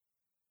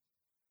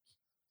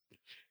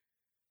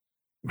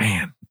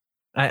 Man,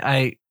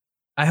 I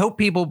hope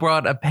people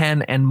brought a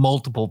pen and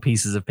multiple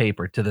pieces of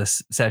paper to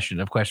this session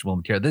of questionable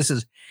material. This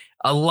is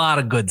a lot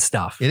of good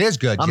stuff. It is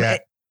good,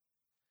 Jack.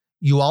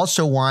 You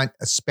also want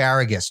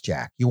asparagus,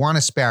 Jack. You want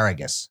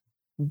asparagus.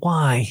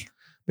 Why?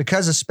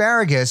 Because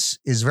asparagus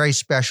is very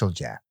special,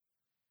 Jack.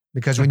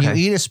 Because when you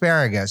eat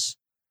asparagus,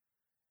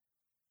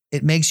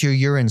 it makes your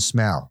urine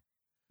smell.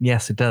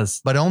 Yes, it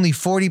does. But only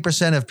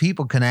 40% of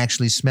people can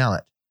actually smell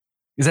it.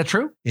 Is that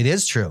true? It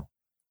is true.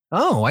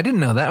 Oh, I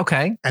didn't know that.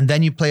 Okay. And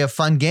then you play a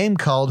fun game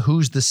called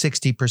Who's the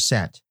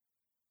 60%?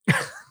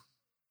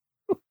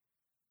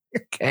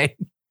 Okay.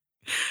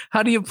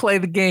 How do you play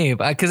the game?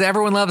 Because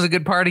everyone loves a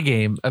good party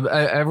game.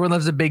 Everyone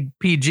loves a big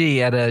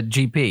PG at a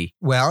GP.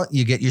 Well,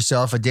 you get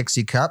yourself a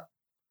Dixie cup.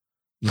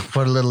 You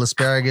put a little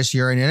asparagus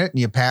urine in it and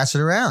you pass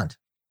it around.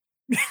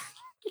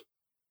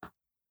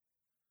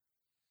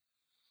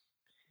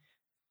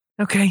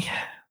 Okay.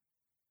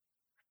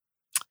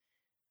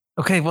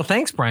 Okay. Well,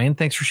 thanks, Brian.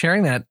 Thanks for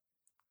sharing that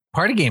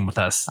party game with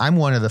us. I'm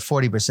one of the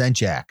 40%,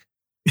 Jack.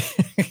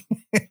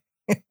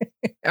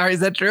 All right.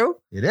 Is that true?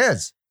 It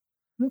is.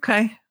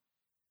 Okay.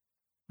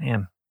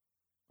 Man,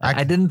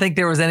 I didn't think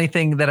there was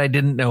anything that I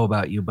didn't know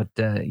about you, but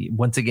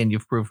once again,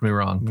 you've proved me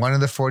wrong. One of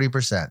the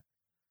 40%.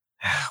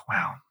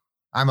 Wow.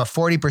 I'm a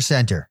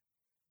 40%er.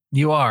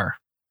 You are.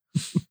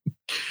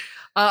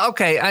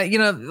 Okay.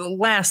 The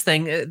last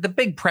thing, the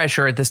big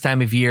pressure at this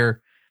time of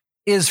year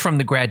is from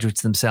the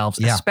graduates themselves,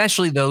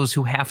 especially those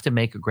who have to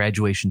make a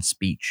graduation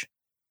speech,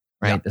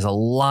 right? Yeah. There's a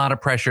lot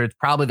of pressure. It's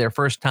probably their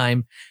first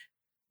time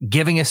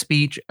giving a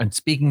speech and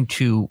speaking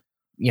to,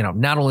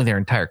 not only their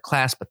entire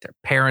class, but their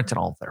parents and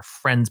all of their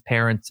friends'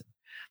 parents,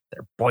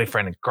 their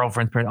boyfriend and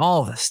girlfriend's parents,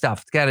 all of this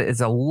stuff.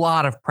 It's a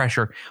lot of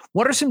pressure.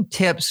 What are some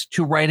tips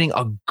to writing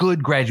a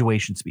good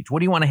graduation speech? What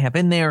do you want to have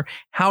in there?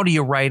 How do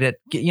you write it?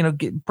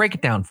 Break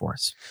it down for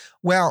us.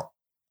 Well,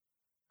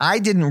 I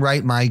didn't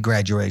write my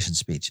graduation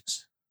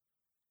speeches.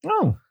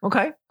 Oh,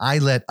 okay. I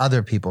let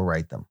other people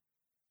write them.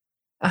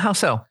 How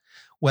so?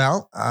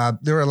 Well,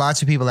 there are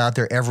lots of people out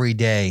there every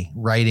day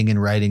writing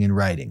and writing and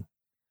writing.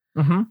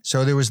 Mm-hmm.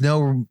 So there was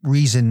no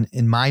reason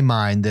in my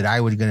mind that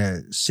I was going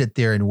to sit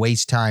there and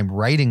waste time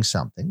writing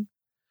something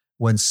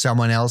when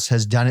someone else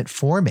has done it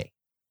for me.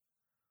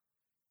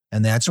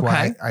 And that's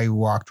why I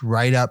walked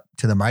right up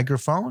to the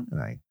microphone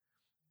and I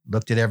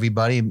looked at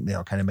everybody,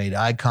 kind of made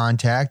eye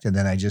contact. And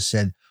then I just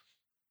said,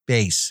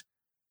 bass,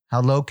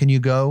 how low can you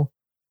go?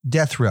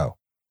 Death row.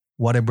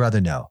 What a brother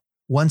know.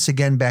 Once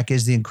again, back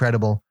is the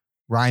incredible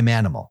rhyme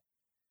animal.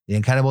 The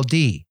incredible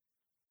D.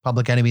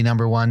 Public Enemy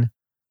 #1.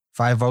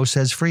 5-0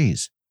 says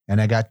freeze.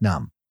 And I got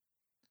numb.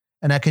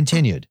 And I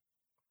continued.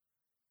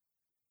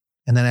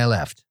 And then I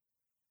left.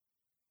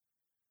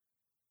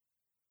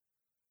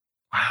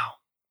 Wow.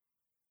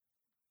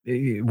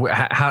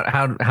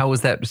 How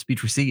was that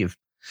speech received?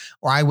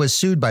 Well, I was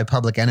sued by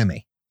Public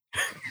Enemy.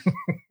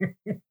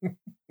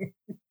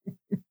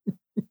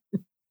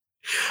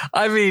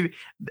 I mean,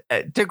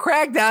 to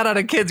crack down on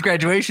a kid's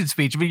graduation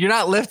speech, you're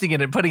not lifting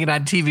it and putting it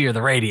on TV or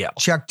the radio.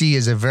 Chuck D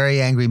is a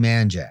very angry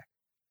man, Jack.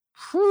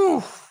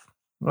 Whew.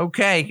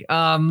 Okay.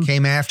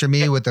 Came after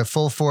me with the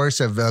full force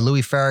of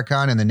Louis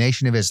Farrakhan and the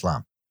Nation of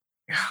Islam.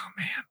 Oh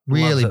man,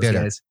 Really love those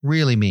bitter. guys.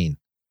 Really mean.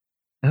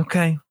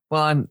 Okay.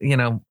 Well,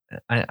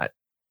 I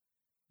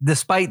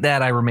despite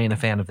that, I remain a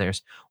fan of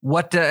theirs.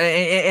 What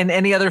and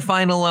any other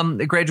final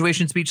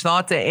graduation speech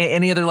thoughts?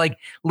 Any other like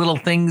little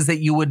things that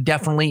you would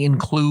definitely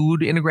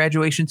include in a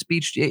graduation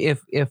speech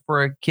if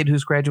for a kid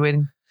who's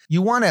graduating?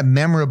 You want a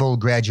memorable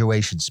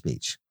graduation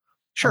speech.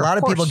 Sure. A lot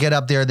of people course. get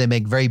up there, they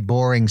make very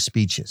boring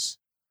speeches.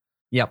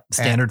 Yep.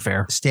 Standard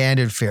fare.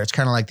 Standard fare. It's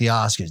kind of like the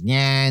Oscars.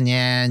 Yeah,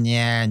 yeah,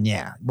 yeah,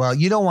 yeah. Well,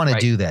 you don't want to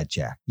do that,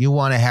 Jack. You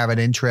want to have an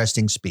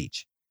interesting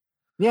speech.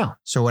 Yeah.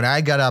 So when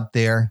I got up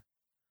there,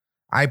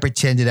 I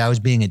pretended I was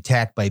being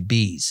attacked by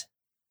bees.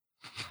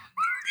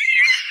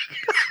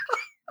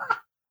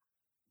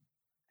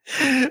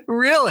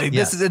 Really?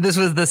 Yes. This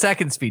was the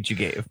second speech you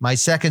gave. My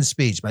second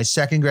speech, my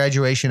second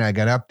graduation, I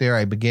got up there.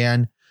 I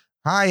began,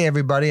 "Hi,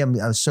 everybody.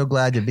 I'm so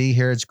glad to be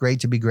here. It's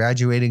great to be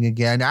graduating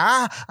again."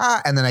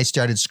 And then I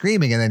started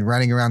screaming and then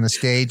running around the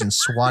stage and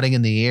swatting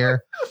in the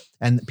air.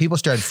 And people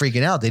started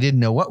freaking out. They didn't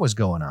know what was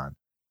going on.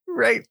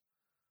 Right.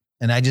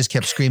 And I just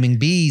kept screaming,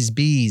 "Bees,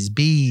 bees,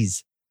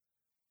 bees."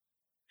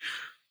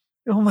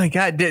 Oh my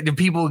God. Did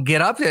people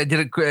get up? Did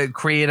it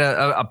create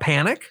a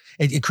panic?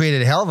 It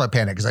created a hell of a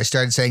panic because I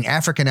started saying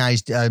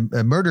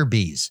Africanized murder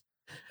bees.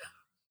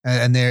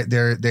 And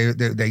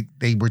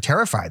they were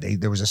terrified.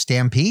 There was a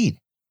stampede.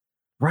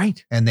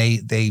 Right. And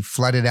they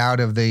flooded out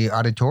of the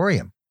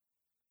auditorium.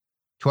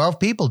 12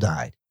 people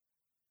died.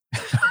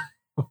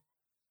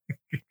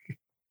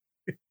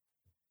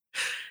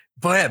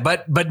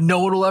 But no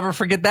one will ever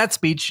forget that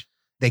speech.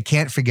 They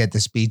can't forget the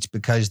speech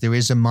because there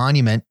is a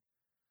monument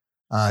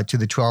to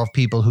the 12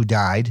 people who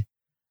died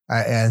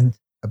and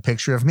a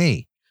picture of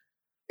me.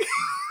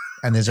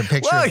 And there's a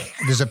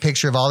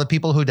picture of all the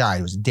people who died.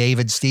 It was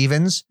David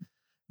Stevens,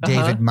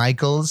 David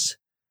Michaels,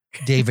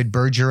 David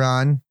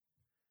Bergeron,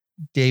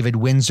 David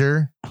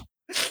Windsor,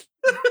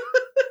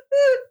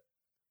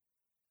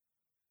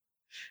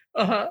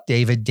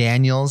 David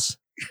Daniels,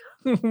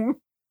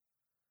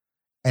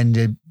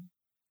 and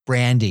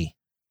Brandy.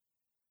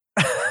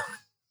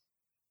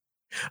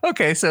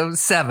 Okay, so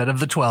 7 of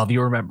the 12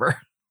 you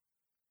remember.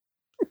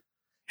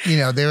 You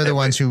know, they were the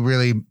ones who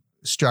really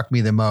struck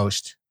me the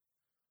most.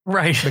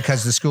 Right.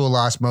 Because the school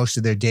lost most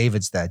of their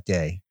Davids that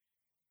day.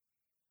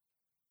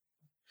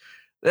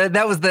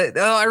 That was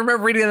I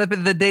remember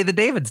reading the day the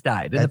Davids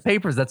died in the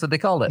papers. That's what they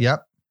called it.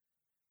 Yep.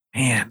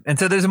 Man. And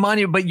so there's a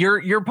monument, but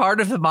you're part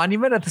of the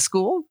monument at the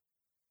school?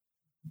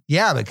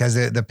 Yeah, because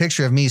the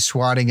picture of me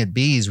swatting at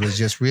bees was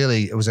just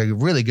it was a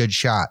really good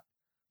shot.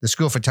 The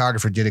school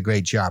photographer did a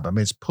great job. I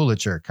mean, it's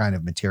Pulitzer kind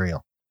of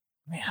material.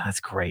 Man, that's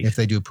great. If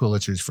they do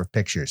Pulitzers for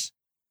pictures.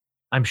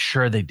 I'm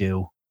sure they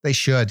do. They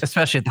should.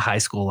 Especially at the high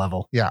school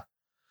level. Yeah.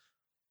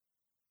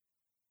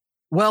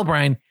 Well,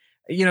 Brian,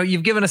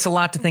 you've given us a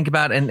lot to think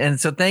about. And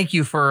so thank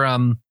you for,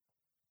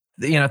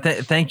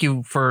 thank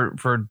you for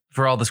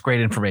all this great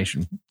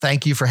information.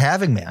 Thank you for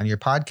having me on your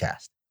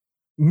podcast.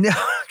 No,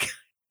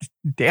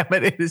 damn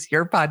it. It is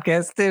your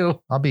podcast too.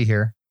 I'll be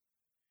here.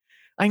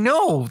 I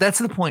know. That's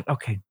the point.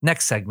 Okay.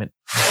 Next segment.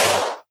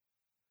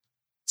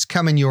 It's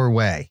coming your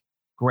way.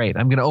 Great.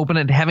 I'm going to open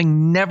it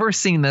having never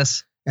seen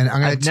this. And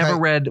I've never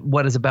read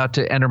what is about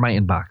to enter my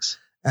inbox.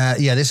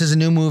 This is a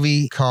new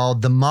movie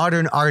called The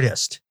Modern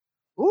Artist.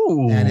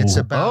 Ooh. And it's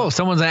about... Oh,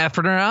 someone's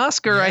after an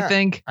Oscar, I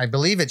think. I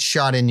believe it's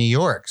shot in New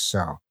York,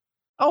 so...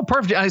 Oh,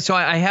 perfect. So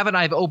I haven't.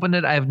 I've opened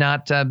it. I have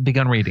not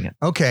begun reading it.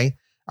 Okay.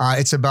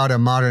 It's about a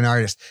modern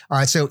artist.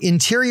 So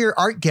Interior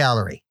Art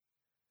Gallery.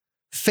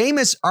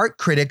 Famous art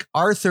critic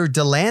Arthur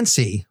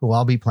Delancey, who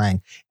I'll be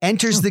playing,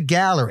 enters the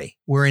gallery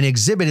where an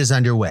exhibit is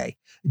underway.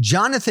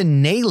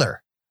 Jonathan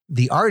Naylor,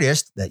 the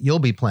artist that you'll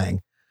be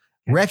playing,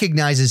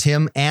 recognizes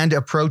him and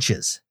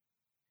approaches.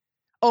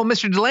 Oh,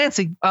 Mr.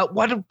 Delancey,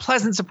 what a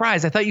pleasant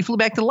surprise. I thought you flew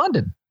back to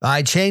London.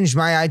 I changed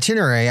my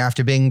itinerary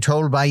after being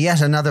told by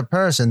yet another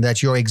person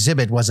that your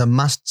exhibit was a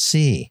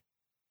must-see.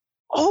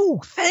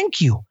 Oh,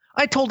 thank you.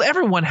 I told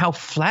everyone how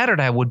flattered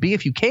I would be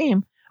if you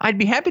came. I'd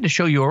be happy to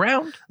show you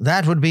around.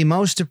 That would be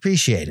most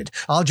appreciated.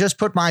 I'll just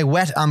put my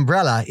wet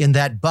umbrella in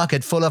that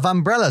bucket full of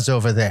umbrellas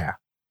over there.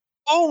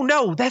 Oh,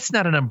 no, that's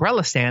not an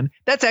umbrella stand.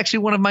 That's actually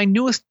one of my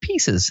newest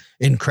pieces.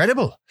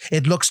 Incredible.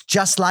 It looks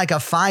just like a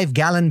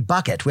 5-gallon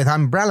bucket with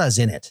umbrellas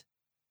in it.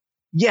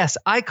 Yes,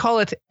 I call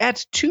it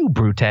Et tu,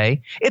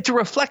 Brute. It's a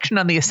reflection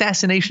on the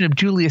assassination of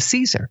Julius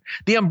Caesar.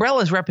 The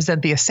umbrellas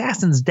represent the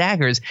assassin's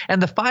daggers,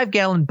 and the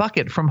 5-gallon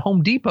bucket from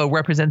Home Depot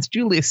represents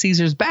Julius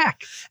Caesar's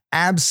back.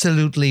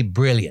 Absolutely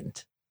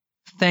brilliant.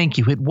 Thank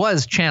you. It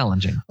was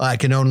challenging. I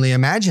can only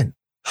imagine.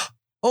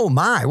 Oh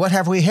my, what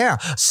have we here?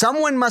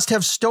 Someone must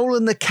have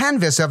stolen the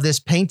canvas of this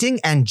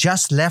painting and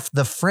just left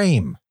the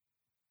frame.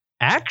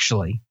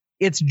 Actually,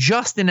 it's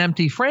just an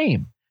empty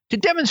frame. To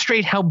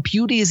demonstrate how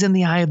beauty is in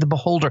the eye of the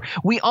beholder,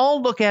 we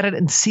all look at it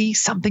and see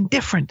something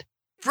different.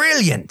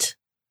 Brilliant.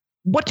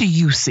 What do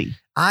you see?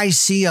 I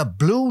see a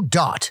blue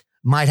dot.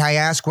 Might I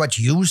ask what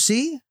you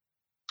see?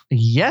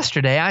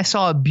 Yesterday, I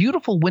saw a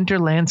beautiful winter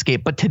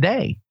landscape, but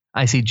today,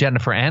 I see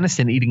Jennifer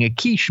Aniston eating a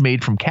quiche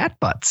made from cat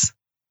butts.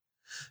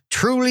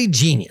 Truly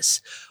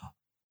genius.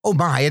 Oh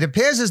my, it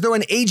appears as though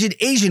an aged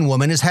Asian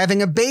woman is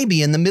having a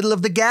baby in the middle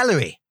of the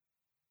gallery.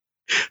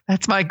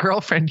 That's my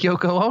girlfriend,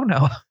 Yoko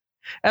Ono.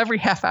 Every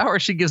half hour,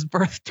 she gives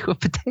birth to a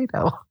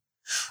potato.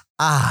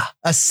 Ah,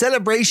 a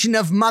celebration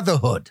of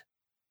motherhood.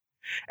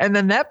 And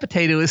then that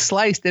potato is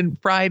sliced and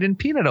fried in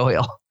peanut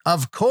oil.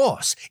 Of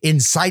course,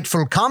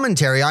 insightful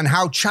commentary on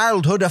how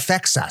childhood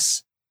affects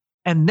us.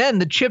 And then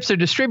the chips are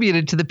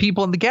distributed to the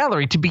people in the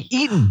gallery to be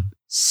eaten.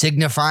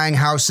 Signifying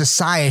how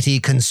society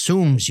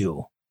consumes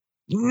you.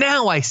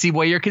 Now I see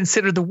why you're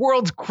considered the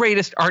world's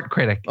greatest art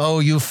critic. Oh,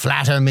 you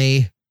flatter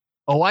me.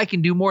 Oh, I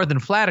can do more than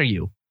flatter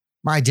you.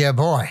 My dear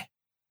boy,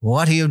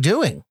 what are you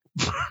doing?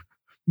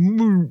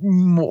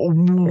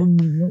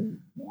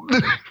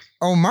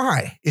 Oh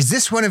my, is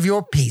this one of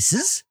your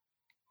pieces?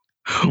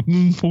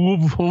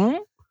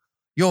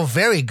 You're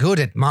very good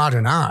at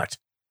modern art.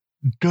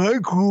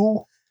 Thank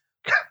you.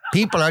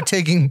 People are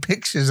taking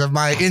pictures of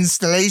my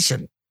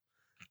installation.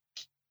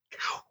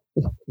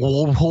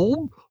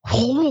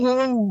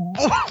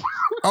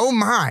 Oh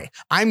my,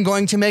 I'm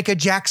going to make a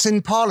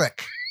Jackson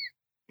Pollock.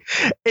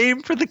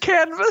 Aim for the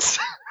canvas.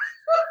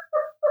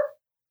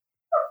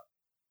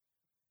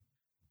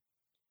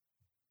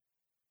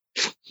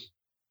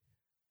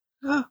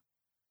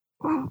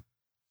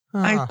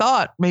 I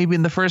thought maybe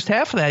in the first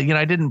half of that,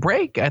 I didn't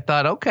break. I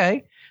thought,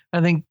 okay,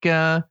 I think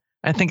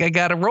I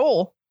got a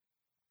roll.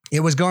 It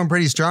was going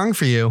pretty strong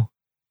for you.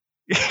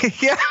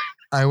 Yeah.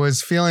 I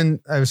was feeling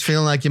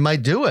like you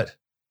might do it.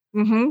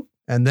 Mm-hmm.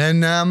 And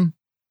then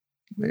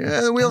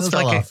the wheels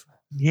fell off.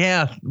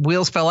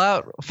 Wheels fell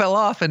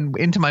off and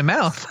into my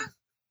mouth.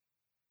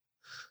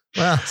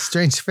 Well,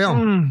 strange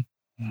film.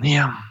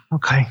 Yeah.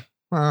 Okay.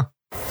 Well,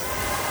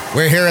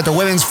 we're here at the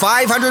women's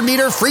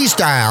 500-meter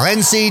freestyle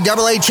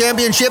NCAA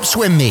championship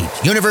swim meet.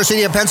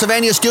 University of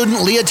Pennsylvania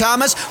student Leah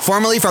Thomas,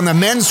 formerly from the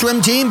men's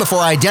swim team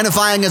before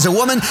identifying as a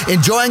woman,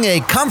 enjoying a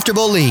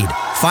comfortable lead.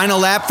 Final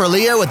lap for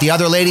Leah with the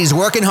other ladies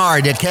working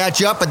hard to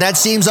catch up, but that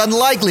seems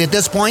unlikely at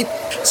this point.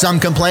 Some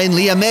complain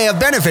Leah may have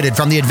benefited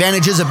from the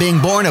advantages of being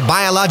born a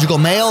biological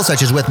male,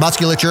 such as with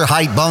musculature,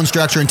 height, bone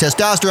structure, and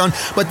testosterone,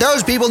 but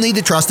those people need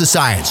to trust the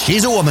science.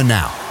 She's a woman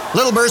now.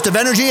 Little burst of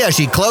energy as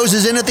she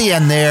closes in at the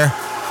end there.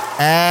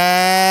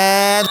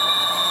 And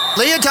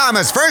Leah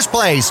Thomas, first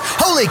place.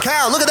 Holy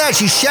cow, look at that.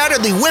 She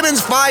shattered the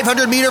women's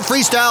 500-meter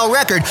freestyle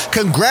record.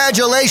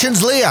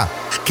 Congratulations, Leah.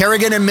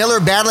 Kerrigan and Miller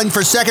battling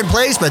for second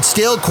place, but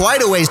still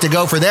quite a ways to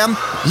go for them.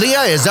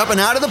 Leah is up and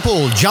out of the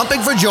pool,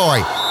 jumping for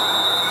joy.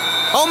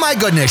 Oh my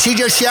goodness, she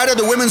just shattered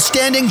the women's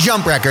standing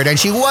jump record, and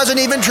she wasn't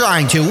even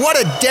trying to. What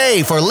a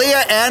day for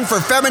Leah and for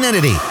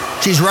femininity.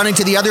 She's running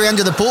to the other end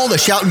of the pool to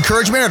shout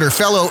encouragement at her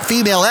fellow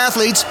female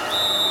athletes.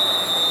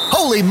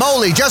 Holy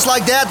moly, just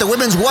like that, the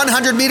women's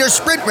 100-meter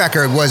sprint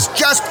record was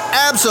just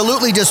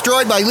absolutely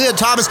destroyed by Leah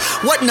Thomas.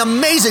 What an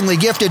amazingly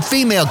gifted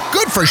female.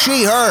 Good for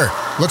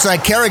her. Looks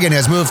like Kerrigan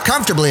has moved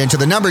comfortably into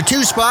the number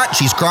 2 spot.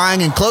 She's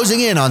crying and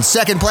closing in on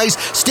second place.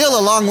 Still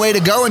a long way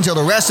to go until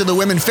the rest of the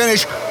women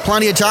finish.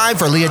 Plenty of time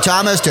for Leah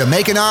Thomas to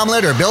make an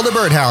omelet or build a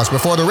birdhouse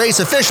before the race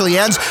officially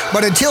ends.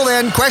 But until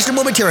then,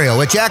 questionable material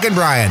with Jack and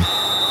Brian.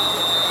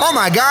 Oh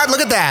my God,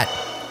 look at that.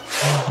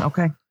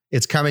 Okay.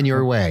 It's coming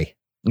your way.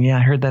 Yeah,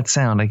 I heard that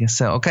sound. I guess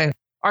so. Okay.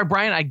 All right,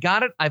 Brian, I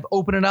got it. I've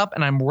opened it up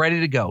and I'm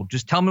ready to go.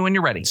 Just tell me when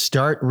you're ready.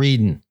 Start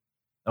reading.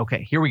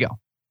 Okay, here we go.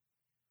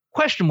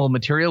 Questionable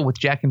material with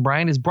Jack and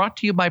Brian is brought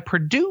to you by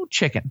Purdue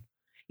Chicken.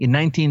 In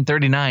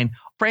 1939,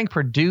 Frank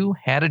Purdue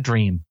had a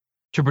dream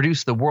to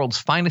produce the world's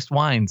finest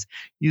wines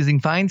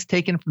using vines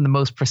taken from the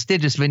most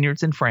prestigious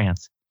vineyards in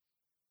France.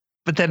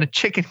 But then a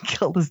chicken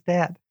killed his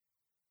dad.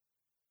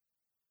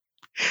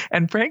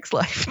 And Frank's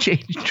life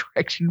changed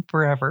direction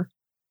forever.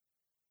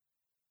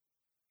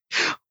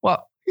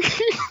 Well,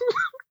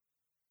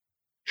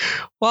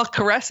 while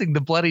caressing the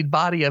bloodied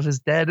body of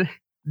his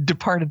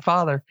departed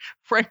father,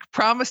 Frank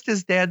promised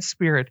his dad's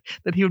spirit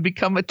that he would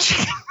become a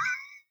chicken.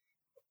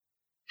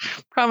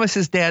 Promised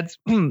his dad's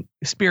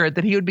spirit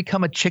that he would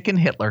become a chicken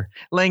Hitler,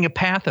 laying a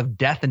path of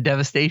death and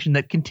devastation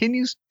that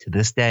continues to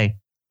this day.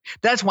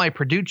 That's why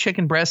Purdue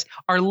chicken breasts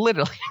are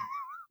literally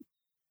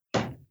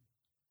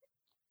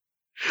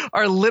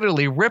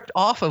ripped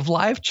off of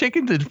live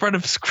chickens in front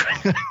of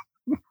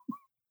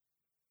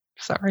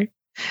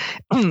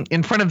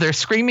in front of their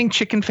screaming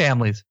chicken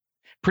families.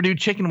 Purdue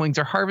chicken wings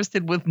are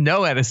harvested with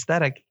no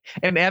anesthetic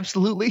and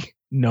absolutely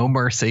no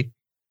mercy.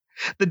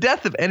 The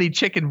death of any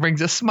chicken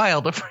brings a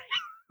smile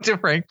to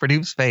Frank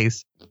Purdue's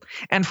face.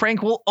 And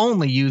Frank will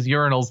only use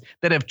urinals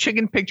that have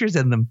chicken pictures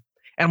in them.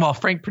 And while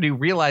Frank Purdue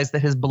realized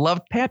that his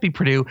beloved Pappy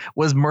Purdue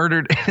was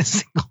murdered in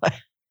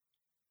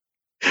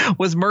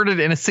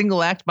a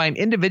single act by an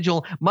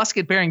individual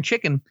musket-bearing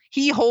chicken,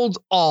 he holds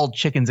all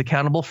chickens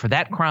accountable for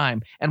that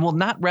crime and will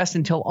not rest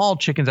until all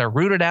chickens are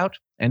rooted out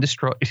and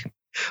destroyed.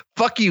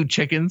 Fuck you,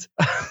 chickens.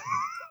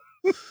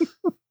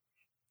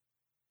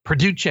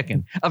 Purdue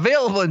Chicken,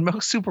 available in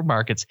most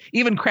supermarkets,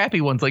 even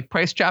crappy ones like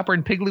Price Chopper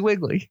and Piggly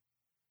Wiggly.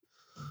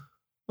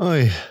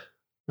 Oy.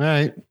 All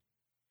right.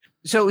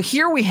 So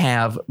here we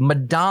have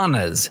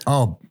Madonna's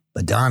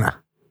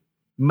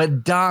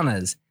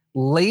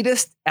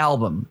latest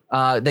album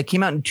that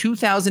came out in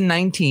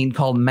 2019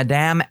 called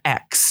Madame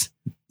X.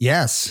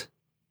 Yes.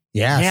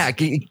 Yeah,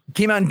 it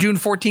came out on June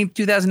 14th,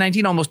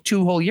 2019, almost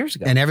 2 whole years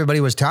ago. And everybody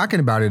was talking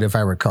about it, if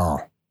I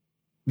recall.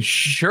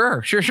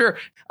 Sure.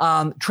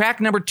 Track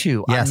number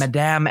 2 on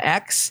Madame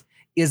X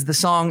is the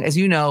song, as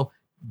you know,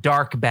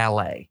 Dark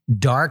Ballet.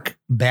 Dark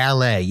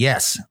Ballet,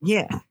 yes.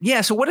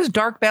 Yeah. So what is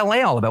Dark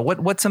Ballet all about?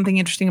 What's something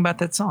interesting about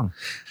that song?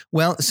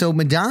 Well, so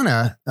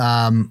Madonna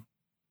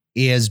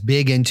is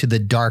big into the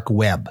dark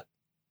web.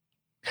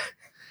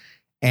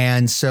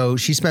 And so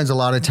she spends a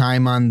lot of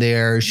time on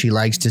there. She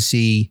likes to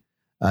see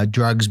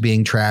drugs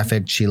being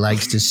trafficked. She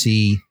likes to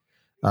see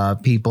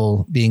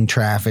people being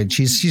trafficked.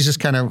 She's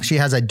just she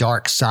has a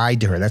dark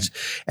side to her.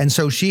 And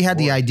so she had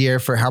the idea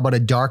for how about a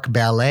dark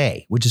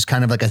ballet, which is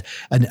kind of like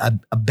a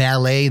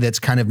ballet that's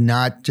kind of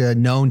not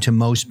known to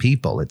most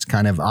people. It's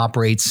kind of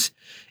operates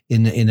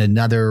in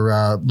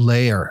another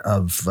layer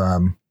of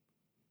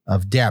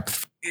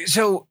depth.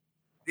 So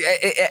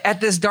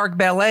at this dark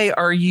ballet,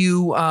 are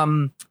you,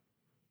 are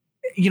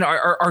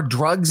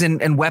drugs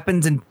and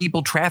weapons and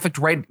people trafficked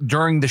right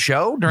during the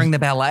show, during the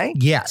ballet?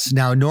 Yes.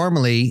 Now,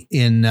 normally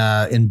in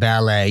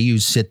ballet, you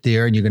sit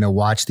there and you're going to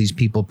watch these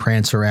people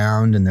prance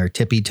around in their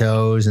tippy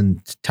toes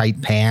and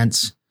tight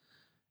pants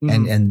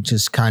and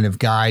just kind of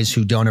guys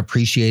who don't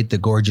appreciate the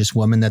gorgeous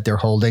woman that they're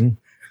holding.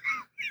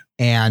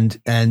 And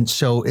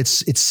so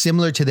it's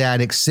similar to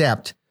that,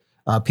 except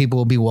people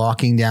will be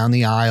walking down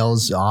the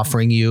aisles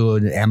offering you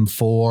an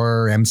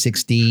M4,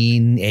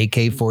 M16,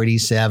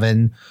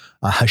 AK-47,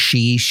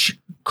 hashish,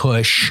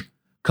 kush,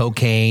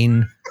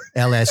 cocaine,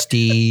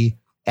 LSD,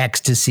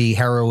 ecstasy,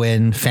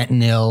 heroin,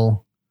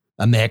 fentanyl,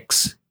 a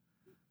mix.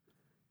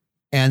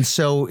 And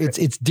so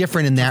it's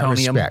different in that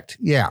respect.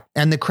 Yeah.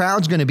 And the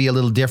crowd's going to be a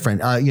little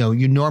different.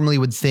 You normally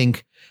would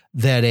think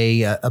that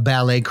a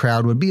ballet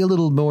crowd would be a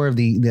little more of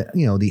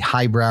the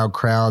highbrow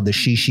crowd, the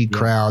shishi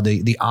crowd,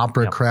 the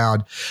opera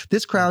crowd.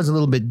 This crowd's a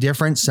little bit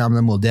different. Some of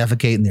them will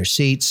defecate in their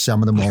seats.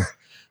 Some of them will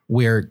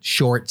wear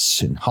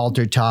shorts and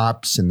halter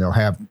tops, and they'll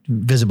have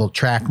visible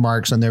track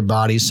marks on their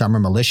bodies. Some are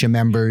militia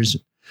members,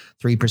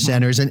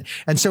 3%ers.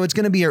 And so it's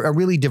going to be a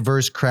really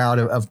diverse crowd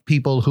of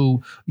people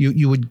who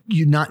you would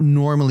not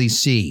normally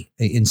see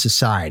in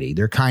society.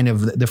 They're kind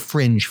of the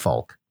fringe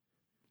folk.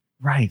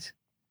 Right.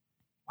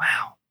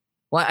 Wow.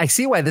 Well, I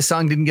see why this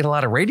song didn't get a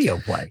lot of radio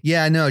play.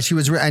 Yeah, no, she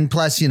was, and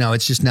plus,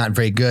 it's just not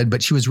very good,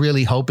 but she was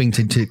really hoping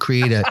to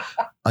create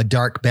a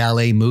dark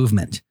ballet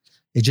movement.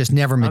 It just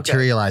never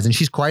materialized. And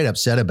she's quite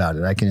upset about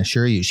it. I can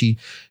assure you.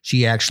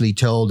 She actually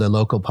told a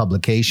local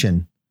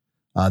publication,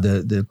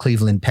 the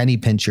Cleveland Penny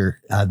Pincher,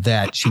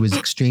 that she was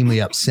extremely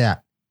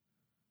upset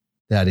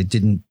that it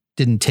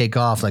didn't take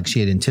off like she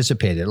had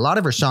anticipated. A lot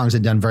of her songs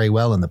had done very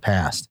well in the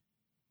past.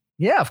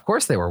 Yeah, of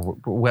course they were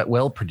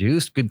well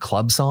produced, good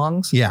club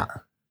songs. Yeah.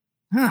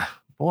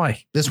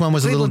 Boy, this one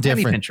was a little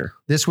different.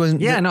 This was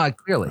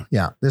clearly.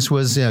 Yeah, this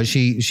was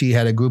she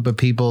had a group of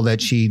people that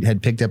she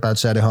had picked up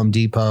outside of Home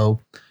Depot.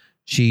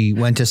 She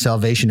went to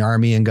Salvation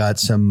Army and got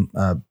some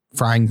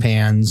frying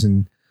pans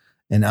and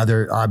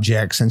other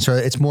objects, and so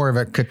it's more of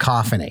a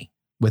cacophony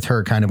with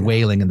her kind of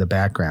wailing in the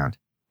background.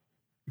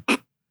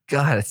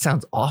 God, it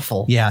sounds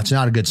awful. Yeah, it's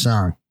not a good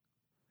song.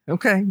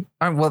 Okay,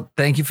 all right, well,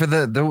 thank you for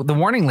the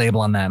warning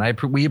label on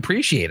that. We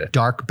appreciate it.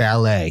 Dark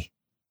Ballet.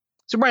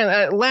 So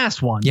Brian,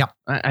 last one. Yep.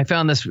 I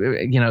found this.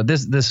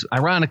 This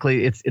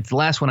ironically, it's the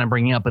last one I'm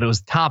bringing up, but it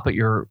was top of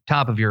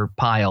your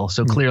pile.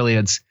 So clearly,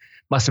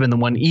 must have been the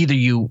one either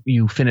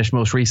you finished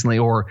most recently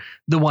or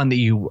the one that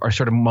you are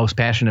sort of most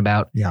passionate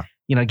about. Yeah.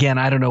 Again,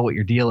 I don't know what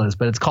your deal is,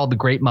 but it's called The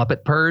Great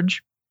Muppet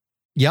Purge.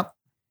 Yep.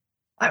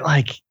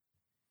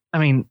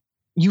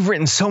 You've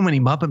written so many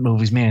Muppet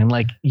movies, man.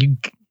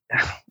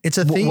 It's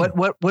a theme.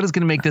 What is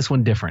going to make this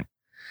one different?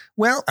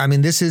 Well,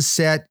 this is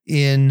set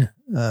in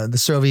the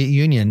Soviet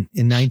Union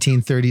in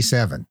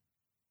 1937,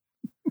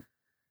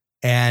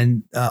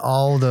 and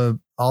all the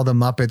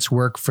Muppets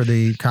work for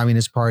the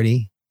Communist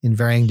Party in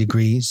varying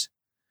degrees.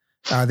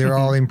 They're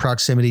all in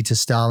proximity to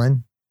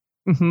Stalin,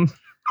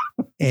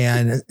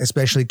 and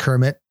especially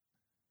Kermit.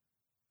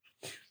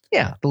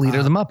 Yeah, the leader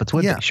of the Muppets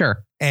would be,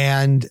 sure.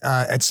 And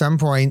at some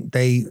point,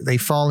 they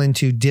fall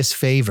into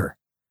disfavor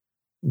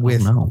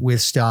with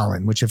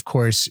Stalin, which of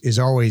course is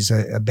always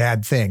a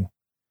bad thing.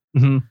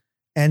 Mm-hmm.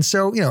 And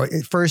so,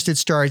 at first it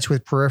starts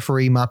with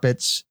periphery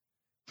Muppets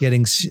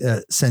getting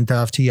sent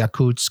off to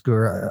Yakutsk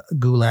or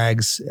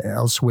gulags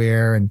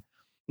elsewhere and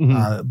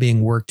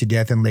being worked to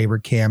death in labor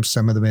camps,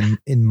 some of them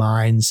in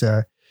mines,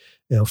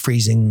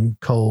 freezing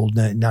cold,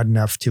 not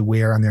enough to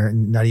wear on their,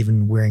 not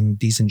even wearing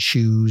decent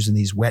shoes in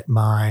these wet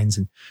mines.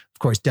 And of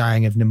course,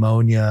 dying of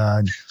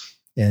pneumonia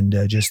and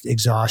just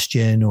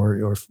exhaustion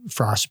or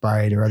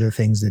frostbite or other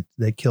things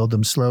that killed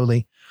them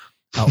slowly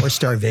or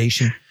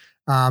starvation.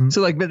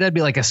 So that'd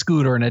be like a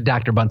Scooter and a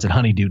Dr. Bunsen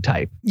honeydew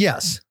type.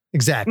 Yes,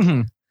 exactly.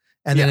 Mm-hmm.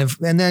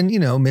 And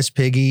then Miss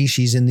Piggy,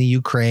 she's in the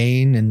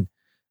Ukraine and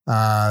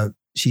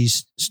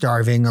she's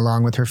starving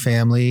along with her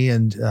family,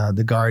 and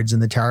the guards in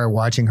the tower are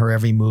watching her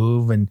every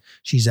move, and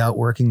she's out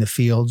working the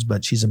fields,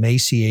 but she's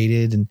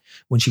emaciated. And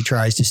when she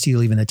tries to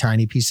steal even a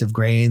tiny piece of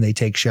grain, they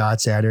take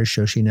shots at her,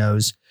 so she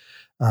knows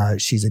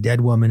she's a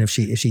dead woman if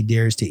she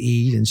dares to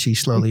eat, and she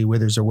slowly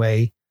withers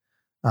away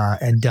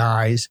and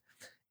dies.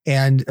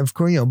 And of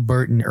course,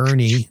 Bert and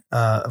Ernie,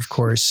 of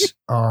course,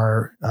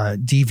 are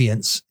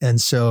deviants,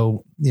 and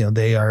so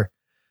they are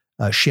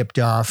shipped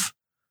off.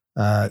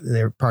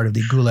 They're part of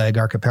the Gulag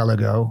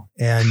Archipelago,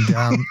 and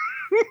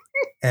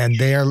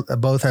they are,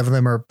 both of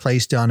them are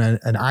placed on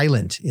an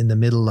island in the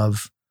middle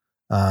of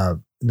a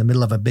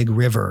big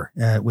river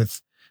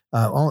with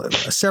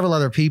several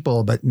other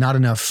people, but not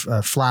enough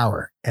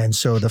flour, and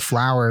so the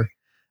flour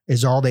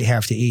is all they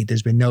have to eat.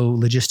 There's been no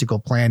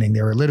logistical planning.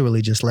 They were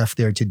literally just left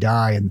there to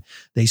die, and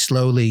they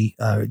slowly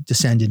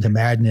descend into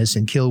madness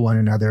and kill one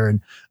another, and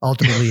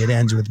ultimately it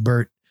ends with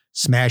Bert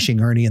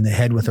smashing Ernie in the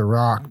head with a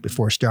rock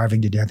before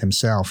starving to death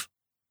himself.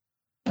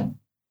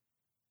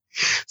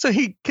 So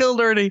he killed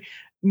Ernie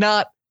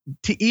not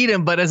to eat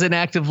him, but as an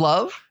act of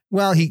love?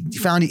 Well, he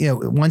found,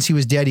 once he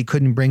was dead, he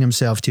couldn't bring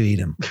himself to eat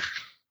him.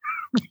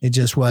 It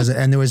just wasn't.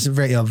 And there was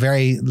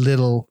very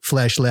little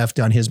flesh left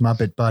on his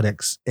Muppet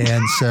buttocks.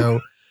 And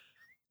so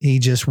he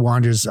just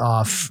wanders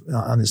off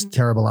on this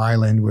terrible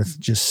island with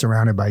just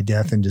surrounded by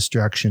death and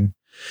destruction.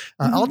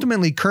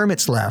 Ultimately,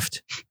 Kermit's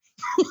left.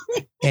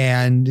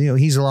 And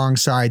he's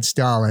alongside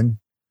Stalin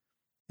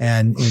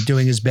and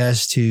doing his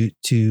best to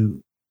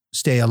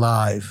stay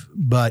alive,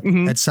 but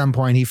at some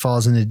point he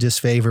falls into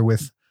disfavor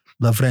with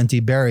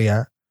Lavrenti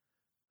Beria,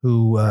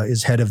 who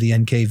is head of the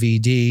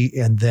NKVD,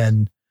 and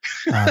then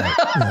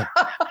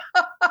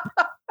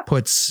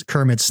puts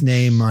Kermit's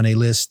name on a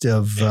list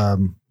of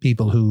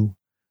people who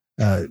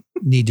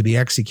need to be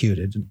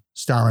executed.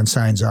 Stalin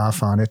signs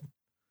off on it,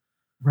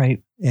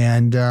 right?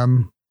 And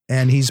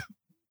he's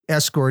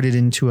escorted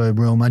into a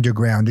room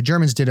underground. The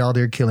Germans did all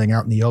their killing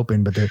out in the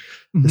open, but the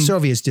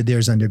Soviets did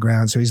theirs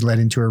underground. So he's led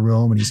into a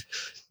room, and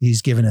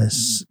he's given a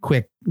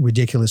quick,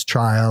 ridiculous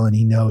trial, and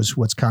he knows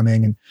what's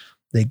coming. And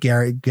they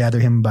gather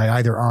him by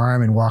either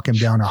arm and walk him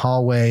down a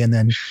hallway, and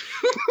then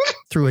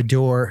through a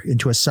door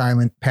into a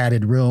silent,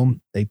 padded room.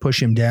 They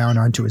push him down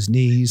onto his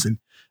knees, and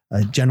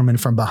a gentleman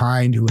from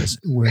behind who is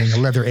wearing a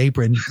leather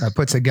apron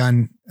puts a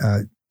gun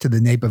to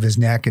the nape of his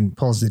neck and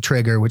pulls the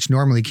trigger, which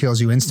normally kills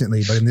you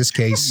instantly, but in this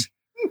case,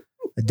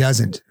 it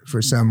doesn't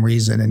for some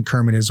reason. And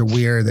Kermit is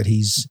aware that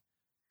he's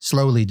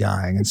slowly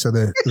dying. And so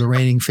the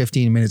remaining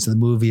 15 minutes of the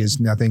movie is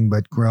nothing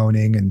but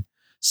groaning and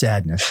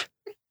sadness.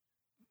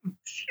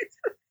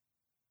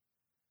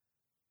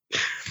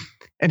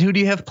 And who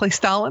do you have play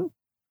Stalin?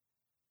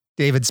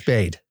 David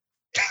Spade.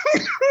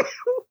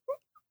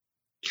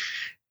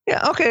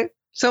 Yeah. Okay.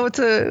 So it's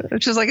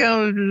just like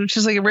a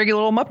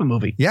regular old Muppet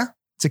movie. Yeah.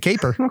 It's a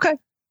caper. Okay.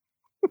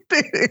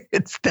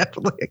 It's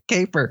definitely a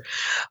caper.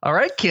 All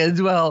right,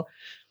 kids. Well,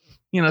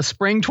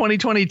 spring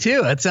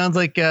 2022. That sounds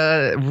like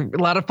a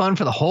lot of fun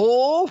for the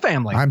whole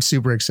family. I'm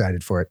super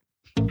excited for it.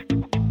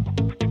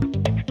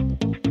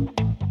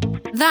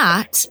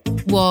 That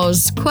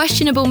was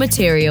Questionable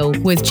Material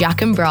with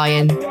Jack and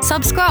Brian.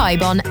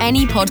 Subscribe on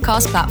any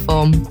podcast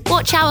platform.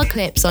 Watch our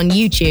clips on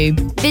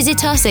YouTube.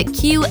 Visit us at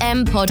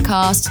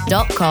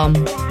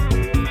qmpodcast.com.